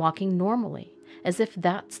 and walking normally, as if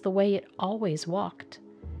that's the way it always walked.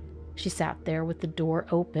 She sat there with the door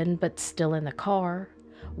open but still in the car,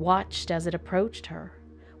 watched as it approached her,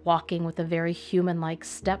 walking with a very human-like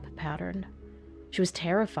step pattern. She was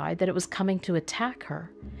terrified that it was coming to attack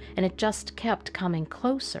her, and it just kept coming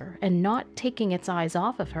closer and not taking its eyes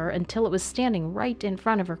off of her until it was standing right in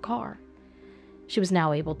front of her car. She was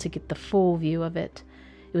now able to get the full view of it.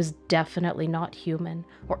 It was definitely not human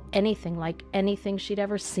or anything like anything she'd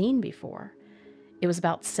ever seen before. It was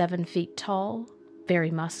about 7 feet tall,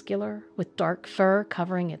 very muscular, with dark fur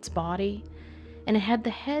covering its body, and it had the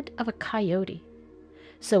head of a coyote.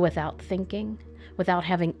 So without thinking, without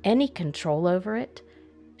having any control over it,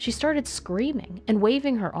 she started screaming and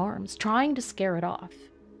waving her arms, trying to scare it off.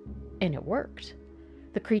 And it worked.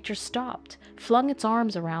 The creature stopped, flung its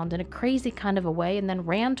arms around in a crazy kind of a way, and then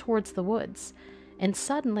ran towards the woods. And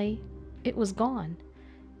suddenly, it was gone,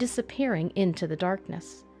 disappearing into the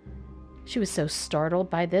darkness. She was so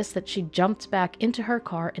startled by this that she jumped back into her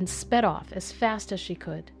car and sped off as fast as she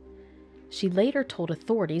could. She later told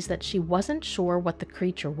authorities that she wasn't sure what the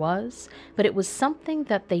creature was, but it was something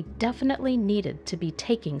that they definitely needed to be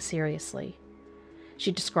taking seriously.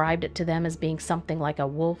 She described it to them as being something like a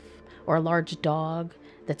wolf or a large dog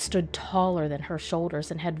that stood taller than her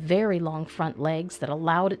shoulders and had very long front legs that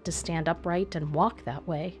allowed it to stand upright and walk that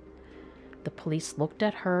way. The police looked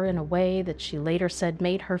at her in a way that she later said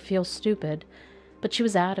made her feel stupid, but she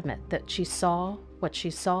was adamant that she saw what she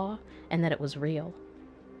saw and that it was real.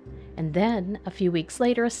 And then, a few weeks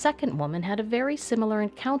later, a second woman had a very similar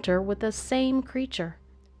encounter with the same creature.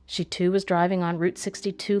 She too was driving on Route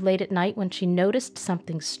 62 late at night when she noticed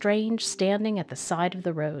something strange standing at the side of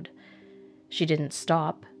the road. She didn't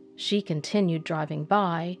stop. She continued driving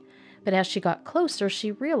by, but as she got closer,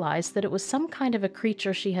 she realized that it was some kind of a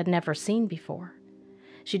creature she had never seen before.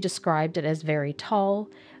 She described it as very tall,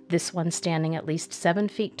 this one standing at least 7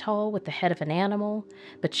 feet tall with the head of an animal,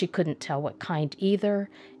 but she couldn't tell what kind either,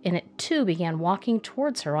 and it too began walking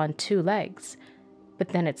towards her on two legs. But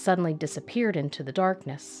then it suddenly disappeared into the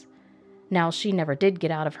darkness. Now, she never did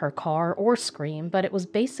get out of her car or scream, but it was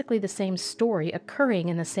basically the same story occurring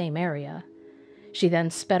in the same area. She then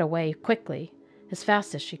sped away quickly, as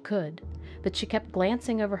fast as she could, but she kept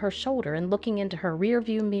glancing over her shoulder and looking into her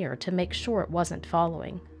rearview mirror to make sure it wasn't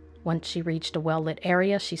following. Once she reached a well-lit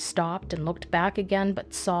area, she stopped and looked back again,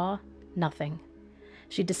 but saw nothing.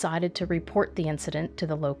 She decided to report the incident to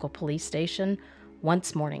the local police station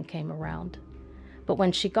once morning came around. But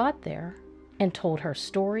when she got there and told her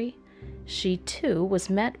story, she too was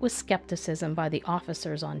met with skepticism by the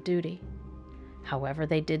officers on duty. However,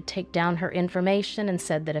 they did take down her information and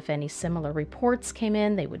said that if any similar reports came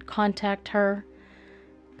in, they would contact her.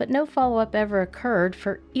 But no follow-up ever occurred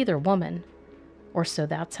for either woman, or so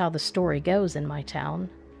that's how the story goes in my town.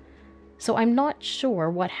 So I'm not sure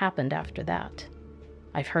what happened after that.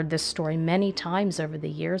 I've heard this story many times over the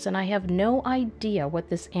years, and I have no idea what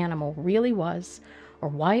this animal really was or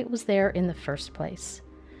why it was there in the first place.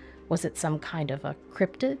 Was it some kind of a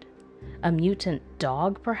cryptid? A mutant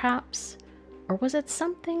dog, perhaps? Or was it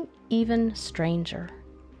something even stranger?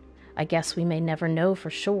 I guess we may never know for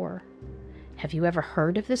sure. Have you ever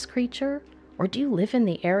heard of this creature, or do you live in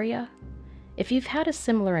the area? If you've had a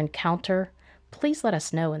similar encounter, please let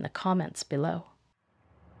us know in the comments below.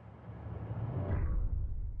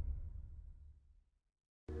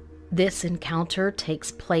 This encounter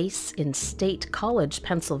takes place in State College,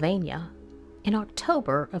 Pennsylvania, in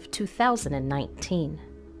October of 2019.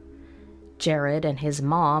 Jared and his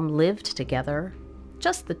mom lived together,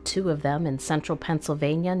 just the two of them in central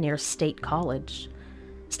Pennsylvania near State College.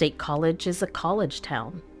 State College is a college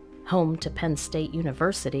town, home to Penn State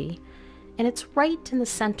University, and it's right in the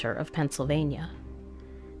center of Pennsylvania.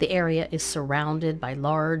 The area is surrounded by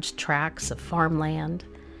large tracts of farmland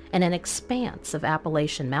and an expanse of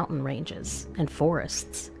Appalachian mountain ranges and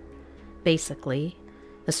forests. Basically,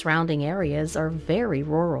 the surrounding areas are very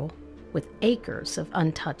rural, with acres of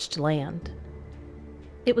untouched land.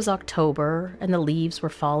 It was October, and the leaves were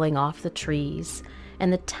falling off the trees,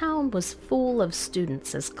 and the town was full of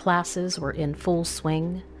students as classes were in full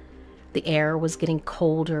swing. The air was getting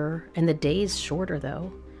colder, and the days shorter,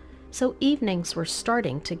 though, so evenings were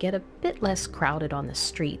starting to get a bit less crowded on the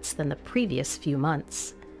streets than the previous few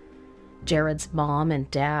months. Jared's mom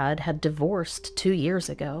and dad had divorced 2 years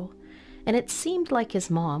ago, and it seemed like his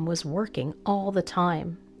mom was working all the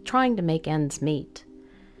time, trying to make ends meet.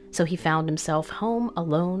 So he found himself home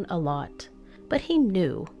alone a lot, but he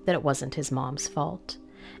knew that it wasn't his mom's fault,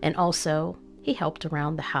 and also he helped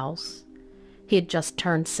around the house. He had just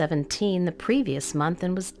turned 17 the previous month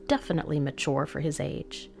and was definitely mature for his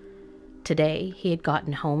age. Today, he had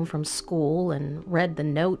gotten home from school and read the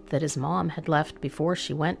note that his mom had left before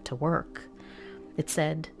she went to work. It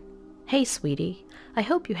said, "Hey, sweetie, I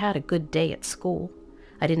hope you had a good day at school.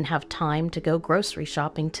 I didn't have time to go grocery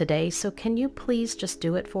shopping today, so can you please just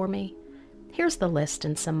do it for me? Here's the list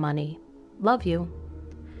and some money. Love you."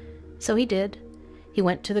 So he did. He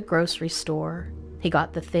went to the grocery store. He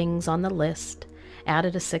got the things on the list,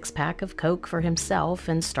 added a 6-pack of Coke for himself,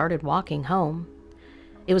 and started walking home.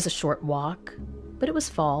 It was a short walk, but it was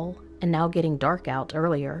fall and now getting dark out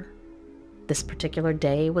earlier. This particular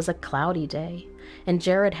day was a cloudy day, and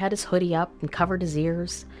Jared had his hoodie up and covered his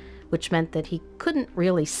ears, which meant that he couldn't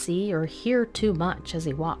really see or hear too much as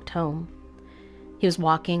he walked home. He was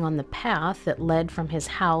walking on the path that led from his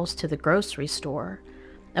house to the grocery store,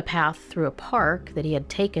 a path through a park that he had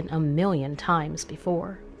taken a million times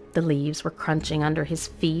before. The leaves were crunching under his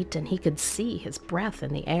feet, and he could see his breath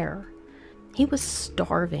in the air. He was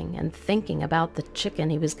starving and thinking about the chicken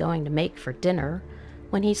he was going to make for dinner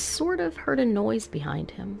when he sort of heard a noise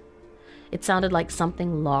behind him. It sounded like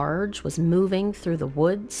something large was moving through the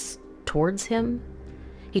woods towards him.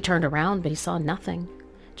 He turned around, but he saw nothing,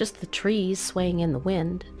 just the trees swaying in the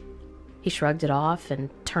wind. He shrugged it off and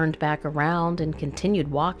turned back around and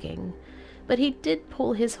continued walking, but he did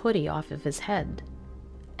pull his hoodie off of his head.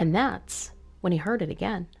 And that's when he heard it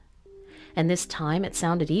again. And this time it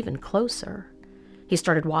sounded even closer. He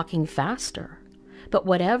started walking faster, but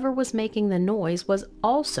whatever was making the noise was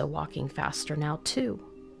also walking faster now too.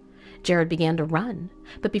 Jared began to run,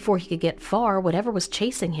 but before he could get far, whatever was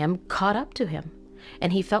chasing him caught up to him,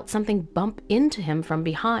 and he felt something bump into him from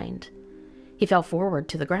behind. He fell forward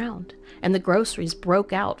to the ground, and the groceries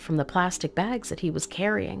broke out from the plastic bags that he was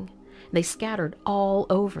carrying. They scattered all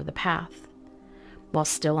over the path. While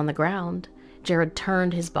still on the ground, Jared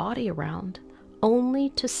turned his body around, only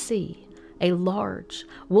to see a large,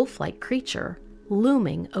 wolf-like creature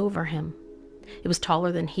looming over him. It was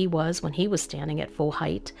taller than he was when he was standing at full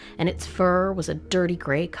height, and its fur was a dirty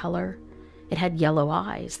gray color. It had yellow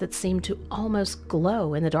eyes that seemed to almost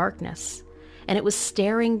glow in the darkness, and it was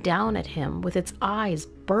staring down at him with its eyes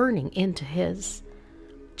burning into his.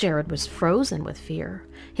 Jared was frozen with fear.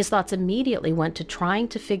 His thoughts immediately went to trying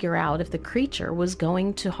to figure out if the creature was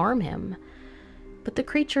going to harm him. But the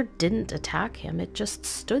creature didn't attack him. It just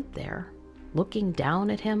stood there, looking down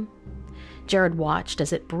at him. Jared watched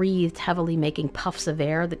as it breathed heavily, making puffs of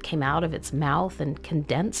air that came out of its mouth and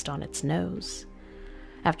condensed on its nose.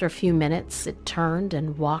 After a few minutes, it turned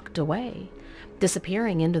and walked away,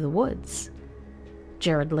 disappearing into the woods.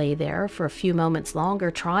 Jared lay there for a few moments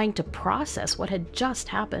longer, trying to process what had just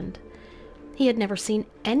happened. He had never seen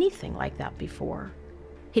anything like that before.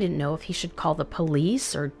 He didn't know if he should call the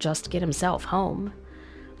police or just get himself home.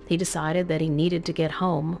 He decided that he needed to get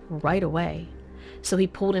home right away. So he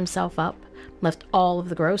pulled himself up, left all of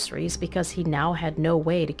the groceries because he now had no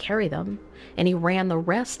way to carry them, and he ran the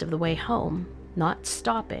rest of the way home, not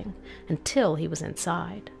stopping until he was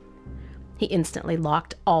inside. He instantly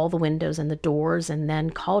locked all the windows and the doors and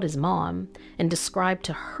then called his mom and described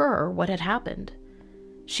to her what had happened.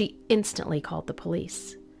 She instantly called the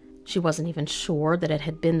police. She wasn't even sure that it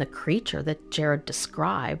had been the creature that Jared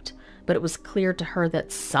described, but it was clear to her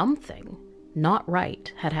that something not right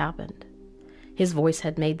had happened. His voice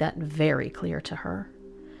had made that very clear to her.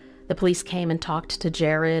 The police came and talked to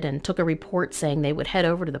Jared and took a report saying they would head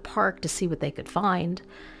over to the park to see what they could find.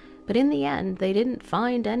 But in the end, they didn't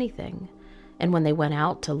find anything. And when they went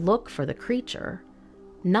out to look for the creature,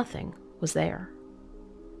 nothing was there.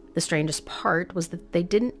 The strangest part was that they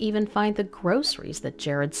didn't even find the groceries that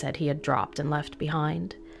Jared said he had dropped and left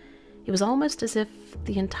behind. It was almost as if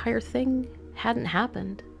the entire thing hadn't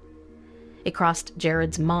happened. It crossed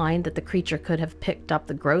Jared's mind that the creature could have picked up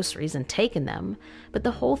the groceries and taken them, but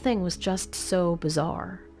the whole thing was just so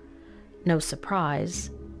bizarre. No surprise,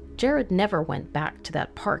 Jared never went back to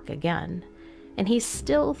that park again, and he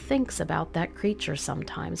still thinks about that creature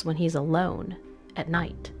sometimes when he's alone at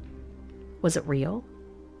night. Was it real,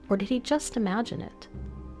 or did he just imagine it?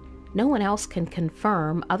 No one else can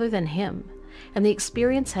confirm other than him, and the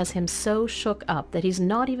experience has him so shook up that he's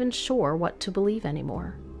not even sure what to believe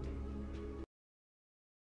anymore.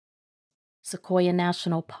 Sequoia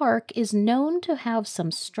National Park is known to have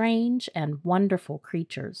some strange and wonderful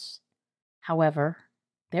creatures. However,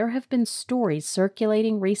 there have been stories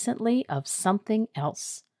circulating recently of something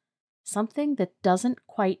else, something that doesn't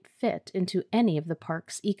quite fit into any of the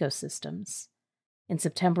park's ecosystems. In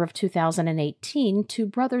September of 2018, two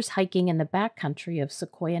brothers hiking in the backcountry of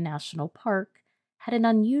Sequoia National Park had an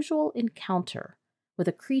unusual encounter with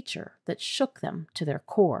a creature that shook them to their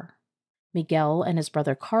core. Miguel and his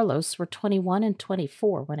brother Carlos were 21 and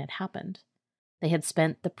 24 when it happened. They had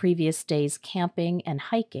spent the previous days camping and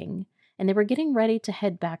hiking, and they were getting ready to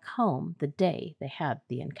head back home the day they had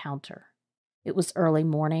the encounter. It was early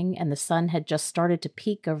morning, and the sun had just started to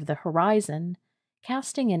peek over the horizon,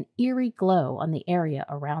 casting an eerie glow on the area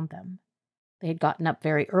around them. They had gotten up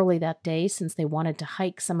very early that day since they wanted to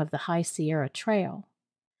hike some of the High Sierra Trail.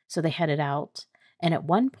 So they headed out, and at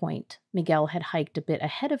one point, Miguel had hiked a bit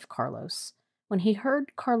ahead of Carlos when he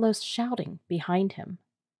heard Carlos shouting behind him.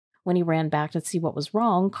 When he ran back to see what was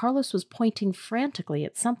wrong, Carlos was pointing frantically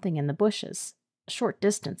at something in the bushes, a short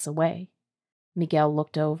distance away. Miguel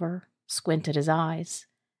looked over, squinted his eyes,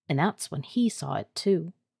 and that's when he saw it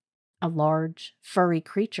too. A large, furry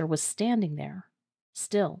creature was standing there,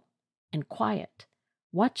 still and quiet,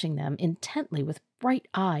 watching them intently with bright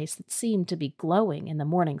eyes that seemed to be glowing in the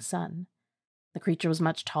morning sun. The creature was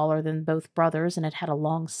much taller than both brothers, and it had a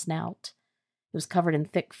long snout. It was covered in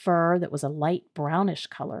thick fur that was a light brownish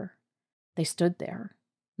color. They stood there,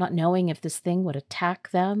 not knowing if this thing would attack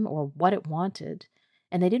them or what it wanted,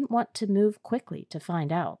 and they didn't want to move quickly to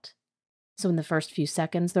find out. So in the first few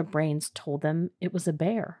seconds, their brains told them it was a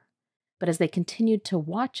bear. But as they continued to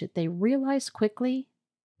watch it, they realized quickly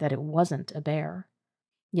that it wasn't a bear.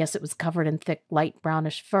 Yes, it was covered in thick, light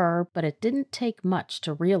brownish fur, but it didn't take much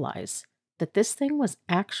to realize that this thing was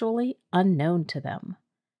actually unknown to them,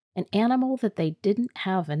 an animal that they didn't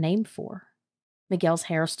have a name for. Miguel's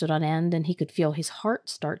hair stood on end, and he could feel his heart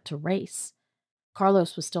start to race.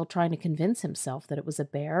 Carlos was still trying to convince himself that it was a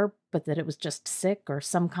bear, but that it was just sick or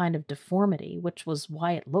some kind of deformity, which was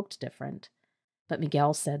why it looked different. But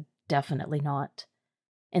Miguel said definitely not.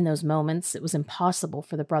 In those moments, it was impossible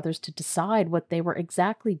for the brothers to decide what they were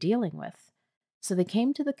exactly dealing with, so they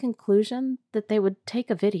came to the conclusion that they would take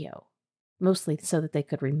a video, mostly so that they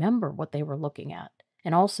could remember what they were looking at,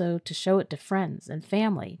 and also to show it to friends and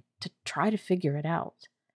family to try to figure it out.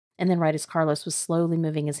 And then right as Carlos was slowly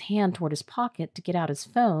moving his hand toward his pocket to get out his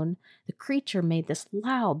phone, the creature made this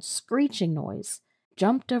loud, screeching noise,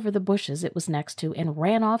 jumped over the bushes it was next to, and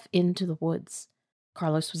ran off into the woods.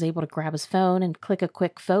 Carlos was able to grab his phone and click a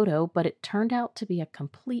quick photo, but it turned out to be a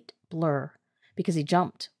complete blur because he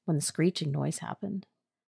jumped when the screeching noise happened.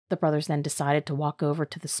 The brothers then decided to walk over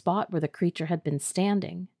to the spot where the creature had been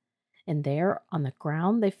standing, and there on the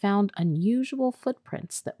ground they found unusual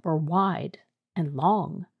footprints that were wide and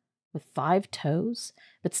long, with 5 toes,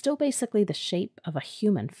 but still basically the shape of a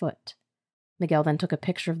human foot. Miguel then took a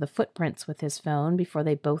picture of the footprints with his phone before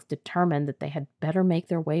they both determined that they had better make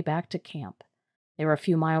their way back to camp. They were a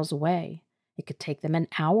few miles away. It could take them an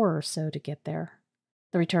hour or so to get there.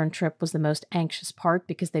 The return trip was the most anxious part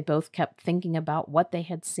because they both kept thinking about what they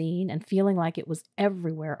had seen and feeling like it was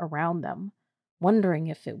everywhere around them, wondering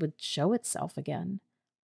if it would show itself again.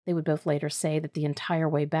 They would both later say that the entire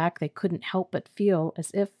way back they couldn't help but feel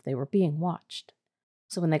as if they were being watched.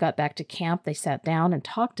 So when they got back to camp, they sat down and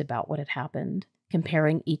talked about what had happened,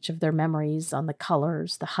 comparing each of their memories on the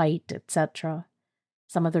colors, the height, etc.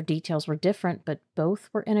 Some of their details were different, but both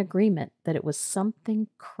were in agreement that it was something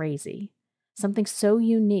crazy. something so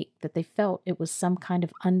unique that they felt it was some kind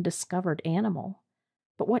of undiscovered animal.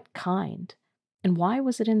 But what kind? And why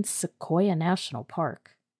was it in Sequoia National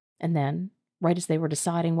Park? And then, right as they were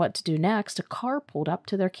deciding what to do next, a car pulled up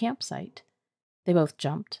to their campsite. They both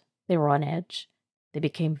jumped. They were on edge. They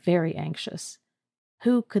became very anxious.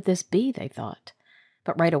 Who could this be, they thought.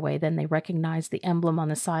 But right away then they recognized the emblem on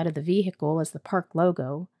the side of the vehicle as the park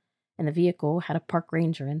logo, and the vehicle had a park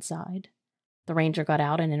ranger inside. The ranger got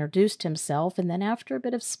out and introduced himself, and then after a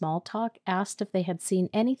bit of small talk asked if they had seen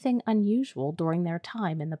anything unusual during their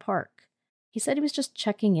time in the park. He said he was just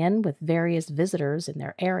checking in with various visitors in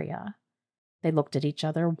their area. They looked at each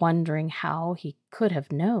other, wondering how he could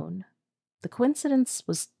have known. The coincidence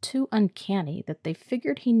was too uncanny that they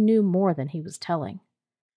figured he knew more than he was telling.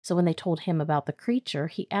 So when they told him about the creature,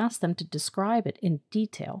 he asked them to describe it in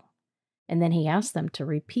detail. And then he asked them to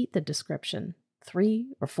repeat the description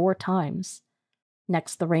 3 or 4 times.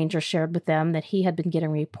 Next, the ranger shared with them that he had been getting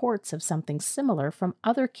reports of something similar from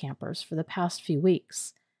other campers for the past few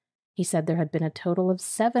weeks. He said there had been a total of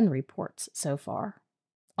 7 reports so far,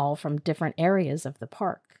 all from different areas of the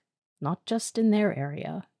park, not just in their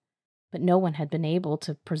area. But no one had been able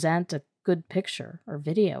to present a good picture or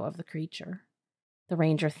video of the creature. The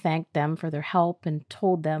ranger thanked them for their help and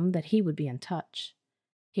told them that he would be in touch.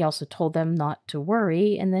 He also told them not to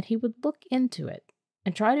worry and that he would look into it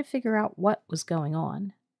and try to figure out what was going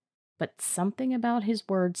on. But something about his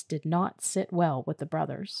words did not sit well with the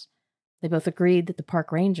brothers. They both agreed that the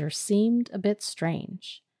park ranger seemed a bit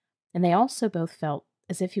strange, and they also both felt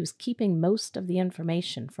as if he was keeping most of the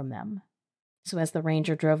information from them. So as the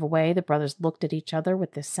ranger drove away, the brothers looked at each other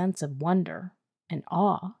with this sense of wonder and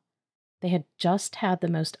awe. They had just had the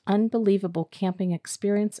most unbelievable camping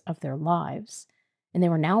experience of their lives, and they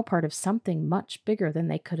were now part of something much bigger than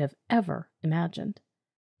they could have ever imagined.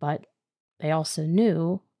 But they also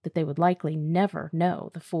knew that they would likely never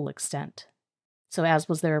know the full extent. So as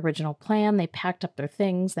was their original plan, they packed up their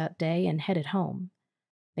things that day and headed home.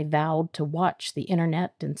 They vowed to watch the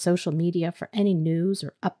internet and social media for any news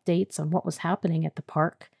or updates on what was happening at the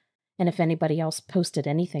park, and if anybody else posted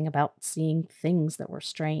anything about seeing things that were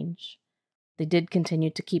strange. They did continue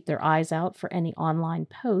to keep their eyes out for any online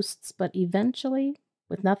posts, but eventually,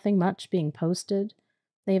 with nothing much being posted,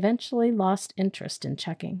 they eventually lost interest in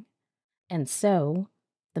checking. And so,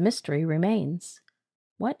 the mystery remains.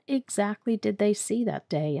 What exactly did they see that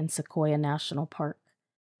day in Sequoia National Park?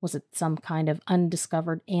 Was it some kind of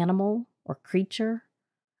undiscovered animal or creature?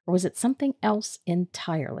 Or was it something else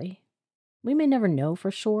entirely? We may never know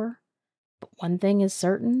for sure, but one thing is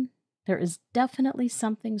certain. There is definitely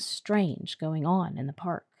something strange going on in the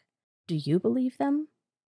park. Do you believe them?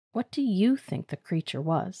 What do you think the creature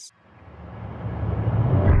was?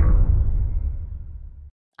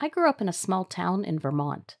 I grew up in a small town in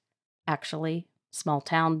Vermont. Actually, small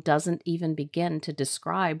town doesn't even begin to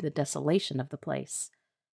describe the desolation of the place.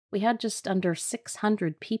 We had just under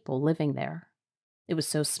 600 people living there. It was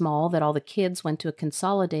so small that all the kids went to a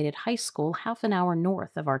consolidated high school half an hour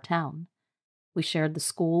north of our town. We shared the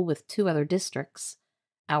school with 2 other districts,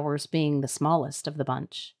 ours being the smallest of the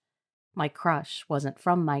bunch. My crush wasn't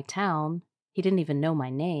from my town. He didn't even know my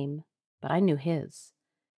name, but I knew his.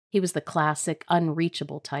 He was the classic,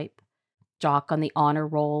 unreachable type, jock on the honor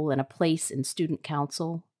roll and a place in student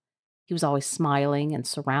council. He was always smiling and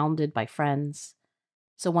surrounded by friends.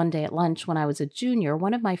 So one day at lunch when I was a junior,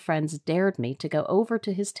 one of my friends dared me to go over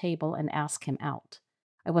to his table and ask him out.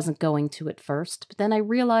 I wasn't going to at first, but then I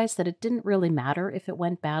realized that it didn't really matter if it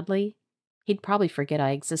went badly. He'd probably forget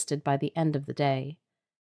I existed by the end of the day.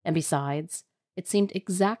 And besides, it seemed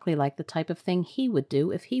exactly like the type of thing he would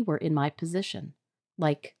do if he were in my position.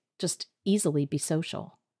 Like, just easily be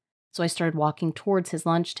social. So I started walking towards his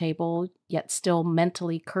lunch table, yet still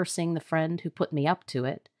mentally cursing the friend who put me up to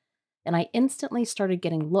it. And I instantly started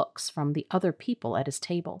getting looks from the other people at his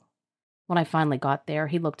table. When I finally got there,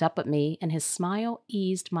 he looked up at me, and his smile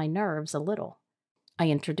eased my nerves a little. I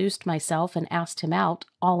introduced myself and asked him out,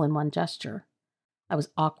 all in one gesture. I was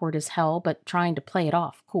awkward as hell, but trying to play it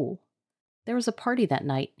off cool. There was a party that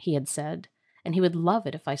night, he had said, and he would love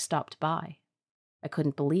it if I stopped by. I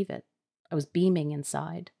couldn't believe it. I was beaming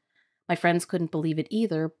inside. My friends couldn't believe it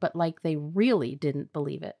either, but like they really didn't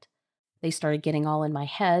believe it. They started getting all in my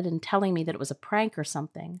head and telling me that it was a prank or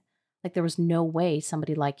something. Like there was no way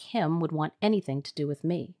somebody like him would want anything to do with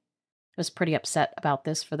me. I was pretty upset about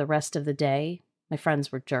this for the rest of the day. My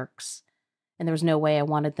friends were jerks. And there was no way I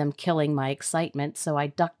wanted them killing my excitement, so I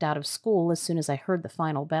ducked out of school as soon as I heard the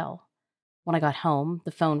final bell. When I got home,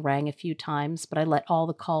 the phone rang a few times, but I let all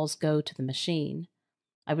the calls go to the machine.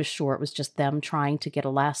 I was sure it was just them trying to get a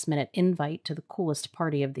last-minute invite to the coolest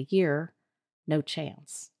party of the year, No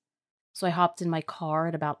chance. So I hopped in my car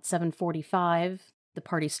at about 7:45. The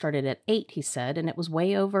party started at 8, he said, and it was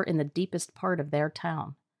way over in the deepest part of their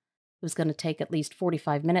town. It was going to take at least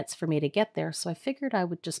 45 minutes for me to get there, so I figured I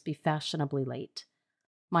would just be fashionably late.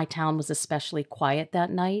 My town was especially quiet that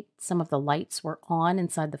night. Some of the lights were on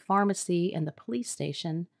inside the pharmacy and the police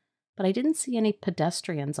station, but I didn't see any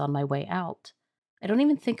pedestrians on my way out. I don't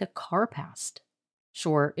even think a car passed.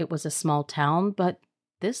 Sure, it was a small town, but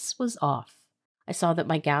this was off. I saw that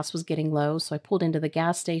my gas was getting low, so I pulled into the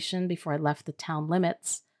gas station before I left the town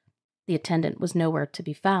limits. The attendant was nowhere to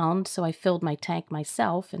be found, so I filled my tank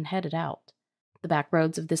myself and headed out. The back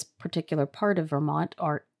roads of this particular part of Vermont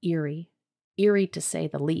are eerie. Eerie to say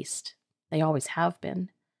the least. They always have been.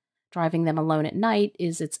 Driving them alone at night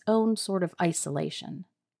is its own sort of isolation.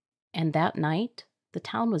 And that night, the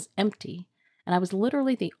town was empty, and I was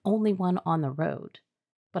literally the only one on the road.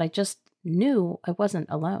 But I just knew I wasn't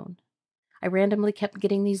alone. I randomly kept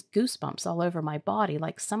getting these goosebumps all over my body,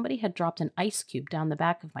 like somebody had dropped an ice cube down the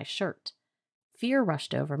back of my shirt. Fear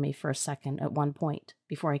rushed over me for a second at one point,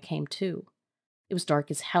 before I came to. It was dark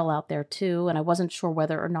as hell out there, too, and I wasn't sure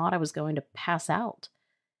whether or not I was going to pass out.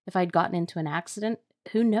 If I'd gotten into an accident,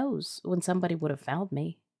 who knows when somebody would have found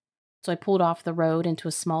me. So I pulled off the road into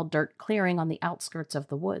a small dirt clearing on the outskirts of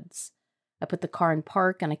the woods. I put the car in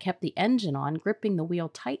park and I kept the engine on, gripping the wheel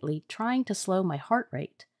tightly, trying to slow my heart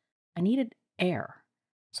rate. I needed air.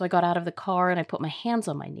 So I got out of the car and I put my hands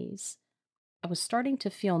on my knees. I was starting to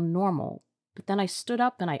feel normal, but then I stood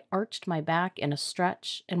up and I arched my back in a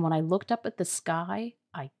stretch, and when I looked up at the sky,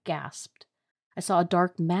 I gasped. I saw a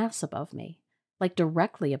dark mass above me, like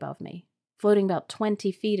directly above me, floating about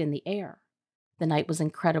 20 feet in the air. The night was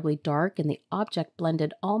incredibly dark and the object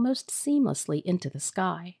blended almost seamlessly into the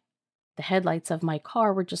sky. The headlights of my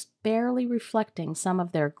car were just barely reflecting some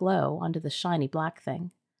of their glow onto the shiny black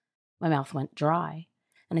thing. My mouth went dry,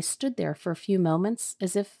 and I stood there for a few moments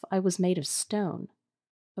as if I was made of stone.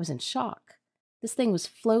 I was in shock. This thing was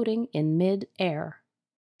floating in mid-air.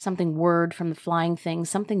 Something whirred from the flying thing,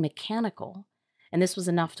 something mechanical, and this was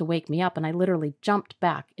enough to wake me up, and I literally jumped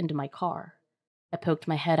back into my car. I poked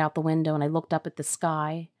my head out the window and I looked up at the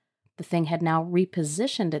sky. The thing had now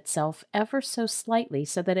repositioned itself ever so slightly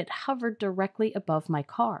so that it hovered directly above my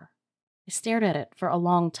car. I stared at it for a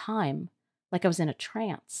long time, like I was in a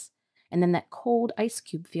trance. And then that cold ice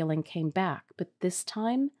cube feeling came back, but this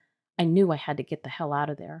time, I knew I had to get the hell out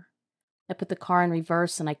of there. I put the car in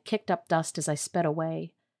reverse and I kicked up dust as I sped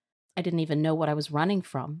away. I didn't even know what I was running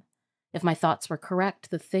from. If my thoughts were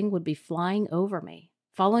correct, the thing would be flying over me,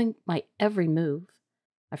 following my every move.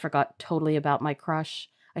 I forgot totally about my crush.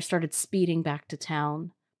 I started speeding back to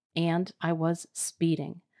town. And I was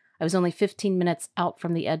speeding. I was only 15 minutes out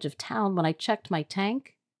from the edge of town when I checked my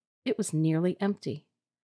tank. It was nearly empty.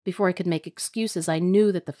 Before I could make excuses, I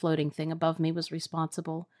knew that the floating thing above me was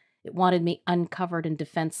responsible. It wanted me uncovered and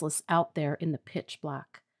defenseless out there in the pitch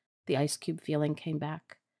black. The ice cube feeling came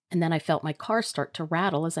back. And then I felt my car start to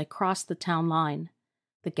rattle as I crossed the town line.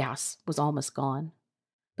 The gas was almost gone.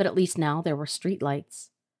 But at least now there were street lights.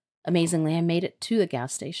 Amazingly, I made it to the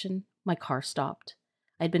gas station. My car stopped.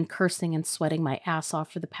 I'd been cursing and sweating my ass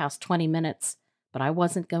off for the past 20 minutes, but I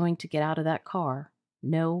wasn't going to get out of that car.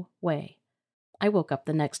 No way. I woke up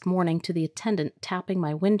the next morning to the attendant tapping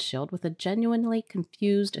my windshield with a genuinely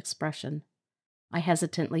confused expression. I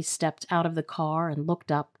hesitantly stepped out of the car and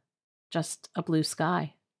looked up. Just a blue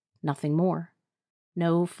sky. Nothing more.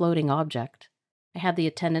 No floating object. I had the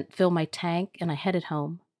attendant fill my tank and I headed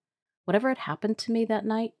home. Whatever had happened to me that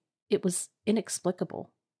night, it was inexplicable,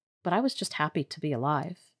 but I was just happy to be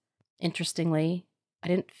alive. Interestingly, I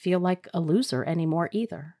didn't feel like a loser anymore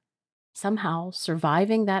either. Somehow,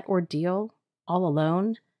 surviving that ordeal all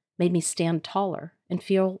alone made me stand taller and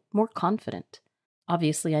feel more confident.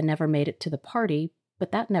 Obviously, I never made it to the party,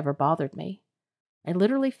 but that never bothered me. I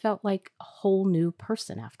literally felt like a whole new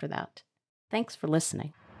person after that. Thanks for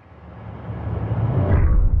listening.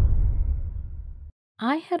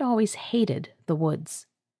 I had always hated the woods.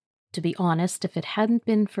 To be honest, if it hadn't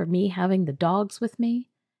been for me having the dogs with me,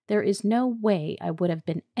 there is no way I would have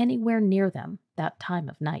been anywhere near them that time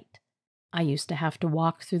of night. I used to have to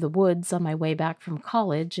walk through the woods on my way back from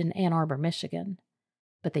college in Ann Arbor, Michigan.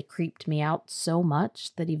 But they creeped me out so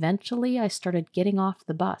much that eventually I started getting off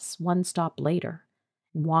the bus one stop later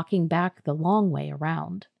and walking back the long way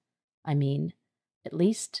around. I mean, at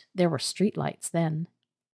least there were streetlights then.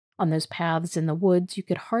 On those paths in the woods, you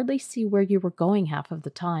could hardly see where you were going half of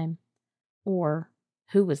the time, or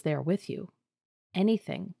who was there with you.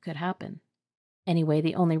 Anything could happen. Anyway,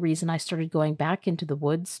 the only reason I started going back into the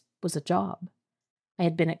woods was a job. I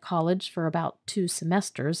had been at college for about 2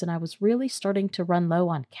 semesters, and I was really starting to run low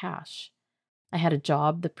on cash. I had a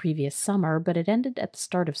job the previous summer, but it ended at the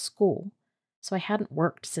start of school, so I hadn't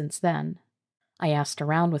worked since then. I asked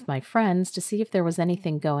around with my friends to see if there was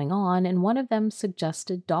anything going on, and one of them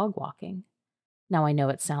suggested dog walking. Now I know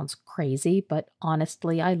it sounds crazy, but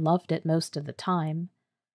honestly, I loved it most of the time.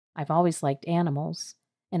 I've always liked animals,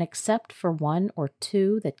 and except for one or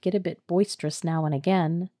two that get a bit boisterous now and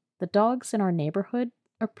again, the dogs in our neighborhood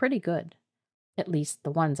are pretty good. At least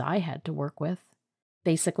the ones I had to work with.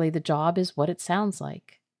 Basically, the job is what it sounds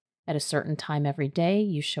like. At a certain time every day,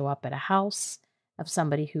 you show up at a house of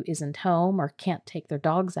somebody who isn't home or can't take their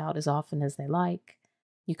dogs out as often as they like.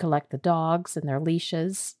 You collect the dogs and their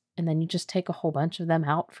leashes, and then you just take a whole bunch of them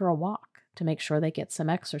out for a walk to make sure they get some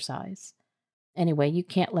exercise. Anyway, you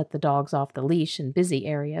can't let the dogs off the leash in busy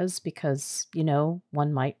areas because,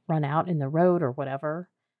 one might run out in the road or whatever.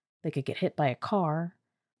 They could get hit by a car.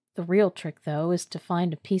 The real trick, though, is to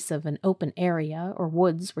find a piece of an open area or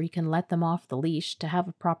woods where you can let them off the leash to have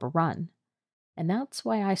a proper run. And that's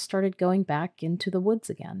why I started going back into the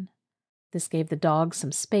woods again. This gave the dogs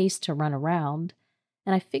some space to run around,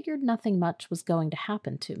 and I figured nothing much was going to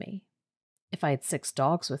happen to me. If I had 6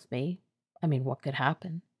 dogs with me, what could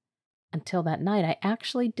happen? Until that night, I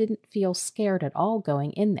actually didn't feel scared at all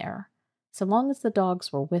going in there, so long as the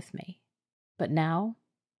dogs were with me. But now,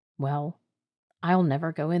 well, I'll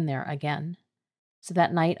never go in there again. So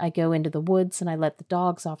that night I go into the woods and I let the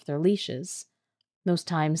dogs off their leashes. Most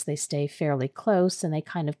times they stay fairly close and they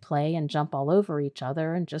kind of play and jump all over each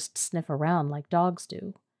other and just sniff around like dogs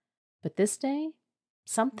do. But this day,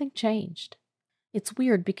 something changed. It's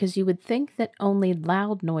weird because you would think that only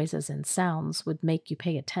loud noises and sounds would make you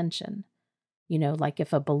pay attention. Like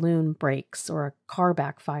if a balloon breaks or a car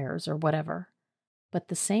backfires or whatever. But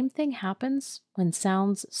the same thing happens when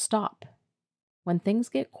sounds stop. When things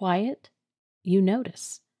get quiet, you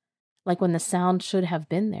notice. Like when the sound should have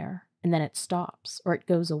been there and then it stops or it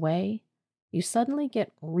goes away, you suddenly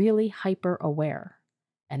get really hyper aware.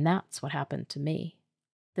 And that's what happened to me.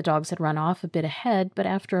 The dogs had run off a bit ahead, but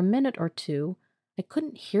after a minute or two, I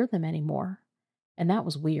couldn't hear them anymore. And that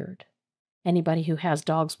was weird. Anybody who has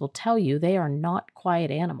dogs will tell you they are not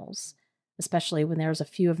quiet animals. Especially when there's a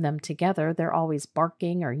few of them together, they're always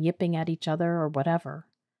barking or yipping at each other or whatever.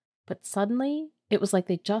 But suddenly, it was like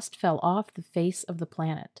they just fell off the face of the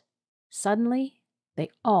planet. Suddenly, they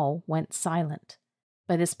all went silent.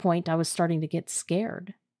 By this point, I was starting to get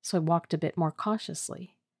scared, so I walked a bit more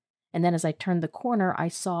cautiously. And then as I turned the corner, I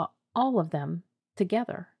saw all of them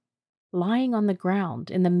together, lying on the ground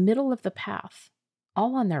in the middle of the path,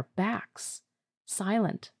 all on their backs,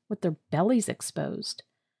 silent, with their bellies exposed.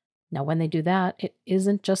 Now, when they do that, it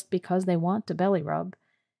isn't just because they want to belly rub.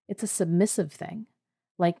 It's a submissive thing,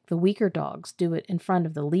 like the weaker dogs do it in front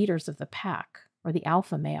of the leaders of the pack or the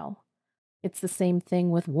alpha male. It's the same thing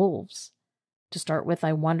with wolves. To start with,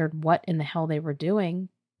 I wondered what in the hell they were doing,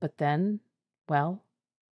 but then, well,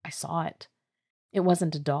 I saw it. It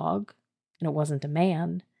wasn't a dog, and it wasn't a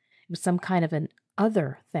man. It was some kind of an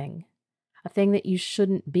other thing, a thing that you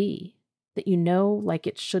shouldn't be, that like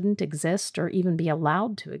it shouldn't exist or even be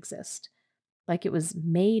allowed to exist, like it was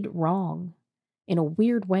made wrong. In a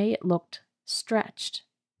weird way, it looked stretched,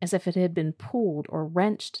 as if it had been pulled or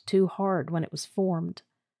wrenched too hard when it was formed.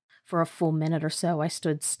 For a full minute or so, I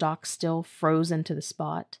stood stock still, frozen to the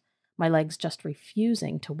spot, my legs just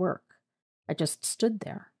refusing to work. I just stood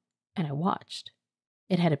there, and I watched.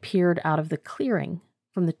 It had appeared out of the clearing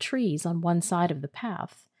from the trees on one side of the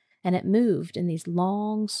path, and it moved in these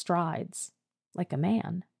long strides, like a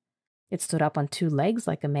man. It stood up on 2 legs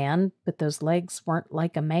like a man, but those legs weren't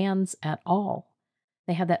like a man's at all.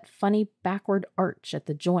 They had that funny backward arch at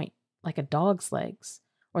the joint, like a dog's legs,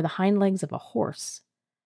 or the hind legs of a horse.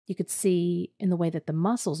 You could see, in the way that the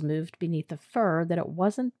muscles moved beneath the fur, that it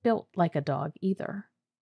wasn't built like a dog either.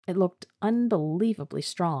 It looked unbelievably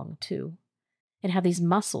strong, too. It had these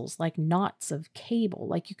muscles like knots of cable,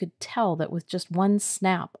 like you could tell that with just one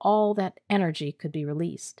snap, all that energy could be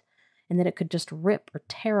released, and that it could just rip or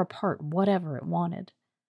tear apart whatever it wanted.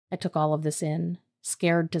 I took all of this in,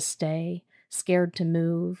 scared to stay, scared to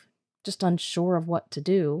move, just unsure of what to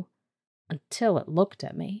do, until it looked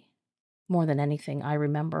at me. More than anything, I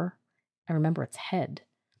remember its head.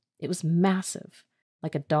 It was massive,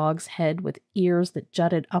 like a dog's head with ears that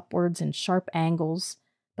jutted upwards in sharp angles,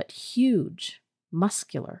 but huge,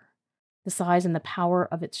 muscular. The size and the power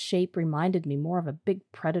of its shape reminded me more of a big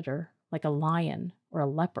predator, like a lion or a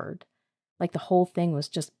leopard, like the whole thing was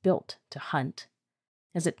just built to hunt.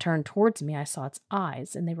 As it turned towards me, I saw its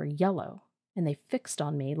eyes, and they were yellow, and they fixed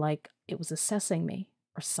on me like it was assessing me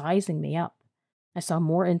or sizing me up. I saw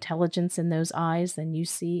more intelligence in those eyes than you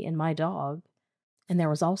see in my dog. And there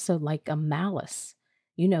was also like a malice,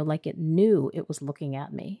 like it knew it was looking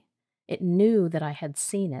at me. It knew that I had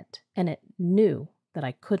seen it, and it knew that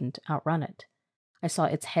I couldn't outrun it. I saw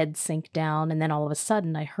its head sink down, and then all of a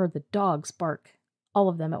sudden I heard the dogs bark, all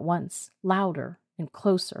of them at once, louder and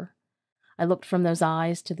closer. I looked from those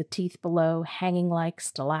eyes to the teeth below, hanging like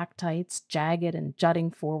stalactites, jagged and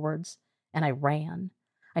jutting forwards, and I ran.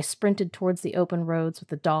 I sprinted towards the open roads with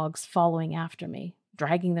the dogs following after me,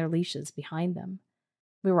 dragging their leashes behind them.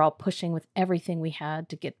 We were all pushing with everything we had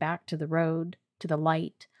to get back to the road, to the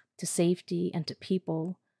light, to safety, and to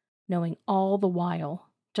people, knowing all the while,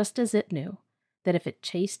 just as it knew, that if it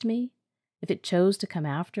chased me, if it chose to come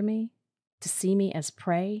after me, to see me as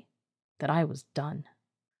prey, that I was done.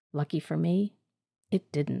 Lucky for me,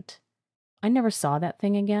 it didn't. I never saw that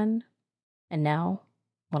thing again, and now,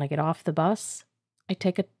 when I get off the bus, I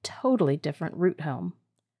take a totally different route home,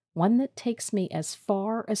 one that takes me as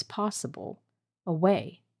far as possible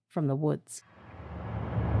away from the woods.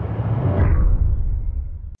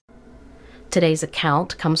 Today's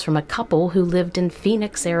account comes from a couple who lived in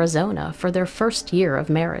Phoenix, Arizona for their first year of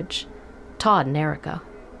marriage, Todd and Erica.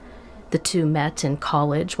 The two met in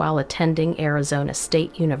college while attending Arizona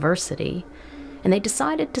State University, and they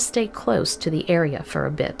decided to stay close to the area for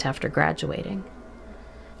a bit after graduating.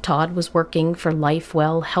 Todd was working for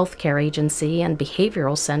LifeWell Healthcare Agency and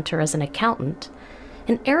Behavioral Center as an accountant,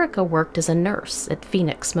 and Erica worked as a nurse at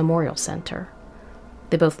Phoenix Memorial Center.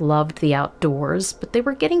 They both loved the outdoors, but they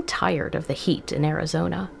were getting tired of the heat in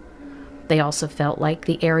Arizona. They also felt like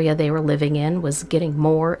the area they were living in was getting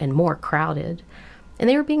more and more crowded, and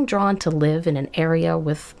they were being drawn to live in an area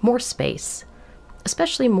with more space,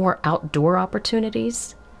 especially more outdoor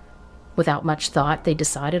opportunities. Without much thought, they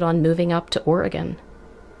decided on moving up to Oregon.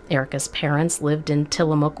 Erica's parents lived in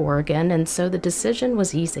Tillamook, Oregon, and so the decision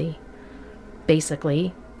was easy.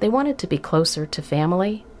 Basically, they wanted to be closer to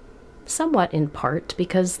family, somewhat in part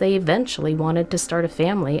because they eventually wanted to start a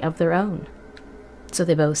family of their own. So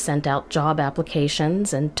they both sent out job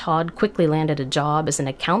applications, and Todd quickly landed a job as an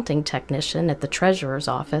accounting technician at the treasurer's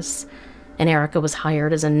office, and Erica was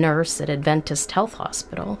hired as a nurse at Adventist Health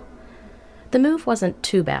Hospital. The move wasn't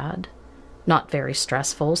too bad. Not very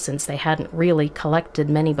stressful, since they hadn't really collected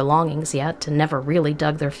many belongings yet and never really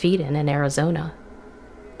dug their feet in Arizona.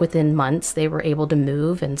 Within months, they were able to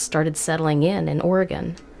move and started settling in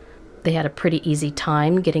Oregon. They had a pretty easy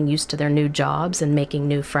time getting used to their new jobs and making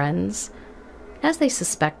new friends. As they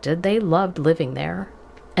suspected, they loved living there,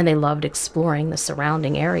 and they loved exploring the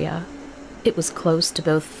surrounding area. It was close to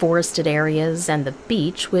both forested areas and the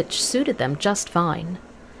beach, which suited them just fine.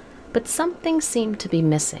 But something seemed to be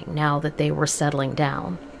missing now that they were settling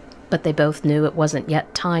down. But they both knew it wasn't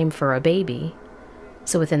yet time for a baby.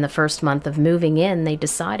 So within the first month of moving in, they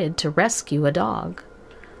decided to rescue a dog,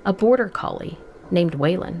 a border collie named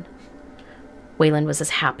Waylon. Waylon was as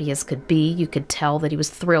happy as could be. You could tell that he was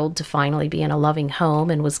thrilled to finally be in a loving home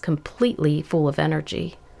and was completely full of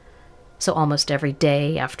energy. So almost every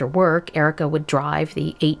day after work, Erica would drive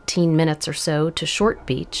the 18 minutes or so to Short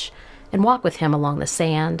Beach and walk with him along the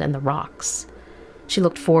sand and the rocks. She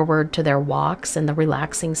looked forward to their walks and the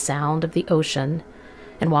relaxing sound of the ocean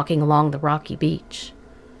and walking along the rocky beach.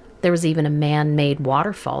 There was even a man-made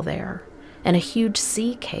waterfall there and a huge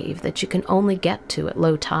sea cave that you can only get to at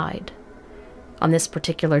low tide. On this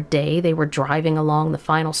particular day, they were driving along the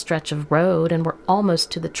final stretch of road and were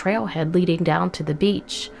almost to the trailhead leading down to the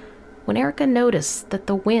beach when Erica noticed that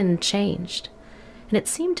the wind changed, and it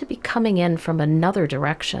seemed to be coming in from another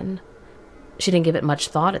direction. She didn't give it much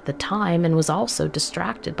thought at the time and was also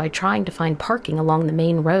distracted by trying to find parking along the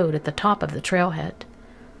main road at the top of the trailhead.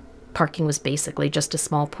 Parking was basically just a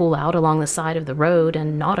small pull-out along the side of the road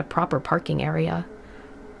and not a proper parking area.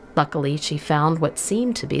 Luckily, she found what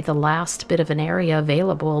seemed to be the last bit of an area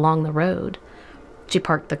available along the road. She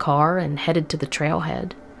parked the car and headed to the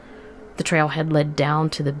trailhead. The trailhead led down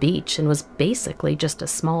to the beach and was basically just a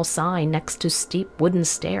small sign next to steep wooden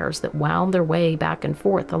stairs that wound their way back and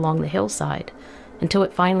forth along the hillside until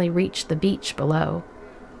it finally reached the beach below.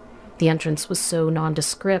 The entrance was so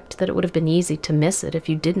nondescript that it would have been easy to miss it if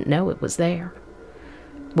you didn't know it was there.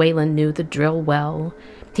 Waylon knew the drill well.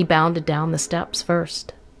 He bounded down the steps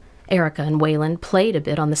first. Erica and Waylon played a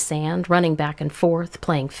bit on the sand, running back and forth,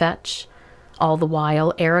 playing fetch. All the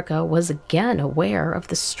while, Erica was again aware of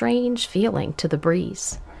the strange feeling to the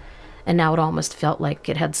breeze, and now it almost felt like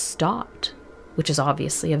it had stopped, which is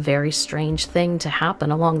obviously a very strange thing to happen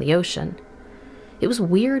along the ocean. It was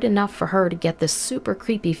weird enough for her to get this super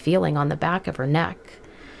creepy feeling on the back of her neck,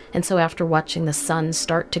 and so after watching the sun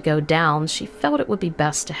start to go down, she felt it would be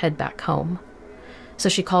best to head back home. So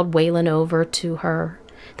she called Waylon over to her.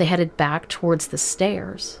 They headed back towards the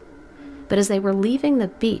stairs. But as they were leaving the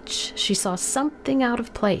beach, she saw something out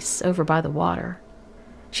of place over by the water.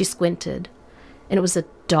 She squinted, and it was a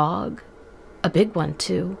dog, a big one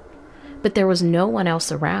too. But there was no one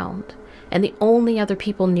else around, and the only other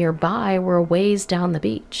people nearby were a ways down the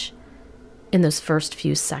beach. In those first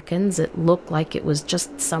few seconds, it looked like it was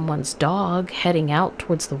just someone's dog heading out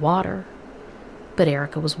towards the water. But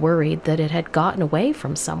Erica was worried that it had gotten away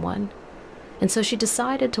from someone, and so she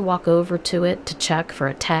decided to walk over to it to check for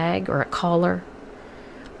a tag or a collar.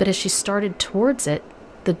 But as she started towards it,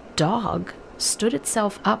 the dog stood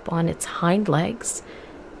itself up on its hind legs,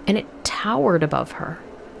 and it towered above her.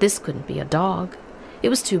 This couldn't be a dog. It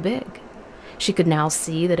was too big. She could now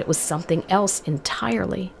see that it was something else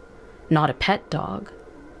entirely. Not a pet dog.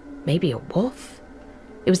 Maybe a wolf?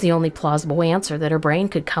 It was the only plausible answer that her brain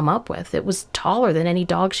could come up with. It was taller than any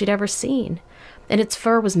dog she'd ever seen, and its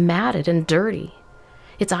fur was matted and dirty.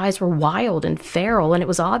 Its eyes were wild and feral, and it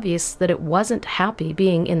was obvious that it wasn't happy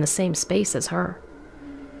being in the same space as her.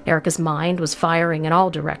 Erica's mind was firing in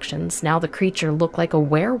all directions. Now the creature looked like a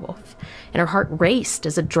werewolf, and her heart raced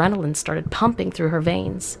as adrenaline started pumping through her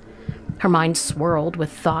veins. Her mind swirled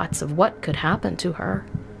with thoughts of what could happen to her.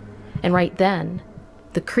 And right then,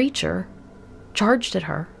 the creature charged at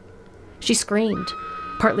her. She screamed,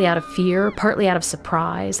 partly out of fear, partly out of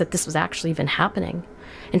surprise that this was actually even happening,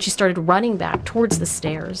 and she started running back towards the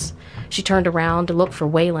stairs. She turned around to look for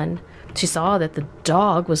Waylon. She saw that the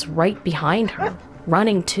dog was right behind her,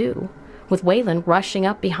 running too, with Waylon rushing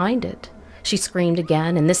up behind it. She screamed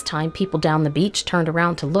again, and this time people down the beach turned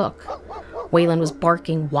around to look. Waylon was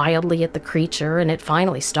barking wildly at the creature, and it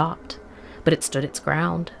finally stopped, but it stood its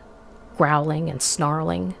ground, growling and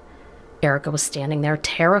snarling. Erica was standing there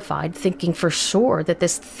terrified, thinking for sure that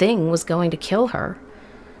this thing was going to kill her.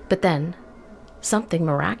 But then, something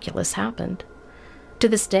miraculous happened. To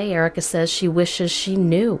this day, Erica says she wishes she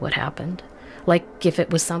knew what happened, like if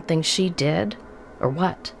it was something she did, or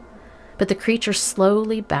what. But the creature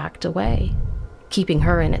slowly backed away, keeping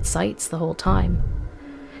her in its sights the whole time.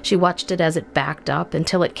 She watched it as it backed up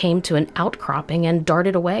until it came to an outcropping and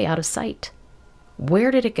darted away out of sight.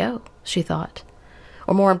 Where did it go, she thought?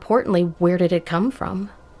 Or more importantly, where did it come from?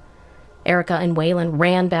 Erica and Waylon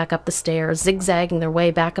ran back up the stairs, zigzagging their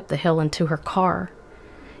way back up the hill and to her car.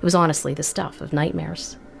 It was honestly the stuff of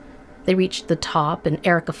nightmares. They reached the top, and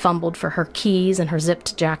Erica fumbled for her keys in her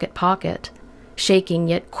zipped jacket pocket, shaking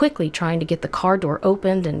yet quickly trying to get the car door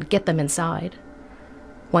opened and get them inside.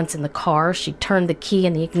 Once in the car, she turned the key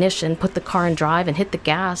in the ignition, put the car in drive, and hit the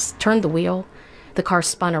gas, turned the wheel. The car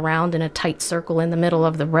spun around in a tight circle in the middle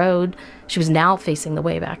of the road. She was now facing the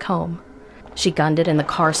way back home. She gunned it, and the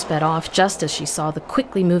car sped off just as she saw the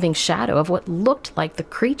quickly moving shadow of what looked like the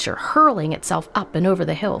creature hurling itself up and over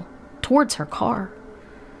the hill, towards her car.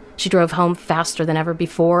 She drove home faster than ever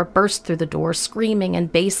before, burst through the door, screaming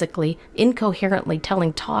and basically, incoherently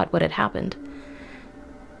telling Todd what had happened.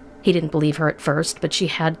 He didn't believe her at first, but she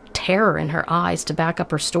had terror in her eyes to back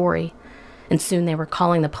up her story. And soon they were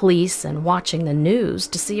calling the police and watching the news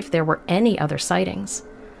to see if there were any other sightings.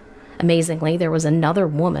 Amazingly, there was another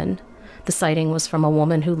woman. The sighting was from a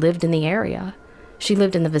woman who lived in the area. She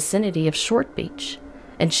lived in the vicinity of Short Beach,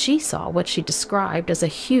 and she saw what she described as a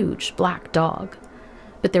huge black dog.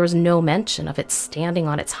 But there was no mention of it standing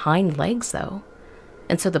on its hind legs, though.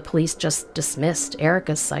 And so the police just dismissed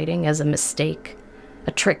Erica's sighting as a mistake,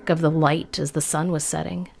 a trick of the light as the sun was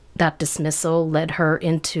setting. That dismissal led her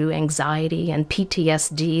into anxiety and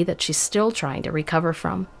PTSD that she's still trying to recover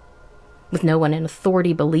from. With no one in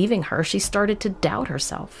authority believing her, she started to doubt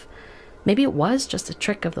herself. Maybe it was just a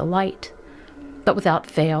trick of the light. But without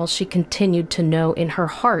fail, she continued to know in her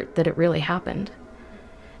heart that it really happened.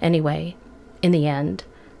 Anyway, in the end,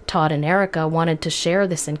 Todd and Erica wanted to share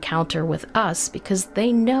this encounter with us because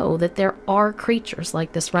they know that there are creatures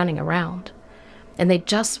like this running around. And they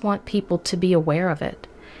just want people to be aware of it,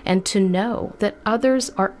 and to know that others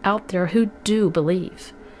are out there who do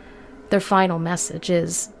believe. Their final message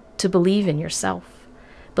is to believe in yourself.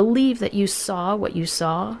 Believe that you saw what you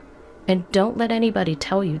saw, and don't let anybody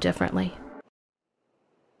tell you differently.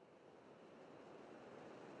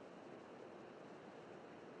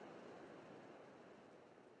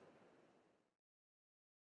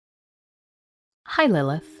 Hi,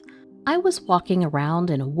 Lilith. I was walking around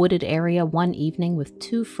in a wooded area one evening with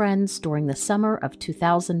two friends during the summer of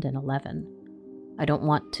 2011. I don't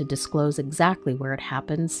want to disclose exactly where it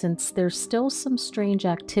happened since there's still some strange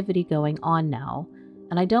activity going on now,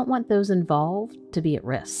 and I don't want those involved to be at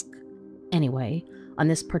risk. Anyway, On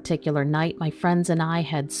this particular night, my friends and I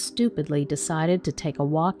had stupidly decided to take a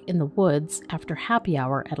walk in the woods after happy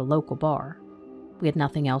hour at a local bar. We had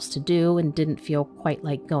nothing else to do and didn't feel quite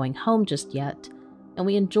like going home just yet, and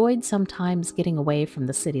we enjoyed sometimes getting away from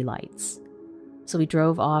the city lights. So we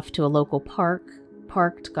drove off to a local park,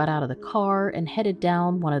 parked, got out of the car, and headed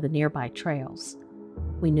down one of the nearby trails.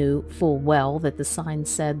 We knew full well that the sign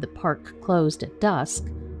said the park closed at dusk,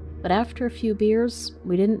 but after a few beers,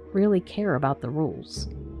 we didn't really care about the rules.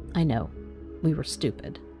 I know, we were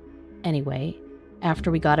stupid. Anyway,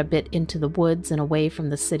 after we got a bit into the woods and away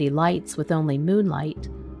from the city lights with only moonlight,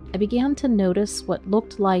 I began to notice what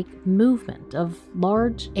looked like movement of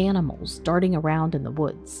large animals darting around in the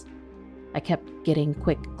woods. I kept getting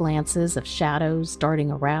quick glances of shadows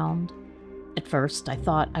darting around. At first, I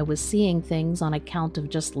thought I was seeing things on account of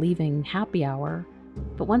just leaving happy hour,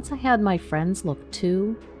 but once I had my friends look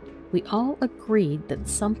too, we all agreed that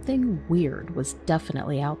something weird was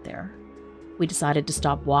definitely out there. We decided to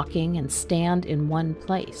stop walking and stand in one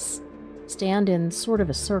place, stand in sort of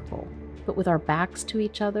a circle, but with our backs to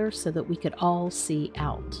each other so that we could all see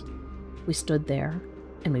out. We stood there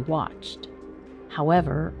and we watched.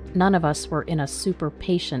 However, none of us were in a super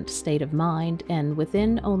patient state of mind, and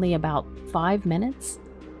within only about 5 minutes,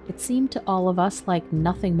 it seemed to all of us like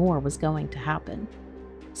nothing more was going to happen.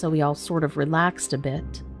 So we all sort of relaxed a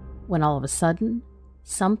bit, when all of a sudden,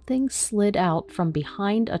 something slid out from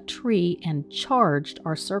behind a tree and charged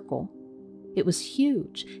our circle. It was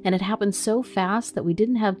huge, and it happened so fast that we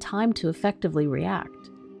didn't have time to effectively react.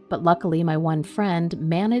 But luckily, my one friend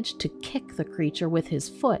managed to kick the creature with his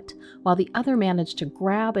foot, while the other managed to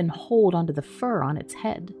grab and hold onto the fur on its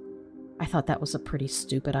head. I thought that was a pretty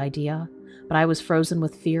stupid idea, but I was frozen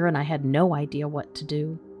with fear and I had no idea what to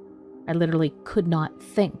do. I literally could not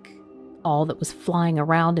think. All that was flying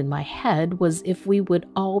around in my head was if we would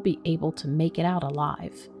all be able to make it out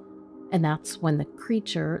alive. And that's when the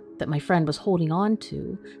creature that my friend was holding on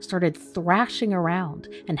to started thrashing around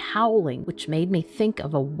and howling, which made me think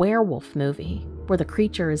of a werewolf movie where the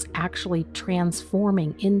creature is actually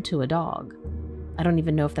transforming into a dog. I don't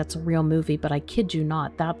even know if that's a real movie, but I kid you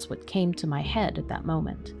not, that's what came to my head at that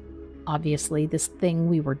moment. Obviously, this thing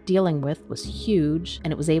we were dealing with was huge,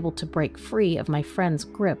 and it was able to break free of my friend's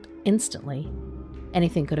grip instantly.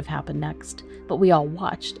 Anything could have happened next, but we all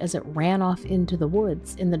watched as it ran off into the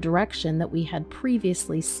woods in the direction that we had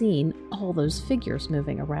previously seen all those figures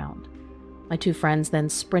moving around. My two friends then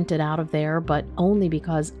sprinted out of there, but only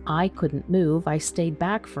because I couldn't move, I stayed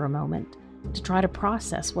back for a moment to try to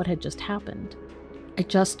process what had just happened. I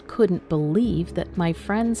just couldn't believe that my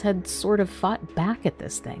friends had sort of fought back at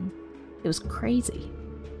this thing. It was crazy.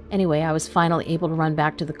 Anyway, I was finally able to run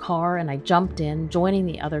back to the car, and I jumped in, joining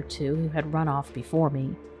the other two who had run off before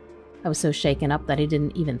me. I was so shaken up that I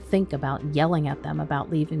didn't even think about yelling at them about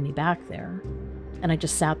leaving me back there, and I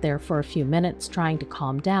just sat there for a few minutes trying to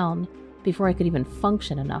calm down before I could even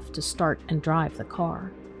function enough to start and drive the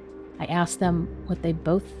car. I asked them what they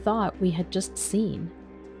both thought we had just seen.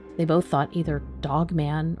 They both thought either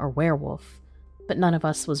dogman or werewolf, but none of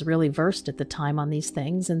us was really versed at the time on these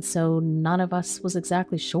things, and so none of us was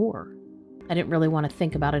exactly sure. I didn't really want to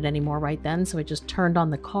think about it anymore right then, so I just turned on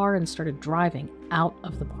the car and started driving out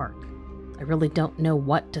of the park. I really don't know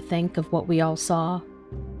what to think of what we all saw.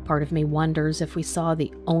 Part of me wonders if we saw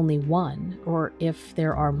the only one, or if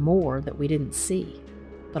there are more that we didn't see.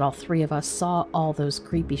 But all three of us saw all those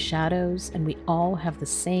creepy shadows, and we all have the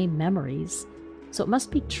same memories, so it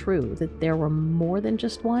must be true that there were more than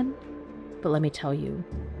just one. But let me tell you,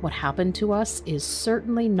 what happened to us is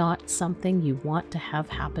certainly not something you want to have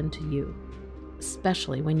happen to you,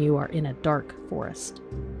 especially when you are in a dark forest.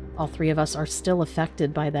 All three of us are still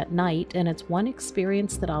affected by that night, and it's one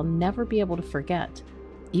experience that I'll never be able to forget,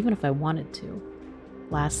 even if I wanted to.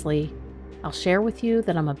 Lastly, I'll share with you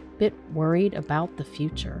that I'm a bit worried about the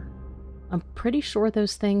future. I'm pretty sure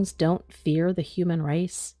those things don't fear the human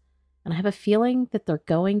race, and I have a feeling that they're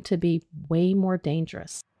going to be way more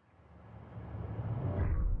dangerous.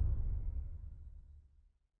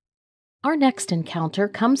 Our next encounter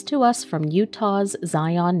comes to us from Utah's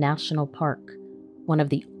Zion National Park, one of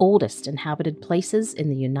the oldest inhabited places in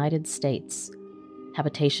the United States.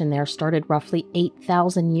 Habitation there started roughly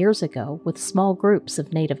 8,000 years ago with small groups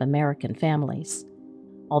of Native American families.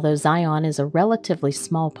 Although Zion is a relatively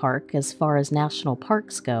small park as far as national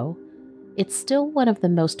parks go, it's still one of the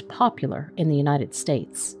most popular in the United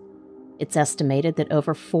States. It's estimated that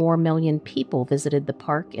over 4 million people visited the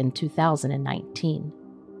park in 2019.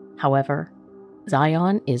 However,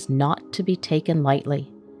 Zion is not to be taken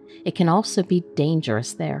lightly. It can also be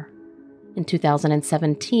dangerous there. In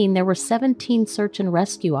 2017, there were 17 search and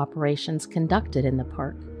rescue operations conducted in the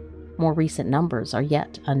park. More recent numbers are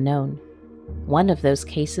yet unknown. One of those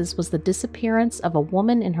cases was the disappearance of a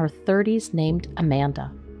woman in her 30s named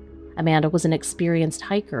Amanda. Amanda was an experienced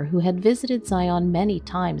hiker who had visited Zion many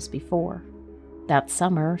times before. That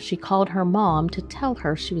summer, she called her mom to tell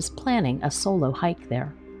her she was planning a solo hike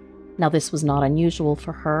there. Now, this was not unusual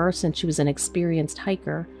for her since she was an experienced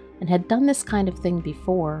hiker and had done this kind of thing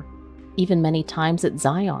before, even many times at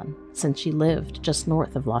Zion, since she lived just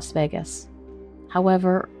north of Las Vegas.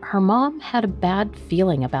 However, her mom had a bad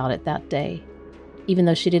feeling about it that day, even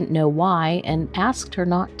though she didn't know why, and asked her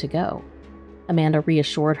not to go. Amanda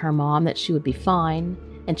reassured her mom that she would be fine,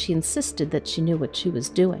 and she insisted that she knew what she was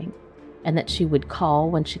doing, and that she would call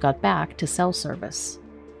when she got back to cell service.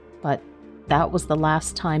 But that was the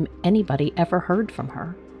last time anybody ever heard from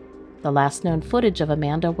her. The last known footage of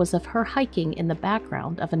Amanda was of her hiking in the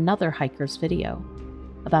background of another hiker's video,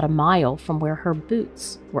 about a mile from where her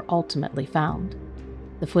boots were ultimately found.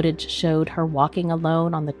 The footage showed her walking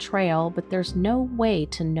alone on the trail, but there's no way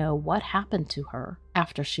to know what happened to her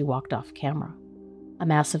after she walked off camera. A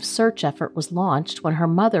massive search effort was launched when her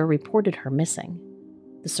mother reported her missing.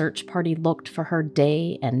 The search party looked for her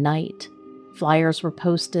day and night. Flyers were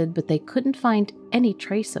posted, but they couldn't find any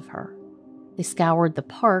trace of her. They scoured the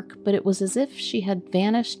park, but it was as if she had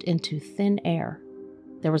vanished into thin air.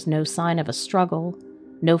 There was no sign of a struggle,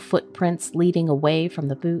 no footprints leading away from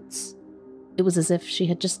the boots. It was as if she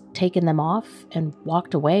had just taken them off and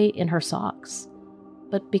walked away in her socks.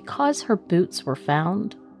 But because her boots were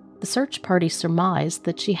found, the search party surmised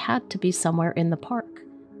that she had to be somewhere in the park.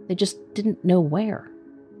 They just didn't know where.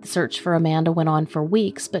 The search for Amanda went on for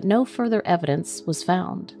weeks, but no further evidence was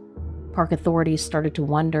found. Park authorities started to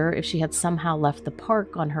wonder if she had somehow left the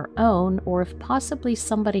park on her own or if possibly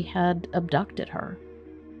somebody had abducted her.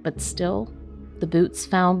 But still, the boots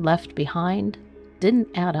found left behind didn't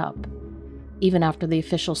add up. Even after the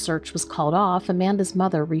official search was called off, Amanda's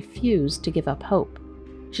mother refused to give up hope.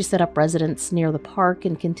 She set up residence near the park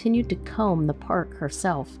and continued to comb the park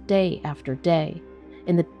herself day after day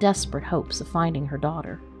in the desperate hopes of finding her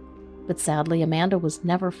daughter. But sadly, Amanda was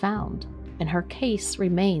never found, and her case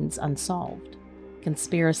remains unsolved.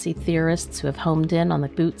 Conspiracy theorists who have homed in on the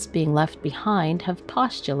boots being left behind have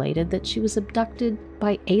postulated that she was abducted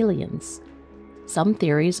by aliens. Some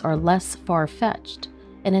theories are less far-fetched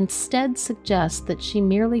and instead suggest that she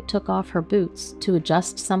merely took off her boots to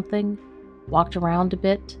adjust something, walked around a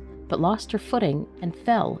bit, but lost her footing and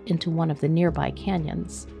fell into one of the nearby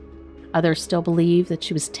canyons. Others still believe that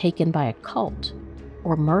she was taken by a cult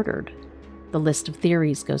or murdered. The list of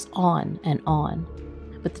theories goes on and on,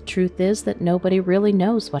 but the truth is that nobody really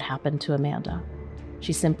knows what happened to Amanda.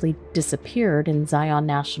 She simply disappeared in Zion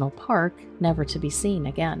National Park, never to be seen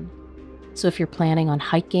again. So if you're planning on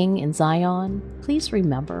hiking in Zion, please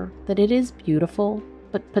remember that it is beautiful,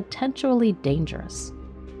 but potentially dangerous.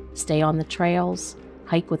 Stay on the trails,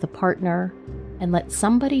 hike with a partner, and let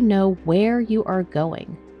somebody know where you are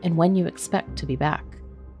going and when you expect to be back.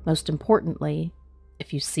 Most importantly,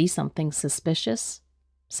 if you see something suspicious,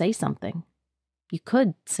 say something. You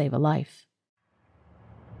could save a life.